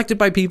be corrected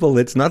by people.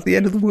 It's not the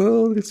end of the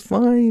world. It's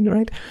fine,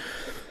 right?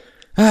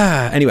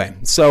 Anyway,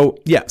 so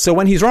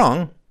when he's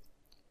wrong,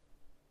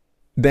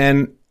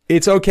 then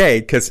it's okay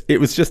because it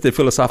was just a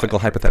philosophical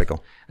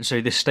hypothetical. And so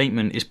this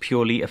statement is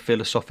purely a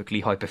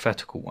philosophically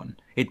hypothetical one.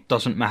 It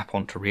doesn't map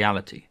onto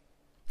reality.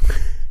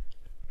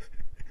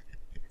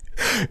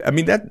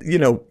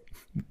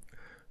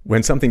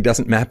 When something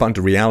doesn't map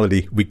onto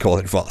reality, we call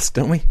it false,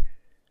 don't we?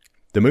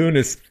 The moon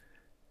is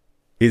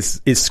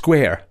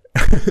square.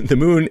 The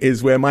moon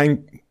is where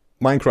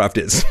Minecraft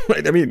is,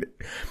 right?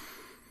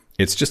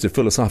 It's just a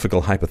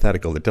philosophical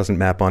hypothetical that doesn't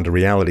map onto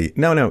reality.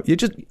 No, you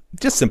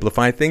just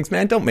simplify things,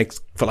 man. Don't make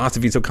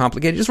philosophy so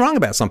complicated. You're just wrong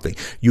about something.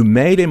 You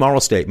made a moral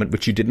statement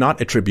which you did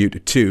not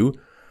attribute to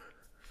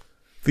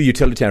the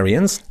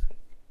utilitarians,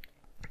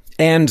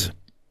 and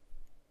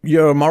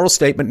your moral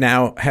statement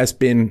now has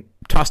been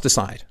tossed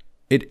aside.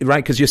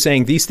 Right? Because you're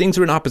saying these things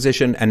are in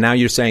opposition, and now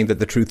you're saying that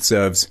the truth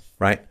serves,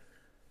 right?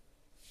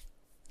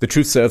 The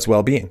truth serves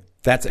well-being.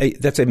 That's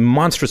a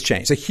monstrous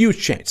change. It's a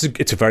huge change.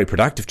 It's a very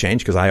productive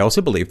change because I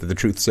also believe that the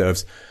truth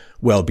serves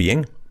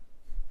well-being.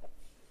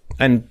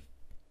 And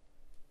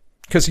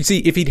because you see,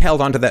 if he'd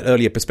held on to that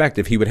earlier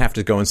perspective, he would have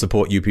to go and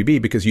support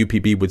UPB because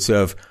UPB would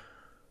serve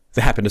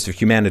the happiness of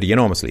humanity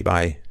enormously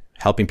by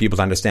helping people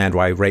to understand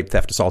why rape,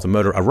 theft, assault, and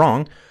murder are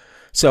wrong.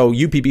 So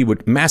UPB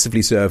would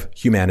massively serve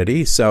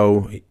humanity.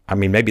 So,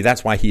 maybe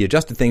that's why he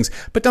adjusted things.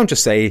 But don't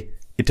just say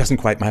it doesn't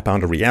quite map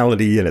onto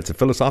reality and it's a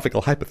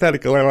philosophical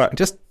hypothetical.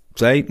 Just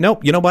say,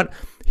 nope, you know what?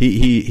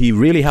 He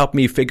really helped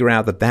me figure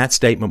out that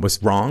statement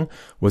was wrong,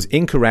 was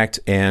incorrect,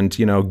 and,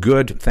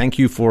 good. Thank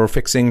you for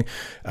fixing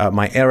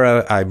my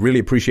error. I really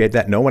appreciate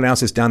that. No one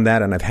else has done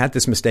that, and I've had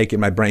this mistake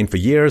in my brain for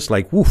years.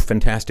 Like, woof,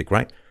 fantastic,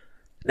 right?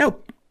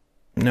 Nope.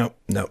 No.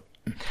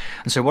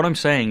 And so what I'm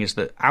saying is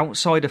that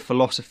outside of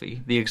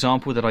philosophy, the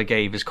example that I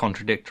gave is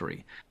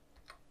contradictory.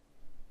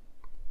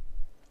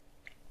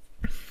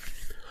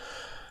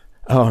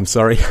 Oh, I'm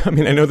sorry. I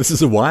know this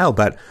is a while,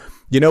 but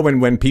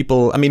when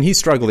people, he's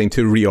struggling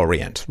to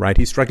reorient, right?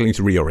 He's struggling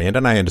to reorient,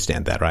 and I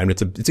understand that, right?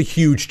 It's a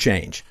huge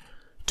change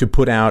to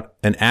put out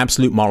an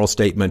absolute moral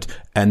statement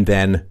and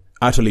then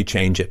utterly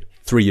change it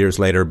 3 years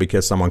later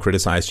because someone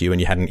criticized you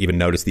and you hadn't even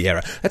noticed the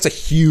error. That's a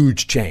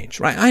huge change,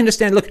 right? I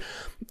understand. Look,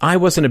 I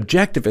was an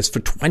objectivist for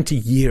 20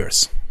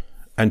 years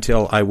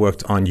until I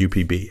worked on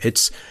UPB.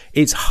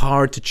 It's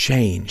hard to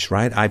change,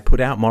 right? I put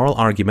out moral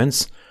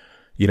arguments,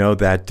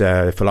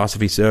 that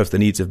philosophy serves the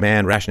needs of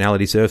man,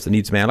 rationality serves the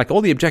needs of man. Like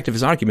all the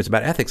objectivist arguments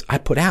about ethics, I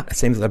put out the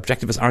same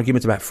objectivist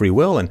arguments about free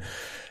will and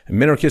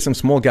minarchism,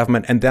 small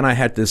government, and then I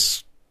had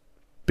this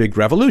big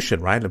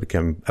revolution, right? I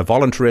became a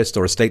voluntarist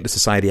or a stateless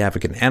society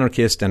advocate and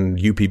anarchist, and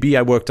UPB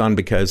I worked on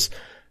because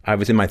I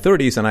was in my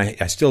 30s and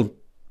I still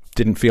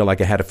didn't feel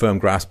like I had a firm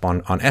grasp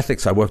on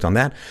ethics. I worked on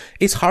that.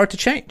 It's hard to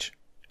change,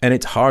 and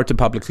it's hard to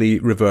publicly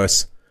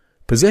reverse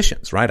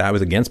positions, right? I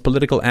was against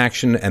political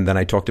action, and then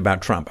I talked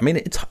about Trump.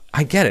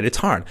 I get it. It's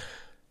hard.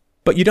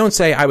 But you don't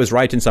say I was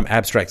right in some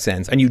abstract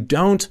sense, and you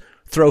don't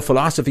throw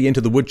philosophy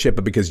into the wood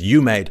chipper because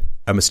you made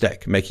a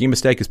mistake. Making a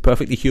mistake is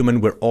perfectly human.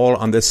 We're all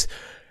on this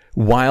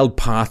wild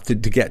path to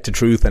get to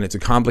truth, and it's a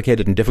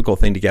complicated and difficult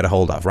thing to get a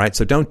hold of, right?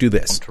 So don't do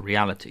this. To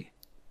reality.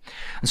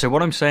 And so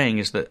what I'm saying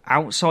is that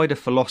outside of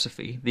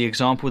philosophy, the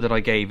example that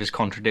I gave is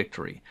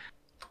contradictory.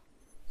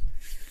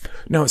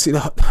 No, see,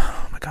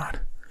 oh my God.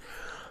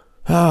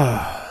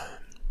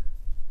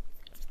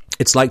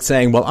 It's like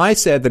saying, well, I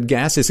said that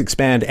gases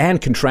expand and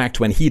contract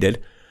when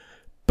heated,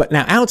 but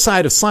now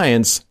outside of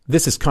science,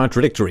 this is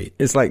contradictory.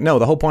 It's like, no,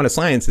 the whole point of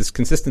science is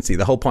consistency.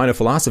 The whole point of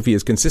philosophy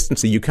is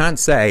consistency. You can't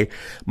say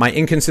my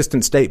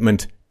inconsistent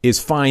statement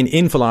is fine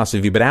in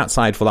philosophy, but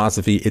outside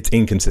philosophy, it's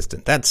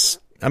inconsistent. That's,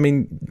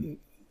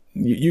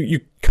 you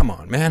come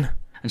on, man.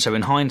 And so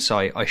in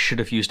hindsight, I should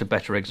have used a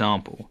better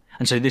example.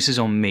 And so this is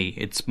on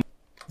me.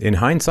 In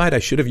hindsight, I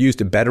should have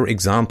used a better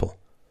example.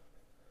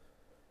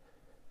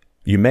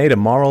 You made a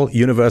moral,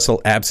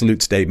 universal,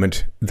 absolute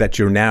statement that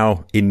you're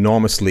now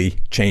enormously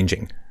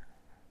changing.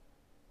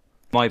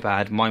 My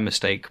bad, my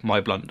mistake,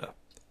 my blunder.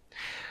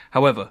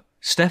 However,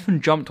 Stefan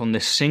jumped on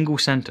this single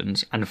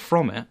sentence and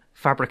from it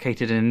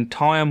fabricated an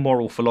entire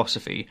moral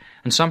philosophy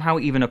and somehow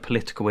even a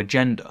political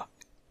agenda.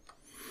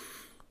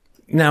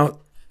 Now,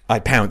 I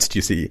pounced,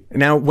 you see.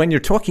 Now, when you're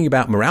talking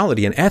about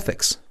morality and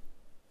ethics,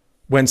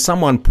 when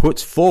someone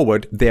puts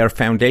forward their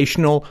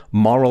foundational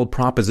moral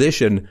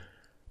proposition,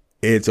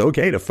 it's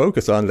okay to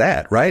focus on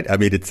that, right? I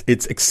mean,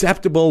 it's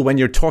acceptable when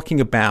you're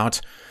talking about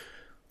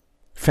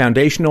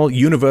foundational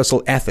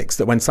universal ethics,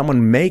 that when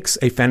someone makes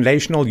a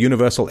foundational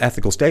universal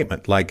ethical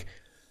statement, like,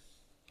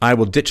 I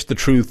will ditch the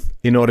truth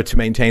in order to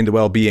maintain the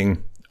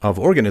well-being of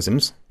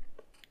organisms,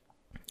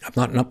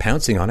 I'm not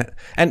pouncing on it.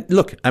 And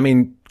look, I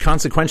mean,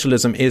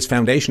 consequentialism is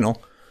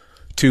foundational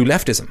to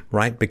leftism,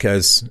 right?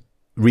 Because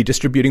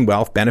redistributing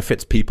wealth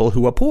benefits people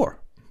who are poor.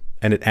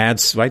 And it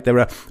adds, right, there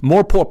are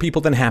more poor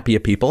people than happier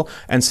people.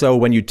 And so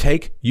when you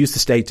use the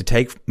state to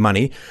take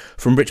money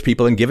from rich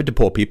people and give it to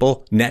poor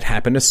people, net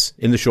happiness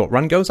in the short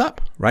run goes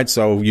up, right?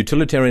 So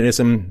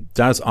utilitarianism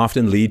does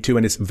often lead to,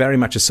 and is very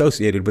much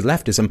associated with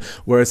leftism,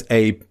 whereas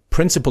a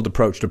principled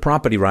approach to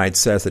property rights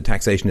says that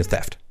taxation is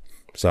theft.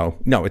 So,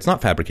 no, it's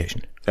not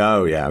fabrication.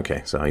 Oh, yeah,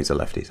 okay. So he's a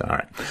lefty. So, all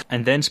right.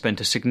 And then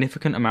spent a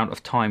significant amount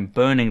of time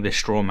burning this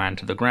straw man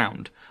to the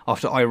ground,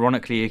 after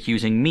ironically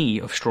accusing me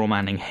of straw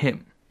manning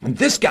him. And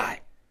this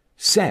guy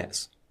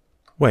says,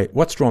 wait,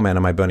 what straw man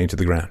am I burning to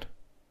the ground?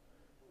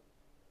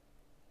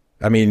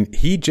 I mean,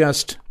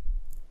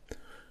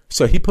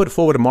 so he put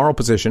forward a moral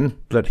position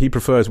that he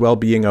prefers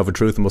well-being over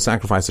truth and will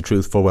sacrifice the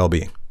truth for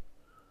well-being.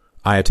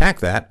 I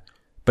attack that,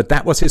 but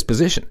that was his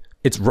position.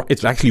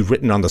 It's actually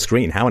written on the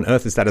screen. How on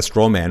earth is that a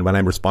straw man when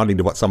I'm responding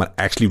to what someone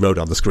actually wrote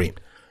on the screen?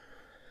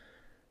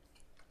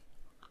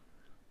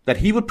 That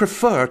he would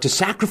prefer to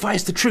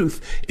sacrifice the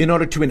truth in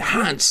order to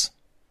enhance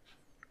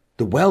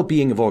the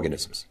well-being of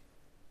organisms.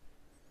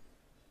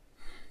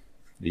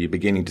 Are you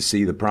beginning to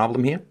see the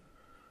problem here?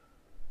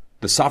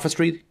 The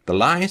sophistry, the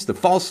lies, the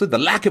falsehood, the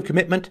lack of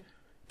commitment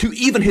to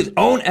even his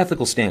own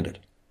ethical standard.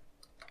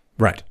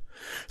 Right.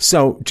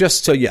 So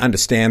just so you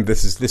understand,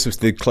 this was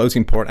the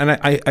closing part. And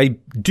I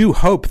do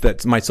hope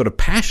that my sort of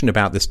passion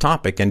about this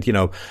topic, and, you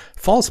know,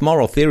 false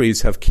moral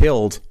theories have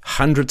killed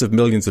hundreds of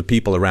millions of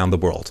people around the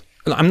world.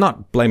 I'm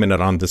not blaming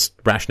it on this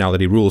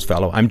rationality rules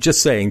fellow. I'm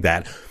just saying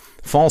that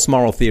false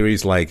moral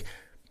theories like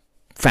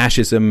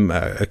fascism,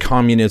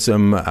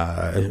 communism,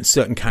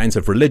 certain kinds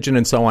of religion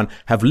and so on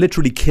have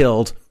literally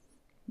killed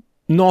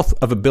north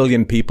of 1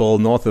 billion people,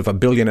 north of 1.5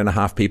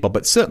 billion people,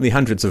 but certainly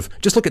hundreds of,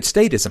 just look at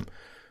statism,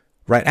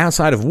 right?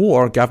 Outside of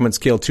war, governments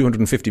killed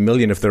 250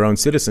 million of their own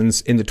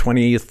citizens in the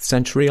 20th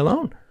century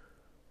alone.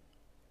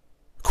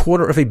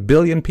 250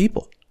 million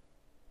people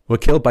were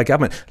killed by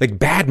government. Like,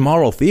 bad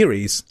moral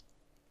theories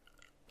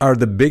are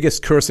the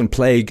biggest curse and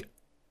plague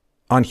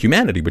on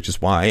humanity, which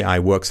is why I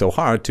work so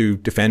hard to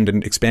defend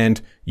and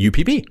expand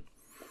UPB.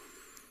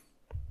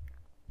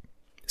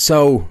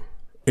 So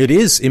it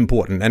is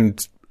important.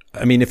 And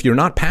I mean, if you're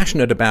not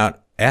passionate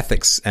about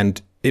ethics, and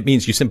it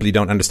means you simply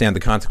don't understand the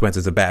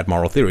consequences of bad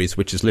moral theories,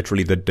 which is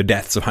literally the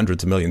deaths of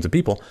hundreds of millions of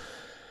people.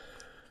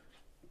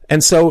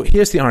 And so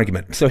here's the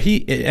argument. So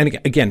and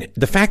again,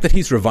 the fact that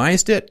he's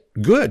revised it,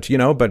 good, you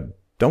know, but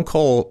don't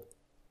call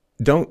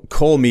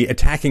me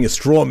attacking a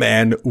straw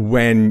man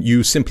when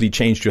you simply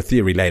changed your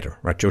theory later,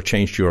 right? You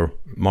changed your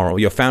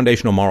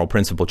foundational moral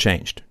principle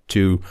changed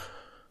to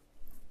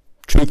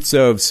truth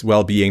serves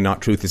well-being,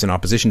 not truth is in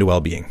opposition to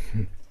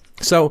well-being.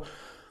 So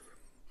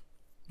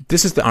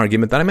this is the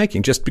argument that I'm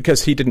making, just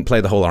because he didn't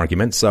play the whole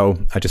argument. So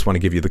I just want to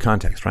give you the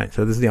context, right?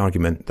 So this is the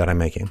argument that I'm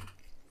making.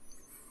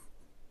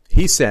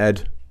 He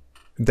said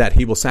that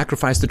he will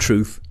sacrifice the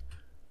truth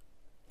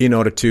in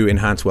order to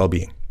enhance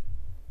well-being.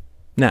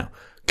 Now,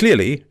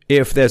 clearly,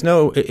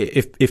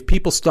 if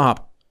people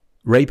stop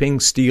raping,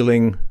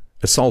 stealing,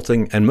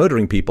 assaulting, and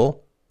murdering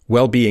people,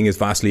 well-being is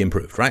vastly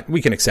improved, right?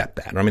 We can accept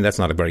that. I mean, that's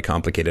not a very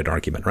complicated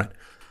argument, right?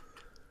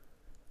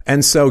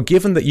 And so,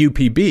 given that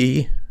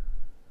UPB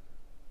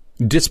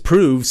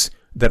disproves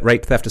that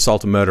rape, theft,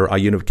 assault, and murder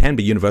can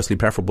be universally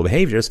preferable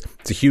behaviors,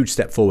 it's a huge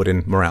step forward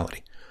in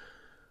morality.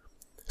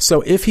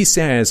 So, if he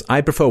says,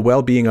 I prefer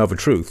well-being over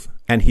truth,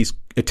 and he's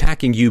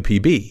attacking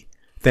UPB,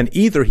 then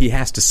either he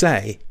has to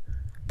say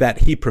that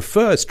he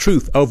prefers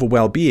truth over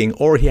well-being,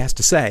 or he has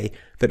to say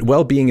that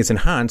well-being is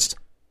enhanced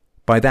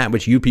by that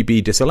which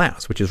UPB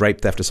disallows, which is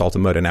rape, theft, assault,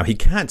 and murder. Now, he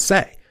can't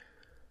say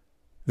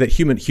that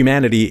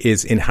humanity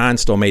is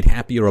enhanced or made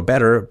happier or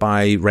better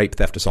by rape,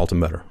 theft, assault, and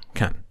murder.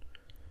 Can't.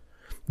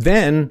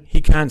 Then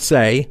he can't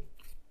say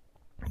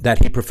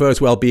that he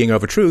prefers well-being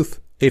over truth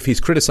if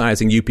he's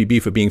criticizing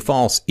UPB for being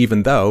false,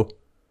 even though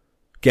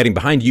getting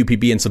behind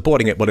UPB and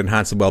supporting it will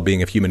enhance the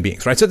well-being of human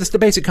beings, right? So that's the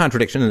basic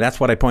contradiction, and that's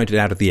what I pointed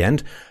out at the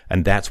end,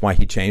 and that's why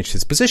he changed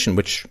his position,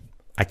 which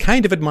I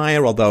kind of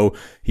admire, although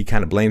he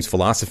kind of blames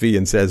philosophy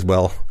and says,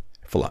 well,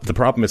 the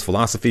problem is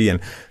philosophy, and,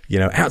 you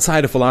know,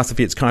 outside of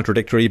philosophy it's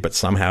contradictory, but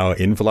somehow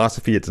in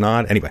philosophy it's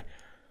not. Anyway,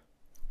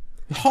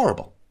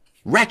 horrible,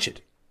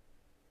 wretched,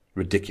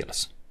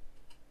 ridiculous,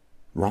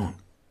 wrong.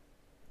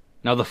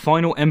 Now, the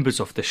final embers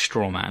of this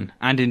straw man,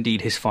 and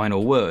indeed his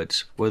final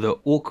words, were the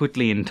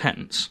awkwardly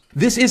intense.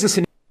 This is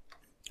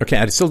a Okay,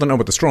 I still don't know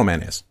what the straw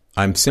man is.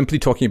 I'm simply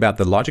talking about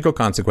the logical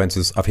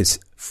consequences of his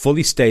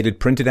fully stated,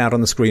 printed out on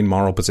the screen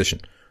moral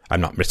position.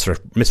 I'm not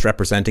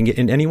misrepresenting it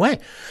in any way.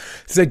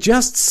 So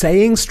just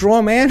saying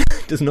straw man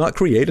does not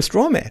create a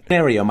straw man.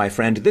 Scenario, my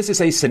friend. This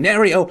is a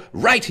scenario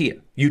right here.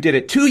 You did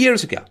it 2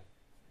 years ago.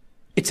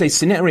 It's a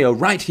scenario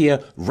right here,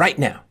 right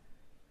now.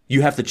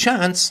 You have the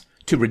chance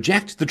to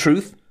reject the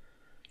truth.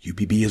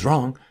 UPB is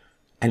wrong,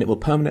 and it will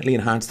permanently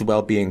enhance the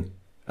well-being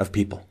of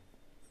people.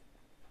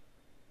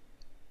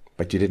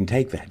 But you didn't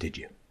take that, did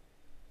you?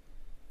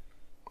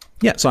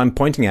 Yeah, so I'm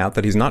pointing out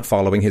that he's not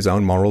following his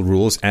own moral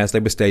rules as they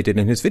were stated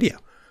in his video.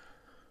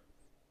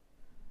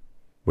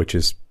 Which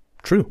is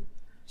true.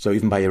 So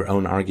even by your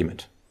own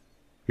argument,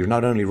 you're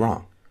not only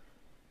wrong,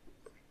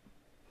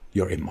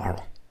 you're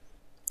immoral.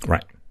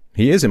 Right.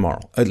 He is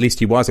immoral. At least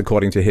he was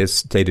according to his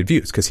stated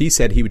views, because he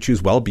said he would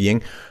choose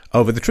well-being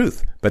over the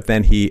truth. But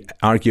then he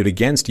argued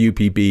against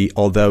UPB,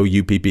 although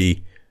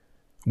UPB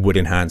would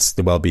enhance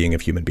the well-being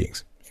of human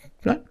beings.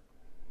 Right?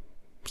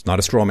 It's not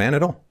a straw man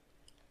at all.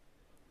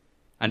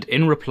 And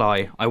in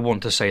reply, I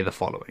want to say the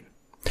following.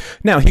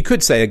 Now, he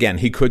could say,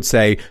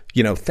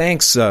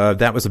 thanks,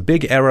 that was a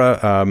big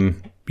error.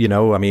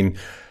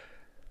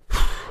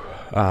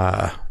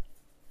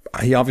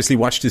 He obviously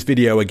watched his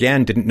video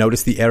again, didn't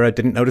notice the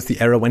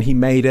error when he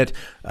made it,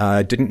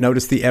 didn't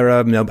notice the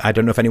error. No, I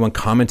don't know if anyone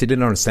commented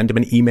it or sent him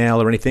an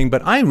email or anything,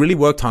 but I really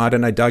worked hard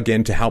and I dug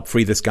in to help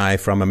free this guy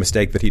from a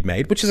mistake that he'd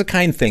made, which is a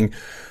kind thing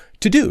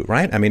to do,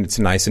 right? I mean, it's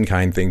a nice and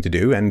kind thing to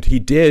do. And he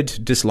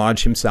did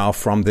dislodge himself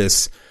from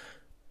this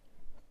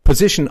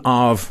position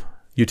of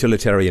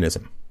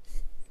utilitarianism.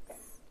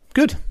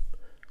 Good.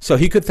 So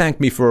he could thank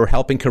me for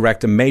helping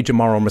correct a major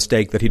moral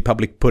mistake that he'd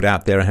publicly put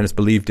out there and has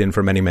believed in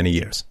for many, many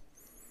years.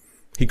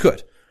 He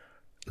could.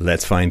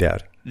 Let's find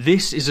out.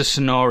 This is a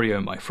scenario,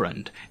 my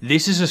friend.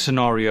 This is a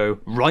scenario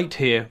right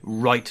here,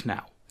 right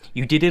now.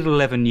 You did it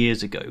 11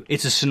 years ago.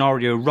 It's a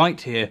scenario right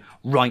here,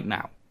 right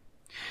now.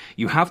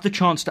 You have the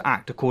chance to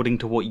act according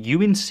to what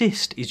you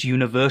insist is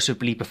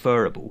universally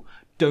preferable.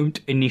 Don't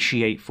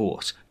initiate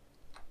force.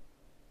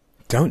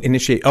 Don't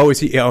initiate. Oh, is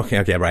he?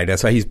 Okay, right.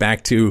 So he's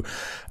back to,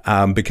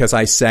 because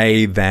I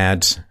say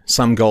that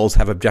some goals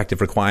have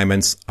objective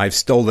requirements, I've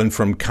stolen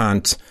from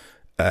Kant,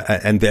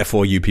 and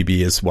therefore UPB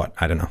is what?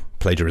 I don't know.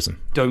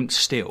 Plagiarism. Don't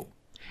steal.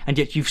 And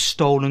yet you've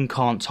stolen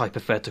Kant's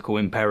hypothetical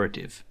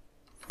imperative.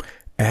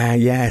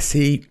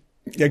 See,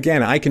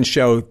 again, I can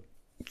show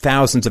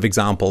thousands of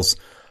examples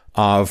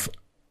of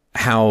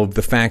how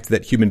the fact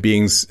that human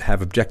beings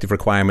have objective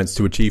requirements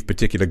to achieve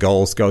particular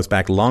goals goes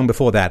back long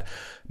before that.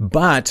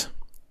 But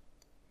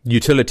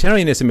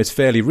utilitarianism is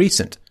fairly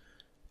recent,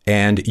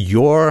 and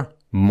your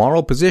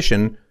moral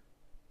position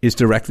is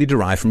directly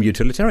derived from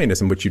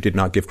utilitarianism, which you did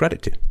not give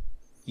credit to.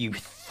 You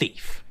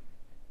thief.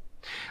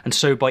 And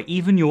so by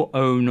even your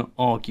own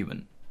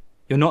argument,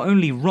 you're not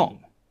only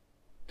wrong,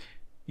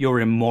 you're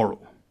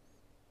immoral.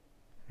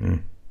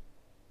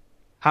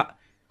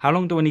 How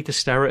long do I need to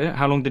stare at it?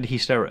 How long did he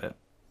stare at it?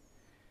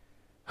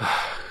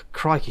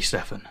 Crikey,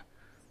 Stefan.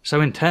 So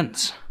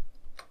intense.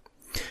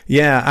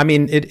 Yeah, I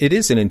mean, it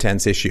is an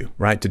intense issue,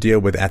 right, to deal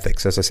with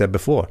ethics. As I said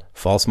before,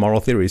 false moral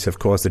theories have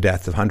caused the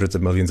death of hundreds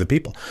of millions of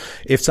people.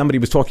 If somebody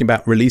was talking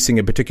about releasing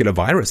a particular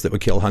virus that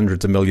would kill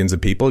hundreds of millions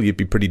of people, you'd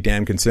be pretty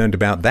damn concerned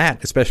about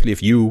that, especially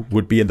if you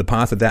would be in the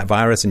path of that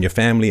virus and your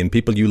family and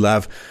people you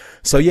love.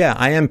 So yeah,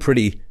 I am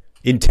pretty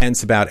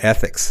intense about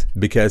ethics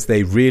because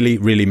they really,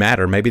 really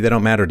matter. Maybe they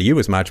don't matter to you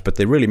as much, but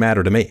they really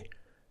matter to me.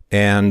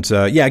 And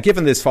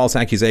given this false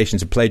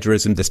accusations of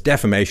plagiarism, this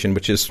defamation,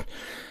 which is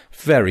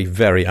very,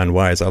 very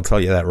unwise. I'll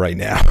tell you that right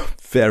now.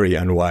 Very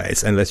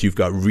unwise, unless you've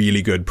got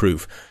really good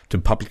proof to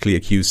publicly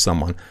accuse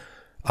someone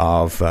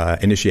of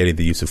initiating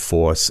the use of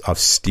force, of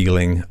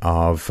stealing,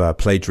 of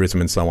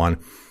plagiarism, and so on.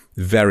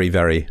 Very,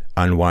 very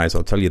unwise,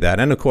 I'll tell you that.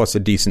 And of course, a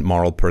decent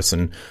moral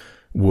person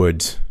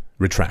would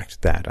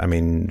retract that. I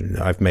mean,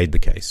 I've made the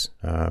case.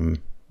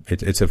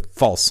 It's a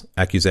false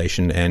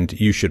accusation, and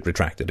you should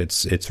retract it.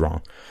 It's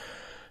wrong.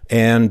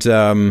 And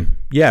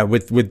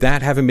with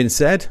that having been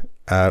said,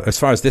 as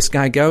far as this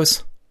guy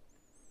goes,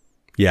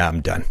 yeah,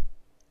 I'm done.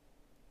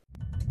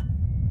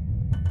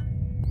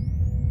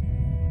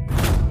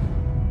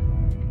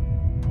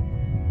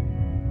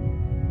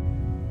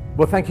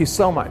 Well, thank you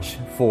so much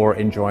for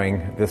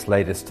enjoying this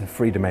latest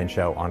Free Domain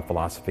show on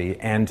philosophy.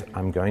 And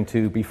I'm going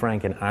to be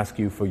frank and ask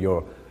you for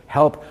your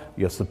help,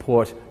 your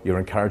support, your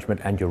encouragement,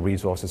 and your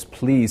resources.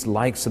 Please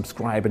like,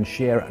 subscribe, and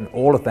share, and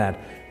all of that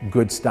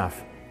good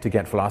stuff to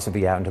get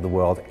philosophy out into the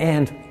world.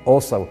 And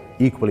also,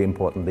 equally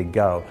importantly,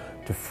 go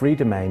to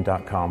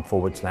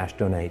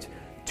freedomain.com/donate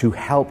to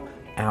help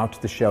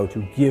out the show,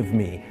 to give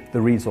me the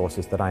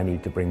resources that I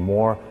need to bring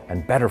more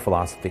and better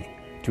philosophy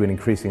to an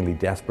increasingly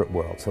desperate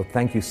world. So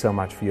thank you so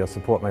much for your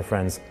support, my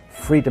friends.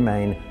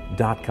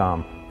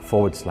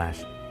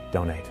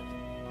 freedomain.com/donate.